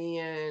and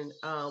then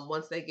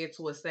once they get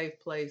to a safe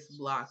place,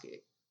 block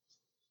it.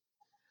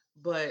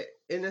 But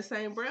in the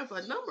same breath,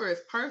 a number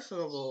is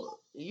personable.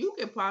 You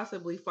can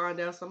possibly find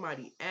out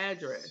somebody's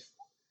address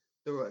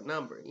through a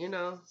number.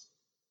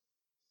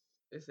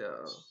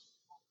 So,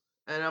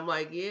 and I'm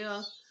like,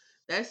 yeah,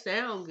 that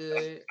sound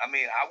good. I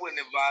mean, I wouldn't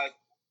advise.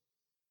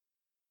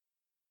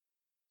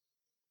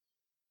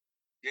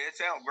 Yeah, it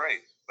sounds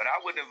great, but I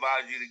wouldn't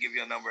advise you to give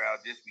your number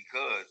out just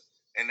because.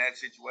 In that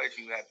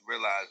situation, you have to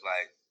realize,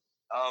 like,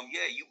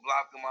 yeah, you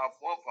blocked them off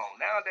one phone.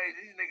 Nowadays,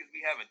 these niggas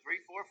be having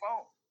three, four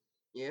phones.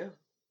 Yeah,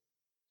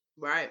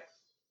 right,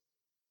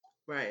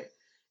 right.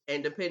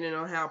 And depending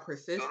on how So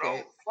persistent,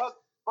 don't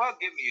fuck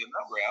give me your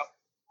number out.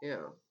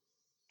 yeah,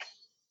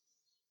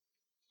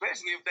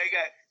 Especially if they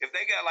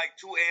got like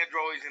two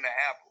Androids and an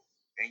Apple,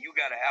 and you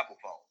got an Apple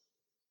phone.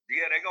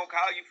 Yeah, they gonna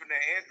call you from the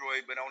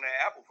Android, but on that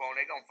Apple phone,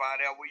 they gonna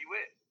find out where you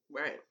at.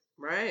 right,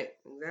 right,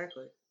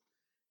 exactly,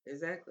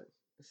 exactly.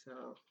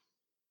 So,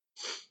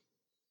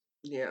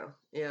 yeah,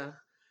 yeah.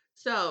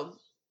 So,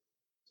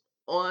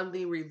 on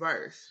the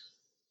reverse,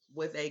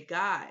 with a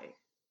guy,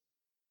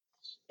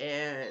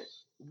 and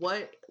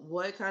what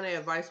kind of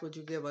advice would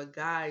you give a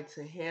guy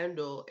to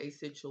handle a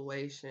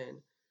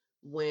situation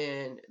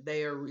when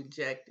they are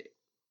rejected?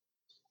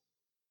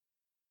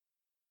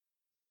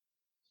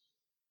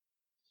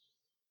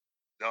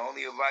 The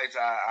only advice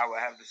I would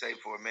have to say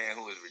for a man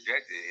who is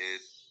rejected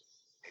is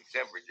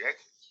accept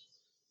rejection.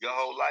 Your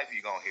whole life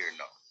you're gonna hear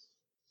no.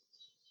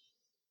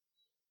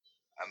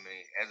 I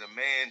mean, as a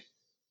man,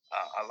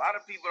 a lot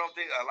of people don't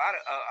think a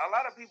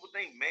lot of people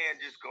think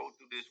man just go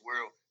through this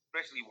world,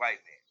 especially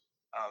white men.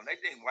 They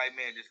think white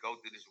men just go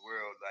through this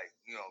world like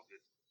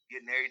just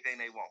getting everything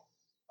they want.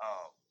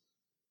 Um,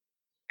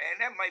 and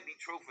that might be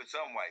true for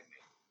some white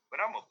men, but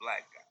I'm a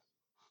black guy.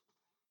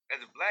 As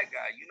a black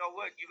guy, you know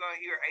what? You're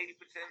gonna hear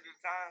 80% of the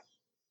time,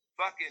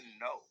 fucking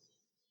no.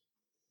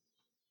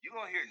 You're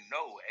gonna hear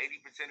no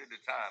 80% of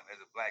the time as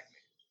a black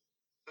man.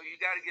 So you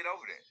gotta get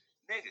over that.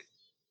 Nigga,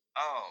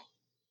 um,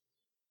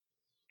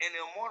 in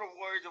the immortal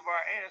words of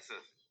our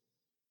ancestors,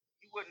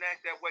 you wouldn't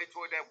act that way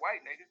toward that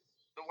white nigga.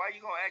 So why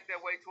you gonna act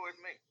that way towards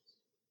me?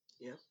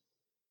 Yeah,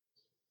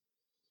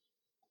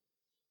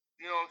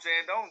 You know what I'm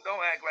saying? Don't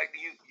act like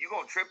you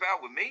gonna trip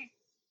out with me.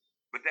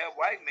 But that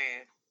white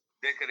man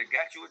that could have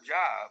got you a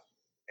job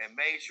and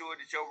made sure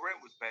that your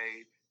rent was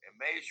paid and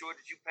made sure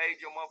that you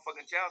paid your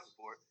motherfucking child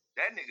support,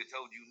 that nigga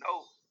told you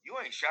no. You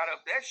ain't shot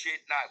up that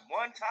shit not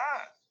one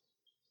time.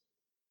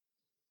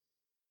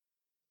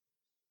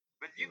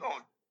 But you yeah,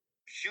 gonna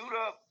shoot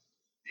up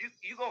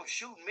you gonna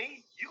shoot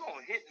me? You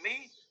gonna hit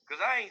me? Cause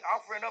I ain't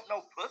offering up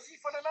no pussy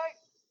for the night?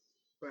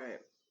 right.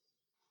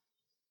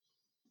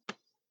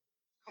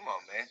 Come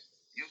on, man.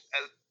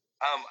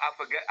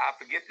 I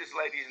forget this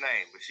lady's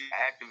name, but she's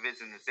an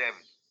activist in the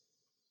 '70s.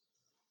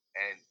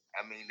 And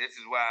I mean, this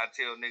is why I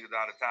tell niggas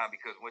all the time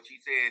because what she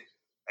said,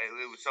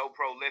 it was so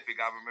prolific.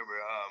 I remember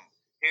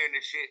hearing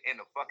this shit in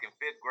the fucking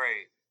fifth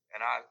grade,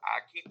 and I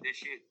keep this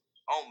shit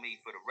on me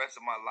for the rest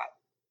of my life.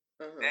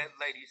 Uh huh. That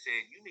lady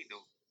said, you need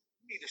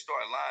to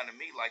start lying to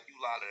me like you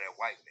lie to that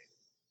white man.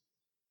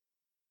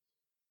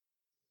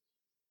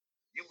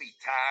 You be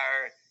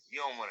tired. You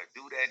don't want to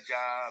do that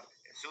job.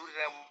 As soon as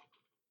that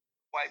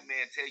white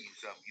man tell you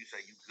something, you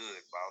say you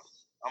good, boss.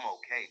 I'm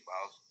okay,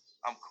 boss.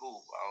 I'm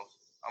cool, boss.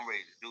 I'm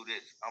ready to do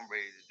this. I'm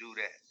ready to do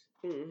that.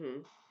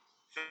 Mhm.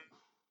 So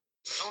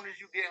as soon as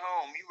you get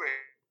home, you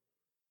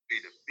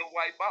ready to be a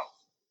white boss.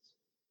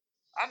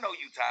 I know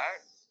you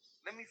tired.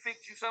 Let me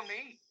fix you something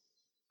to eat.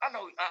 I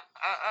know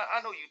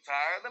you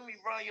tired. Let me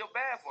run your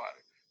bath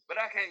water. But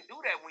I can't do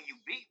that when you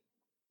beat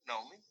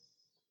on me.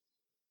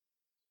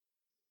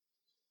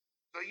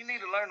 So you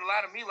need to learn to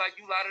lie to me like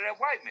you lie to that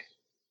white man.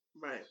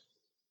 Right.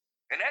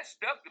 And that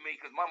stuck to me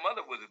because my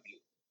mother was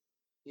abused.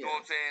 You know Yeah.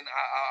 what I'm saying?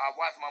 I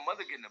watched my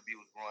mother getting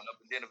abused growing up,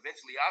 and then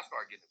eventually I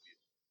started getting abused.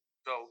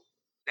 So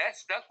that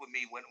stuck with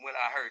me when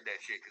I heard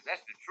that shit because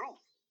that's the truth.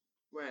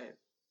 Right.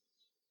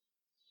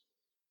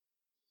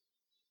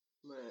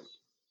 Right.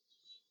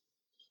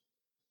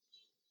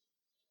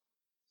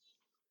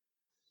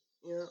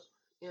 Yeah.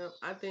 Yeah.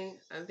 I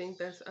think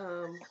that's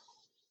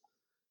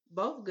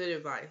both good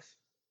advice.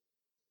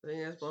 I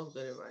think that's both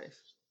good advice.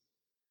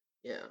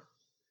 Yeah.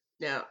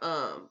 Now,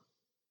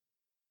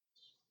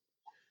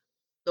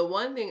 the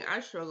one thing I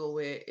struggle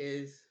with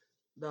is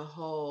the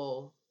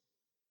whole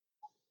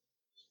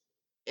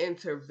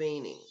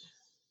intervening.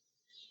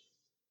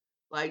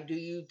 Like, do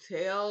you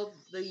tell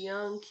the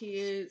young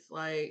kids,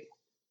 like,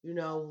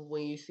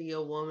 when you see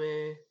a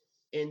woman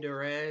in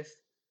duress,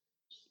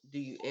 do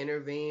you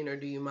intervene or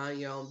do you mind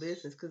your own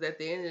business? Because at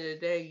the end of the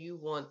day, you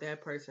want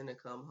that person to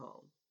come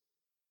home.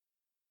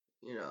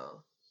 You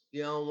know,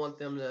 you don't want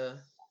them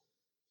to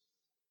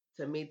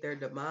meet their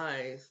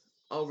demise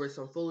over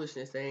some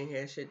foolishness that ain't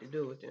had shit to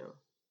do with them.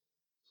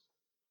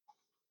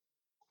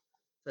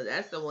 So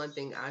that's the one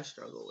thing I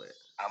struggle with.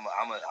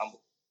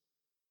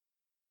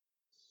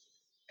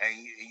 And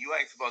you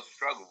ain't supposed to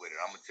struggle with it.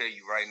 I'm gonna tell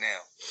you right now.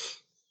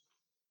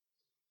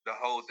 The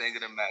whole thing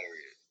of the matter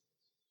is,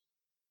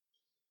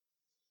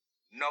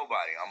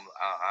 nobody. I'm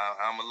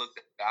gonna look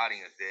the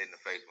audience dead in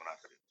the face when I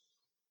say this.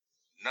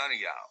 None of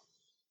y'all,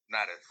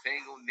 not a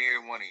single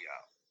near one of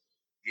y'all,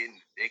 getting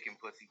dick and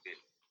pussy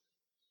business.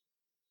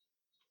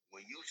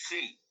 When you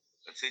see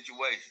a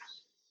situation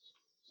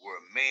where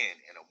a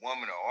man and a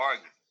woman are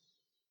arguing,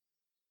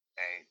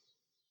 and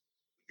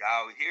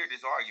y'all hear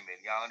this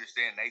argument, y'all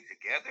understand they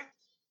together,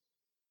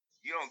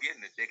 you don't get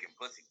in the dick and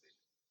pussy business.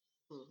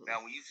 Mm-hmm.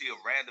 Now, when you see a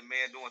random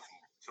man doing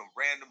some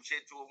random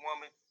shit to a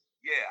woman,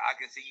 yeah, I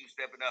can see you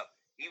stepping up.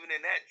 Even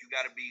in that, you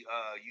gotta be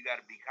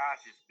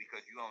cautious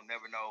because you don't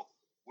never know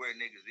where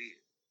niggas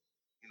is.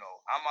 You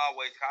know, I'm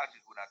always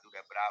cautious when I do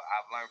that, but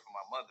I've learned from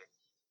my mother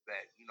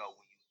that when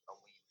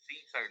you see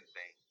certain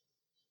things,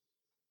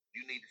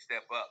 you need to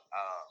step up.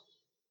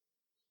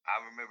 I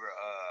remember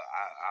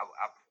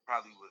I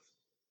probably was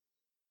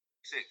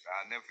 6.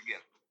 I'll never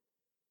forget.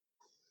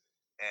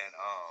 And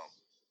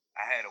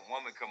I had a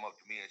woman come up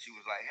to me and she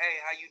was like, "Hey,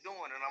 how you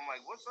doing?" And I'm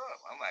like, "What's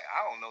up?" I'm like,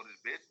 "I don't know this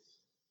bitch."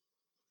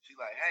 She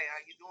like, "Hey, how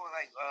you doing?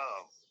 Like,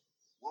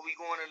 where we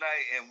going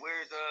tonight? And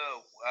where's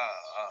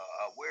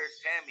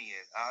Tammy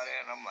and all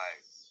that?" And I'm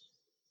like,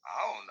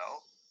 "I don't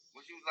know."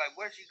 When she was like,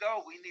 "Where'd she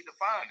go? We need to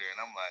find her."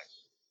 And I'm like,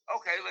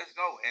 "Okay, let's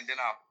go." And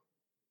then I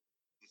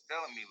was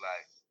telling me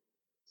like,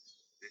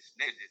 this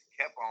nigga just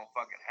kept on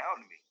fucking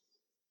hounding me.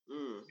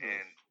 Mm-hmm.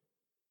 And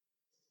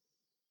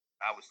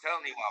I was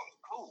telling him I was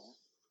cool.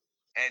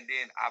 And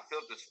then I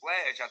felt the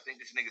splash. I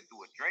think this nigga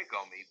threw a drink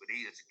on me, but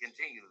he just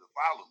continued to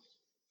follow me.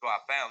 So I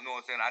found, you know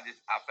what I'm saying?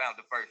 I found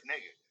the first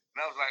nigga.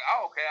 And I was like,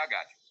 "Oh, okay, I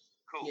got you.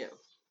 Cool." Yeah.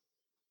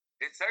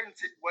 In certain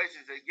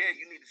situations that, yeah,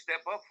 you need to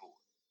step up for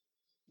it.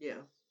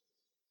 Yeah.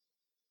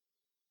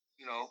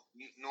 You know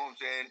what I'm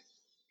saying?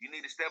 You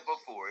need to step up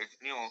for it.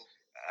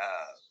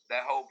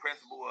 That whole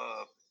principle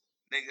of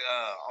nigga,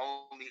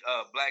 only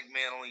black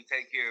men only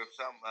take care of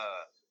something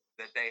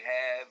that they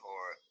have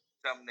or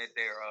something that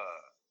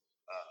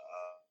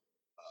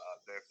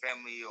their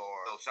family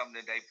or something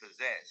that they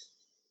possess.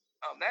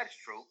 That's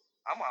true.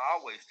 I'ma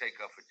always take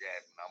up for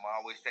Jasmine.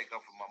 I'ma always take up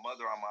for my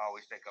mother. I'ma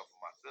always take up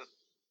for my sister.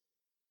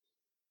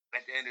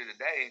 At the end of the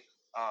day,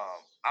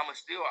 I'ma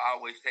still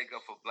always take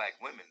up for black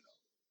women,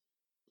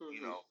 though. Mm-hmm.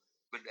 You know,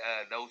 but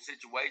those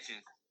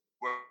situations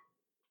were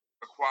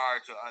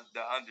required to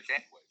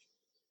understand.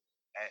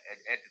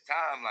 At the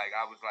time, like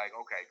I was like,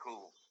 okay,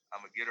 cool.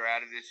 I'm gonna get her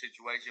out of this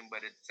situation,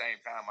 but at the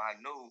same time, I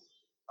knew,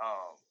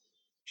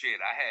 shit,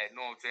 I had, you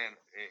know what I'm saying?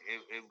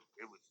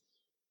 It was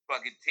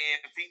fucking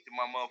 10 feet to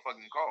my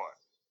motherfucking car,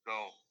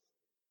 so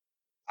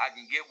I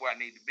can get where I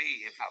need to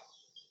be.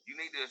 You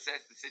need to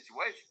assess the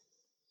situation.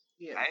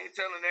 Yeah. I ain't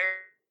telling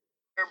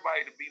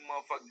everybody to be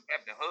motherfucking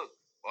Captain Hook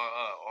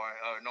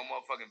or no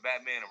motherfucking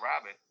Batman and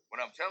Robin. What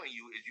I'm telling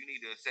you is you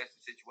need to assess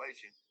the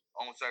situation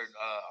on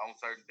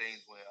certain things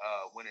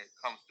when it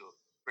comes to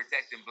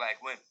protecting black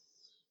women.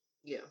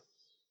 Yeah.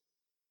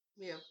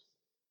 Yeah.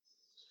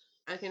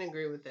 I can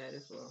agree with that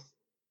as well.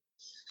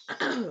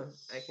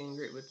 I can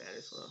agree with that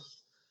as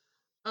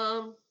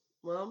well.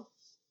 Well,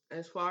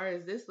 as far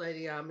as this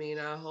lady, I mean,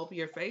 I hope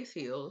your face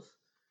heals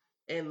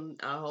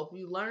and I hope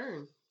you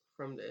learn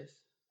from this,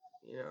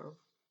 you know.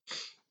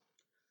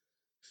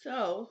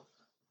 So,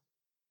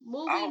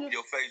 moving. I hope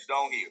your face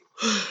don't heal.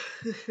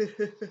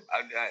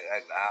 I'm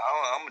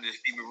gonna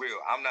just keep it real.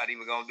 I'm not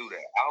even gonna do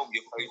that. I hope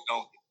your face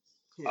don't heal.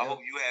 Yeah. I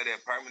hope you have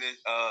that permanent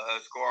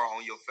scar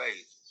on your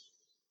face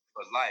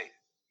for life.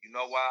 You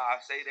know why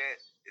I say that?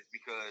 It's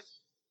because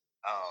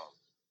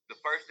the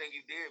first thing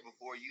you did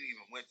before you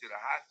even went to the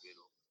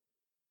hospital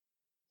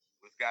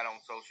was got on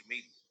social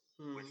media,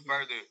 mm-hmm. which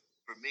further,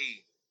 for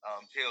me,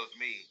 tells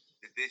me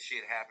that this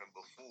shit happened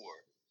before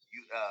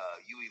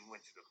you even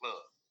went to the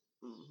club.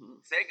 Mm-hmm.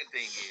 Second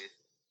thing is,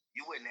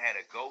 you wouldn't have had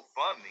a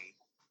GoFundMe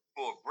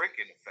for a brick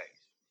in the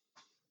face.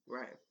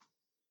 Right.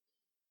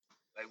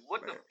 Like,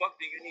 what the fuck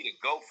do you need a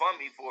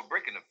GoFundMe for a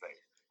brick in the face?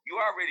 You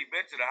already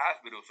been to the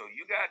hospital, so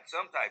you got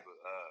some type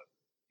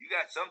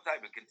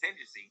of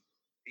contingency.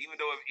 Even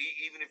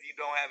if you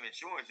don't have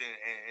insurance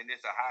and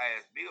it's a high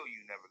ass bill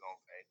you never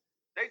gonna pay,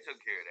 they took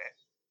care of that.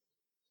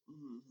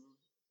 Mm-hmm.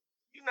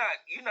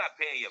 You're not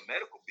paying your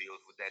medical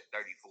bills with that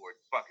 $34,000.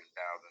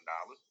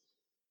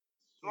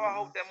 So I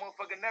hope that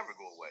motherfucker never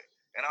go away.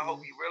 And I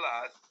hope Mm. you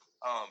realize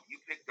you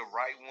picked the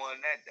right one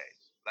that day.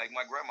 Like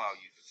my grandma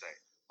used to say.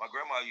 My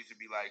grandma used to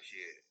be like,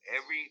 shit,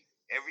 every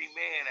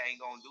man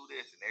ain't gonna do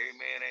this and every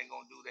man ain't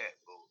gonna do that.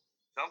 But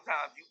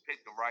sometimes you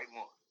pick the right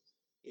one.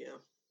 Yeah.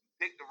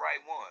 Pick the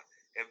right one.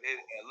 If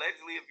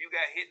allegedly if you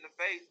got hit in the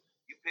face,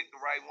 you picked the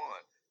right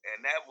one.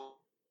 And that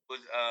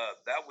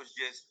was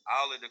just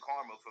all of the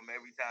karma from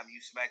every time you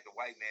smacked a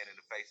white man in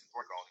the face and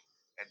twerk on him,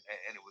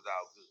 and it was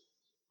all good.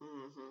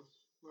 Mm-hmm.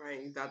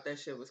 Right. You thought that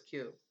shit was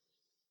cute.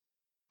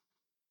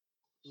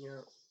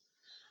 Yeah.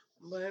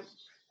 But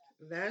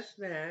that's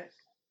that.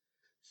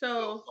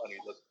 Little So funny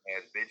looking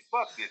ass bitch.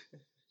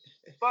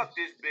 Fuck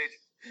this bitch.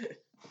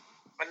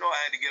 I know I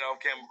had to get off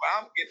camera, but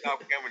I'm getting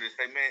off camera to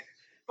say, man,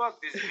 fuck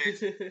this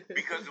bitch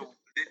because of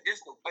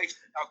this the way she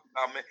talked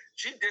about man.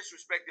 She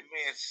disrespected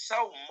men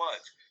so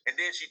much, and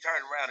then she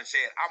turned around and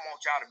said, "I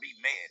want y'all to be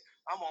men.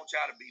 I want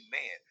y'all to be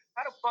men.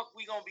 How the fuck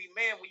we gonna be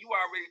men when you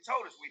already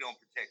told us we don't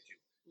protect you?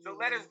 So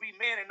let us be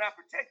men and not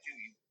protect you,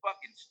 you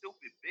fucking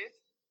stupid bitch."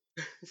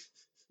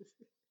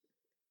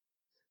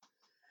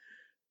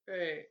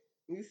 Right.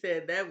 You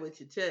said that with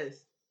your chest.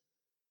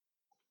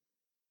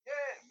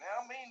 Yeah, man,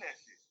 I mean that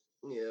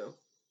shit.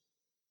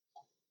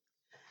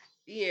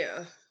 Yeah.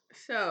 Yeah.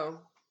 So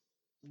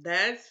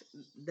that's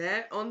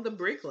that on the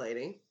brick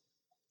lady.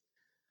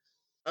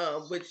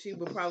 Which she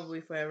will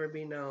probably forever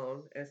be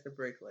known as the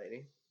brick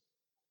lady.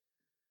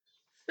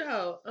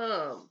 So,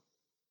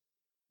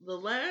 the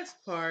last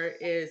part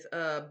is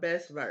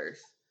best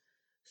verse.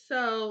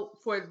 So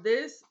for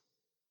this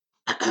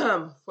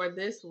for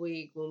this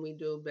week when we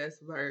do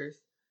best verse,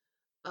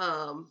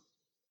 um,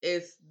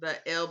 it's the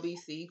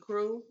LBC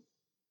crew,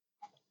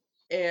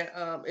 and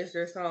it's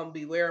their song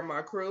 "Beware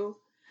My Crew."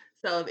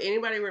 So if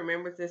anybody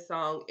remembers this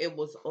song, it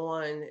was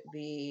on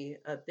the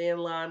Thin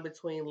Line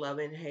Between Love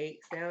and Hate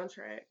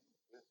soundtrack,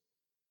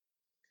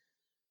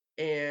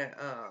 and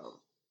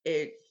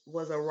it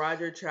was a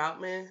Roger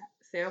Troutman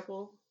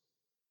sample.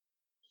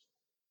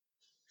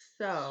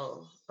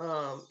 So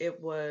it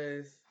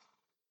was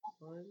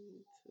one,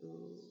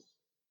 two,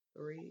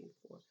 three,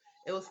 four.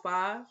 It was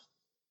five.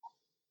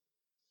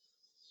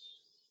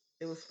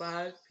 It was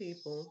five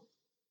people.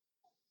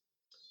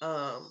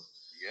 Um,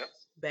 Yep.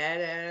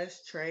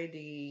 Badass, Trey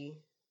D,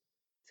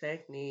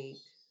 Technique,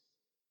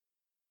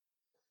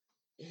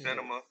 and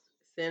Cinema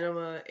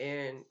Cinema,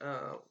 and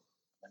and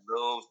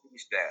Lil C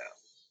Style.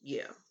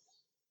 yeah.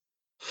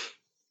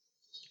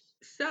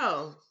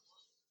 So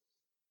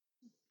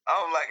I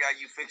don't like how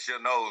you fix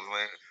your nose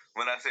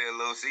when I say a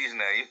little season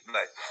now. You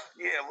like,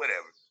 yeah,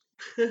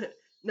 whatever.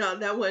 no,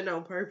 that wasn't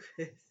on purpose.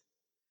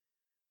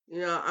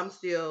 I'm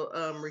still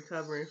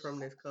recovering from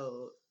this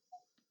cold.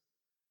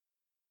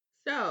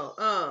 So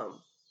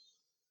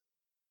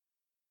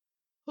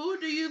who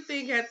do you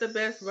think had the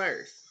best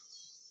verse?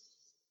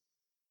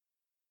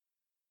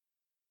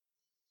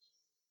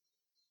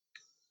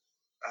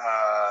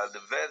 The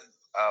best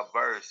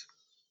verse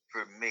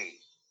for me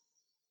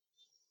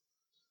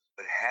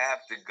would have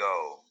to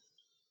go.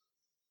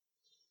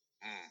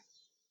 Mm,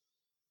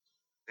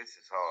 this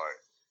is hard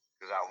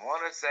because I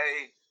want to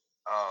say,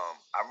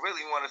 I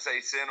really want to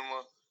say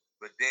cinema,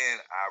 but then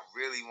I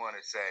really want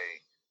to say,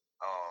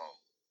 um,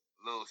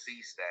 Lil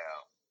C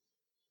Style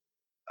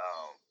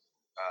um,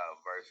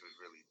 verse was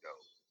really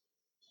dope.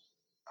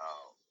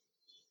 Um,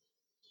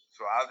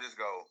 so I'll just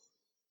go.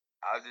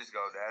 I'll just go.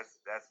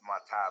 That's my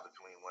tie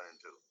between one and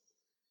two.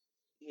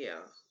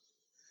 Yeah.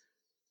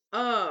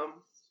 Um,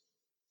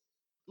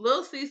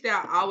 Lil C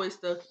Style always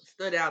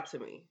stood out to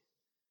me.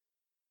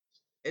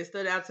 It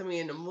stood out to me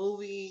in the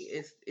movie.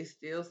 It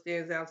still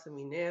stands out to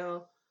me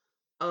now.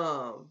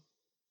 Um,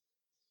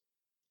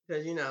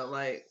 because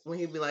like when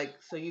he'd be like,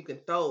 "So you can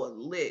throw a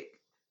lick."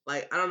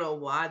 Like I don't know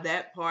why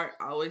that part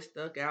always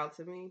stuck out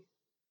to me,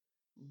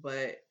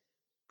 but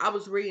I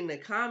was reading the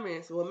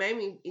comments. What made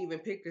me even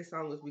pick this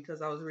song was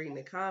because I was reading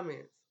the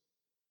comments.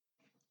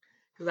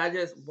 Because I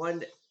just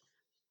one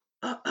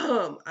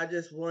I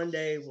just one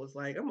day was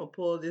like, I'm gonna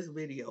pull this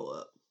video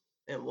up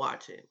and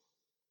watch it.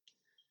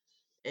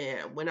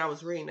 And when I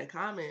was reading the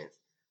comments,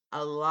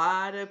 a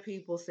lot of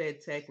people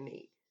said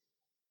Technique,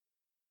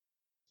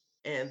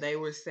 and they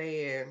were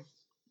saying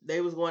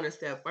they was going a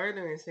step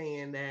further and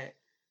saying that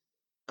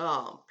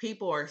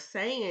people are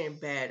saying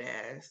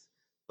badass,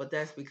 but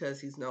that's because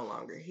he's no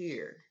longer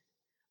here.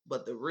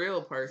 But the real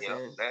Yeah,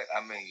 person, that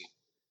I mean,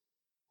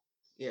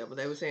 yeah, but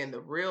they were saying the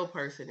real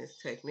person is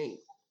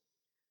Technique,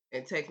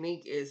 and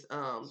Technique is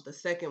the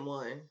second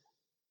one,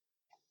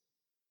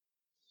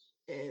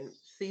 and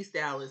C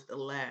Style is the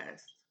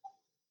last.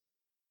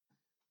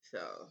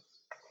 So,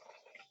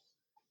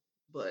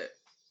 but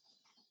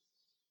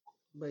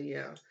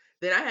yeah.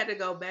 Then I had to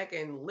go back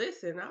and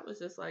listen. I was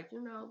just like,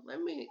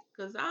 let me,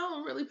 because I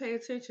don't really pay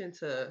attention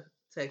to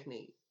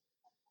Technique.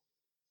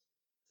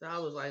 So I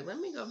was like, let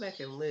me go back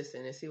and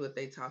listen and see what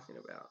they talking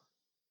about.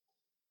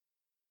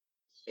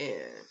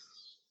 And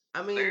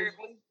I mean,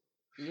 lyrically,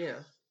 yeah,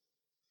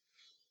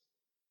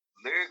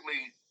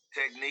 lyrically,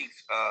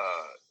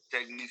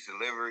 techniques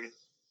delivery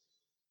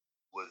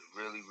was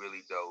really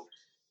really dope.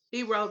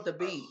 he wrote the Um,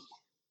 beat.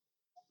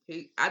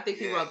 I think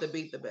he Yeah, wrote the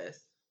beat the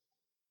best.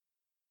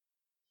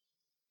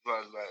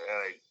 but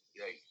like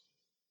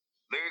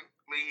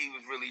lyrically, he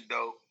was really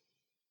dope.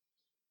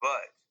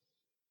 But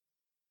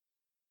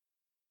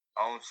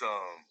on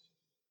some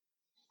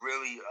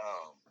really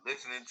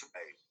listening to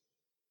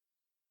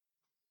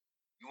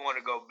you want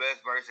to go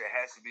best verse, it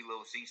has to be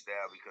Lil C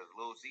style because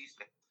Lil C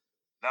style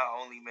not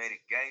only made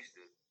it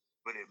gangster,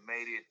 but it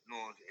made it, you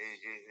know,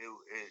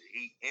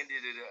 he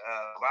ended it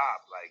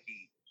vibe. Like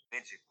he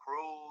mentioned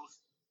crews,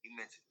 he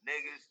mentioned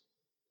niggas.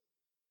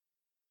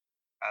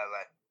 I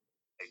like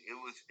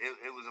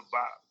it was a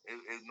bop. You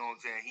know what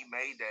I'm saying? He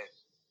made that.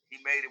 He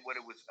made it what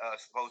it was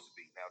supposed to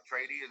be. Now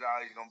Trey D is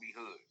always gonna be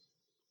hood.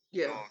 You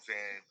Yeah, know what I'm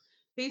saying?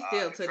 he's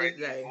still And to Trey this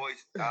D's day.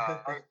 voice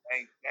first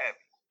ain't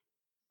happy,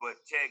 but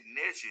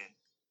technician,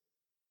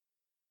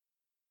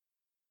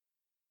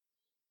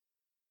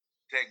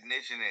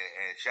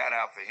 and shout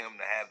out for him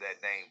to have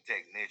that name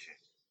technician.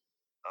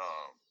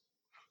 Um,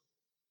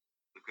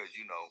 because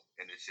you know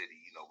in the city,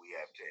 you know we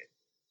have tech,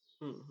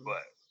 Hmm.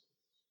 but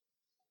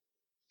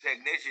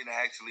technician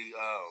actually,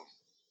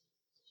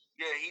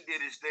 yeah, he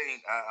did his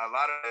thing. A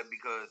lot of that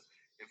because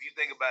if you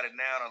think about it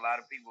now, a lot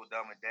of people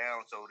dumb it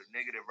down. So the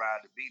nigga that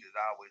ride the beat is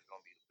always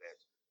gonna be the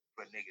best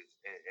for niggas.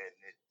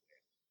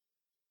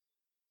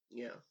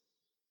 Yeah,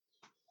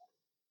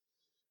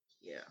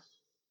 yeah,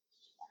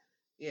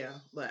 yeah.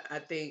 But I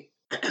think,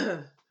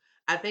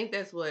 I think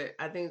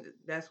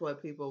that's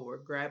what people were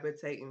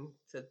gravitating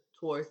to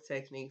towards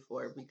technique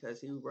for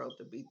because he wrote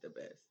the beat the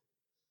best.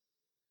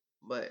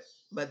 But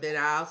but then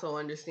I also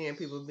understand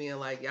people being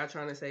like, y'all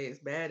trying to say it's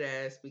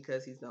badass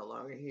because he's no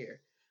longer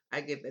here.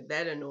 I get that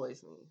that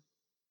annoys me.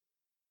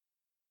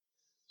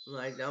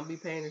 Like, don't be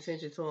paying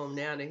attention to him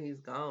now that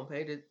he's gone.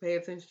 Pay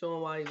attention to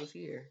him while he was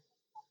here.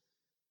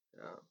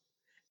 So,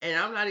 and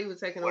I'm not even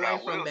taking What I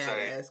away from will say,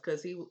 badass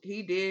because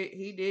he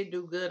did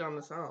do good on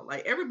the song.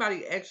 Like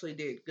everybody actually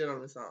did good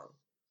on the song.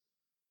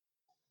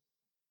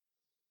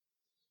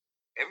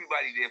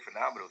 everybody did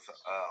phenomenal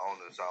on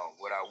the song.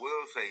 What I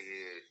will say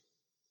is,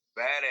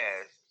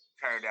 Badass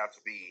turned out to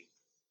be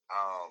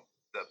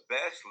the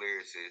best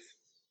lyricist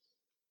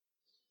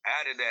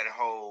out of that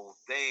whole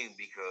thing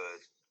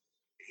because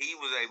he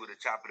was able to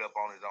chop it up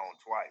on his own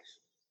twice.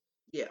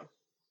 Yeah,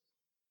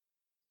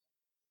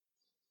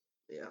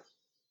 yeah,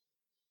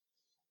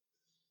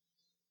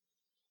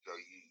 So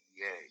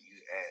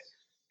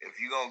if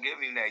you gonna give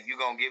him that, you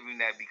gonna give him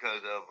that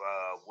because of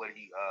what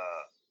he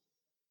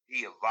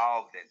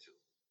evolved into.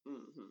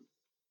 hmm,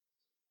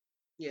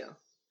 yeah,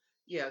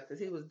 yeah. Because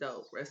he was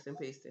dope. Rest in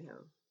peace to him.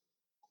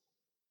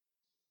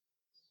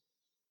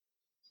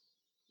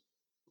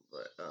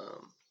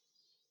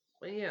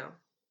 But yeah,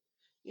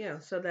 yeah.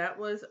 So that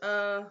was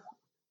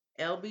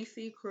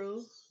LBC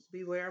Crew.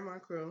 Beware my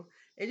crew.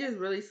 It just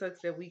really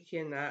sucks that we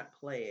cannot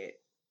play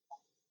it.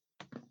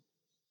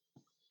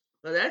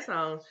 But that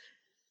song,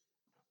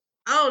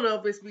 I don't know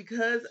if it's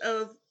because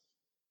of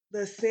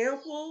the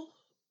sample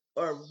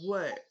or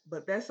what,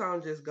 but that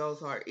song just goes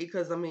hard.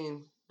 Because I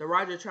mean, the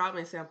Roger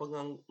Troutman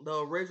sample, the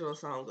original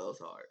song goes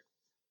hard.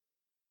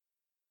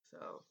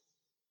 So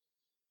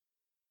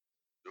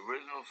The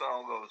original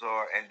song goes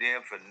hard, and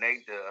then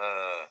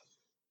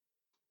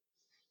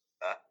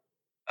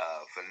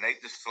uh, for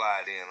Nate to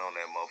slide in on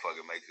that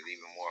motherfucker makes it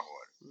even more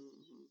harder.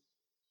 hmm,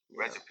 yeah,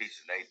 Rest in peace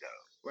to Nate,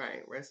 though.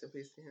 right. Rest in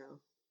peace to him.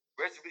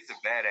 Rest in peace to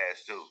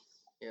Badass too.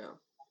 Yeah,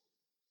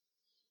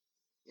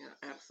 yeah,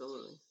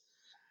 absolutely,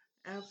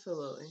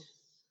 absolutely.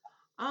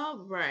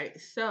 All right.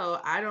 So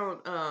I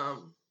don't.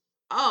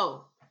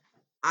 Oh,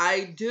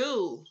 I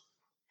do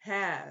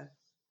have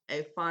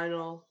a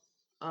final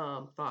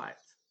thought.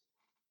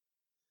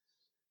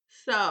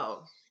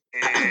 So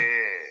Yeah.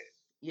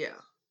 yeah.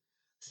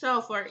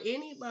 So for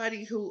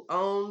anybody who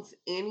owns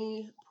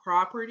any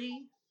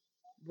property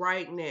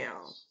right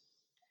now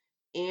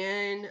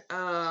in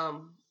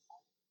um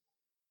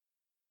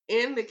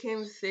in the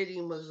Kansas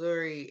City,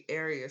 Missouri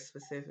area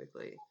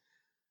specifically,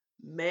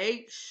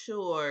 make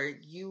sure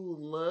you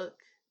look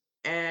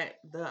at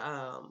the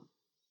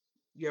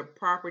your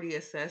property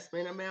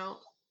assessment amount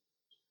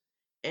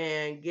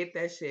and get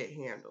that shit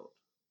handled.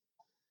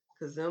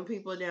 Cause them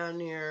people down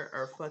there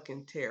are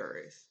fucking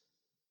terrorists.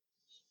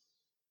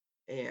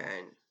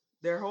 And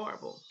they're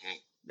horrible. Mm.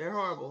 They're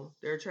horrible.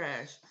 They're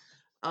trash.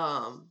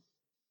 Um,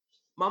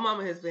 my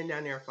mama has been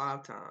down there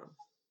 5 times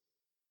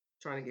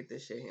trying to get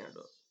this shit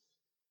handled.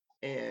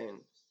 And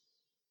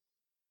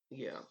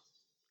yeah.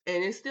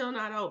 And it's still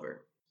not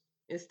over.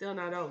 It's still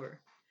not over.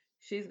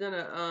 She's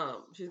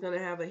gonna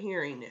have a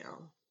hearing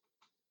now.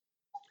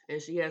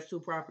 And she has 2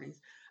 properties.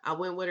 I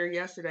went with her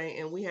yesterday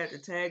and we had to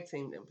tag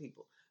team them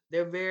people.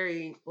 They're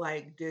very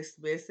like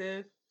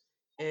dismissive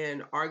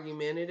and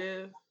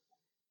argumentative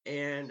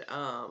and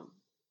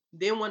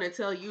then want to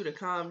tell you to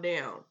calm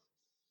down.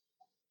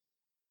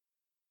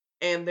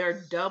 And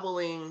they're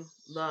doubling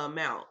the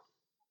amount.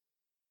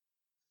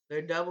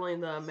 They're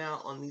doubling the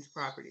amount on these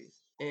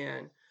properties.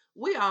 And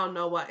we all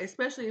know why,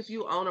 especially if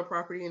you own a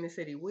property in the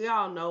city, we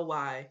all know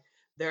why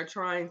they're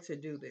trying to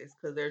do this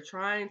because they're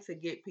trying to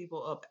get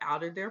people up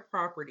out of their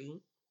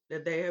property.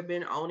 that they have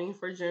been owning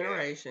for Yeah.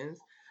 generations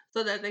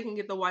so that they can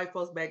get the white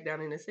folks back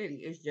down in the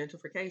city. It's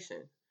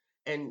gentrification.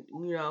 And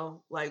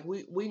like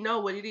we know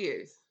what it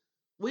is.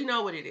 We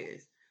know what it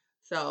is.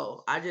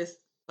 So I just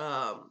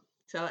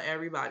tell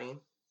everybody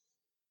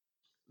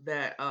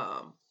that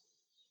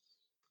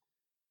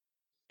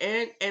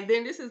and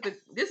then this is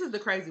the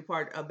crazy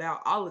part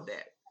about all of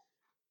that.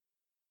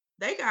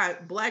 They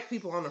got black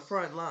people on the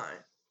front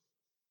line.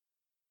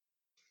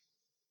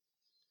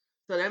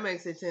 So that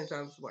makes it 10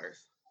 times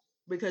worse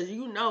because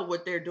you know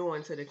what they're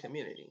doing to the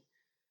community.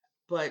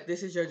 But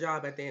this is your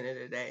job at the end of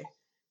the day.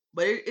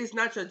 But it's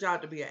not your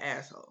job to be an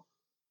asshole.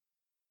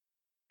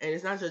 And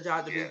it's not your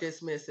job to be Yes.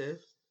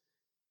 dismissive,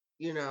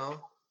 you know.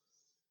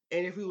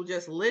 And if we would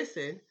just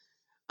listen,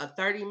 a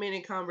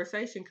 30-minute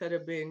conversation could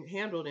have been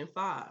handled in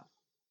 5.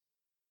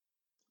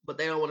 But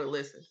they don't want to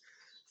listen.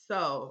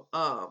 So,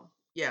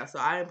 yeah, so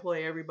I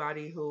employ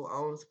everybody who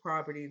owns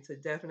property to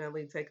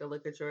definitely take a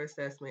look at your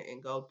assessment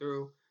and go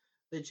through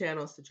the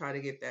channels to try to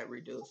get that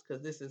reduced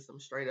because this is some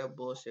straight up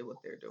bullshit what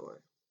they're doing.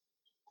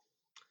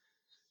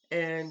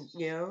 And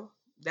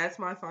that's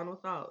my final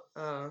thought.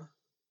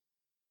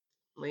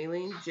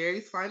 Leland,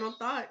 Jerry's final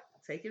thought.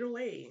 Take it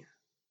away.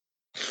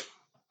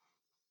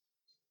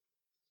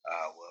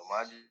 Well,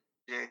 my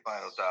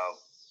final thought,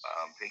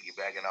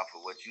 piggybacking off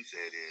of what you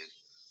said, is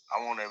I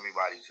want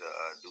everybody to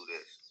do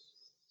this,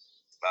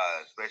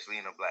 especially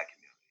in the black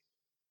community.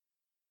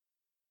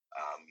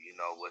 You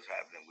know what's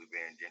happening. We're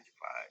being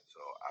gentrified. So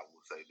I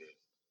will say this.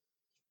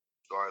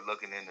 Start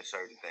looking into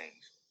certain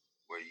things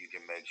where you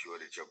can make sure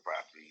that your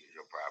property is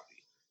your property.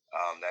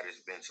 That has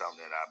been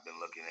something that I've been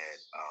looking at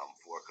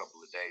for a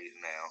couple of days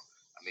now.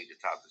 I need to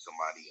talk to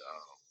somebody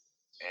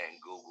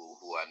and Google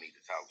who I need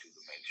to talk to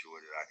make sure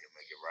that I can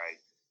make it right.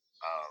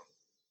 Um,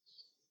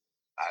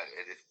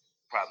 it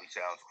probably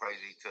sounds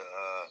crazy to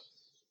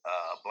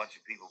a bunch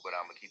of people, but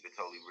I'm gonna keep it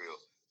totally real.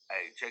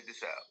 Hey, check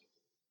this out.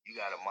 You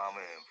got a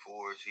mama in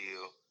Forest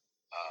Hill.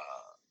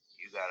 Uh,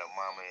 you got a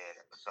mama in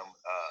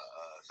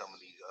some of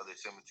these other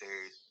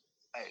cemeteries.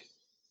 Hey,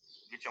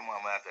 get your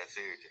mama out that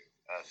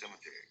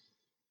cemetery.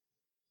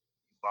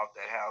 You bought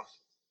that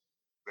house,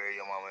 bury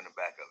your mama in the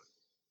back of it.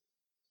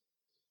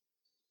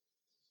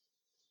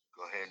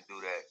 Go ahead and do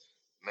that.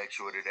 Make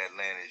sure that that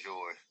land is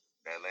yours.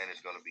 That land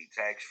is going to be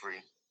tax free,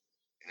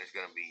 and it's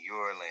going to be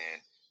your land.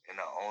 And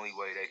the only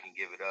way they can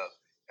give it up,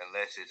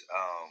 unless it's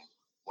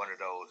one of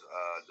those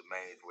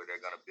domains where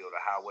they're going to build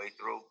a highway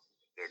through.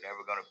 They're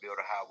never going to build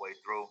a highway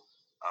through.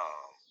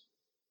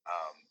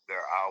 Um,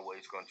 they're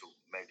always going to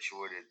make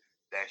sure that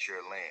that's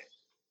your land.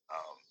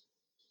 Um,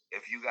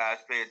 if you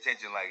guys pay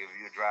attention, like if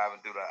you're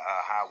driving through the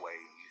highway,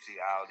 you see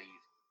all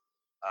these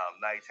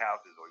nice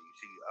houses, or you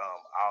see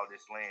all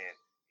this land,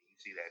 and you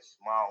see that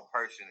small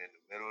person in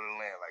the middle of the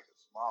land, like a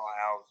small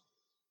house.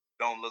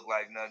 Don't look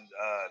like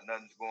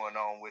nothing's going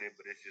on with it,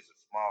 but it's just a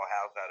small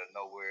house out of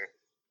nowhere.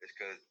 It's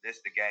because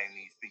this the game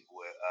these people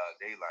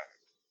they learn.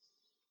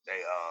 They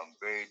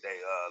buried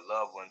their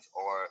loved ones,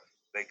 or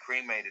they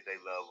cremated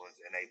their loved ones,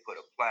 and they put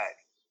a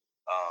plaque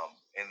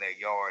in their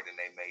yard, and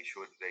they made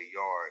sure that their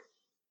yard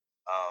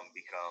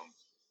becomes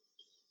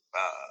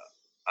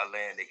a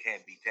land that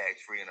can't be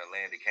tax free and a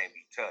land that can't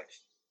be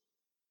touched,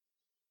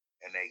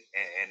 and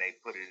they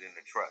put it in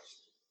the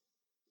trust.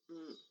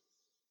 Mm.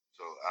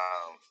 So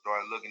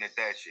start looking at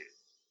that shit.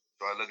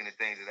 Start looking at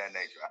things of that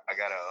nature. I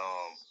got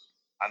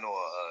I know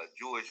a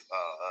Jewish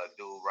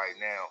dude right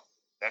now.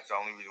 That's the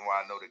only reason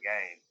why I know the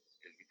game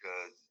is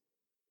because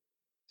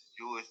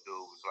Jewish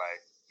dude was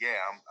like, yeah,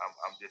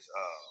 I'm just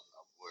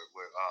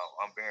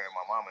I'm burying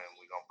my mama and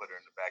we're gonna put her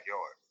in the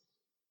backyard.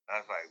 And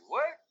I was like,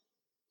 what?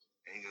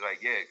 And he was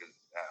like, yeah, because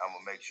I'm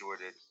gonna make sure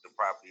that the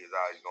property is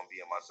always gonna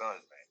be in my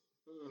son's name.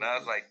 Mm-hmm. And I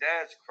was like,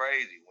 that's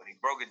crazy. When he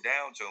broke it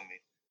down to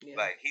me, yeah.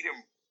 Like he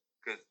didn't,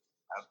 because,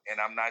 and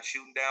I'm not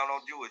shooting down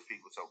on Jewish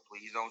people, so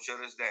please don't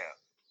shut us down.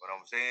 What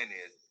I'm saying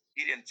is,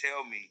 he didn't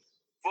tell me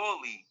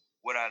fully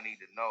what I need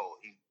to know.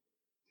 He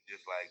was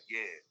just like,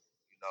 yeah,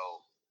 you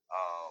know,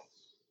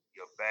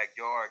 your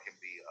backyard can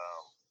be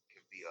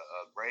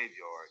a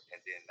graveyard,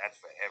 and then that's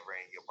forever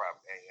in your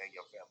property and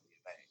your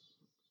family's name.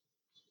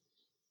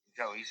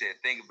 So he said,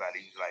 think about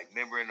it. He's like,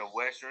 remember in the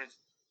westerns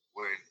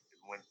where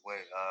when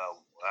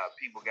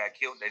people got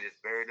killed, they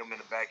just buried them in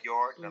the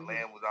backyard. Mm-hmm. The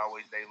land was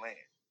always their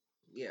land.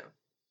 Yeah,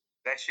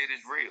 that shit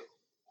is real.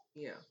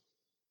 Yeah,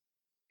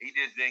 he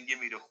just didn't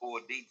give me the full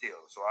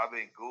details, so I've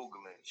been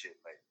googling shit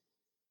lately.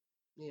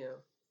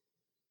 Yeah.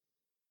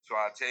 So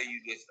I tell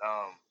you this,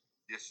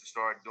 just to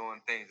start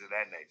doing things of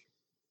that nature.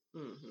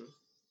 Mm-hmm.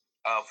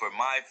 For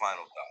my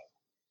final thought.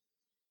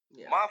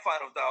 Yeah. My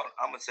final thought,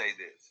 I'm gonna say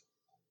this.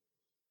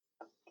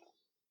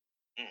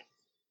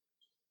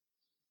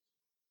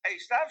 Hey,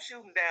 stop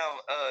shooting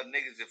down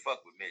niggas that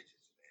fuck with midgets,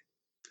 man.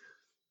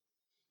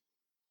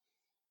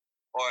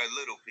 Or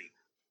little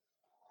people.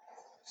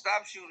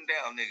 Stop shooting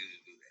down niggas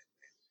that do that,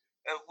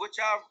 man. What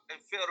y'all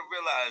fail to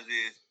realize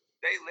is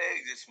their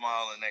legs is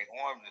small and their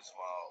arms is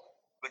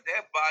small, but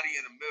that body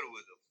in the middle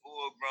is a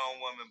full-grown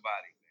woman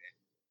body, man.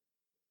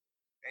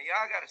 And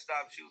y'all gotta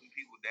stop shooting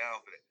people down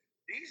for that.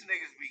 These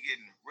niggas be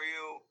getting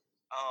real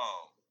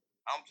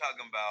I'm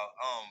talking about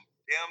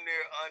damn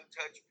near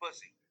untouched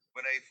pussy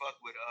when they fuck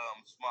with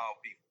small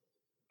people.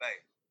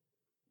 Like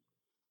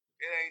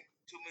it ain't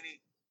too many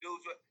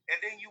dudes. And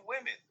then you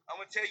women, I'm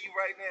gonna tell you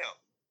right now.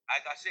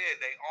 Like I said,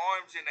 they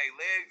arms and they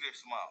legs are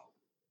small.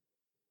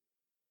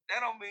 That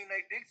don't mean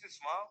they dicks are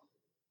small.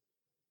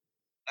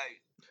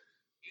 Like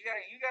you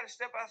gotta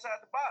step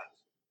outside the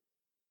box.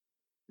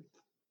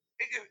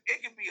 It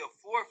could be a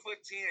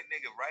 4'10"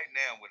 nigga right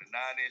now with a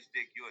 9-inch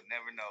dick. You would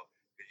never know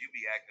because you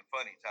be acting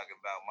funny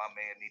talking about my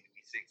man need to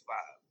be 6'5".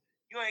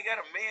 You ain't got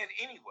a man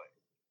anyway.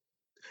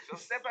 So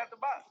step out the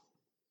box.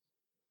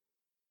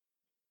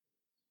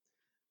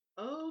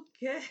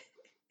 Okay.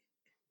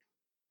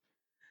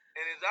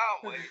 And as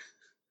always,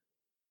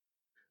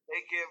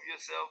 take care of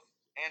yourself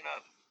and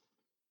others.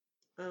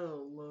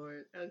 Oh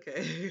Lord.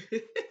 Okay.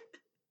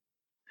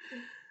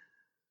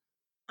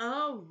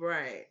 All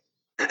right.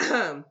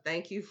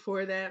 Thank you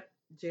for that,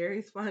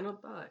 Jerry's final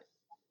thought.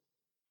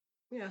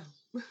 Yeah.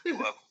 You're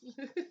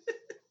welcome.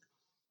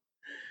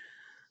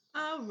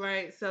 All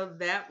right. So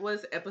that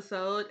was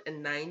episode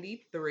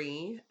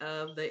 93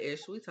 of the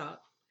Ish We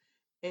Talk.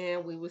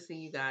 And we will see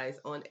you guys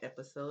on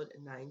episode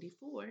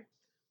 94.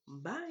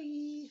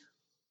 Bye.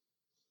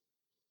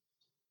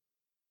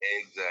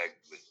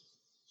 Exactly.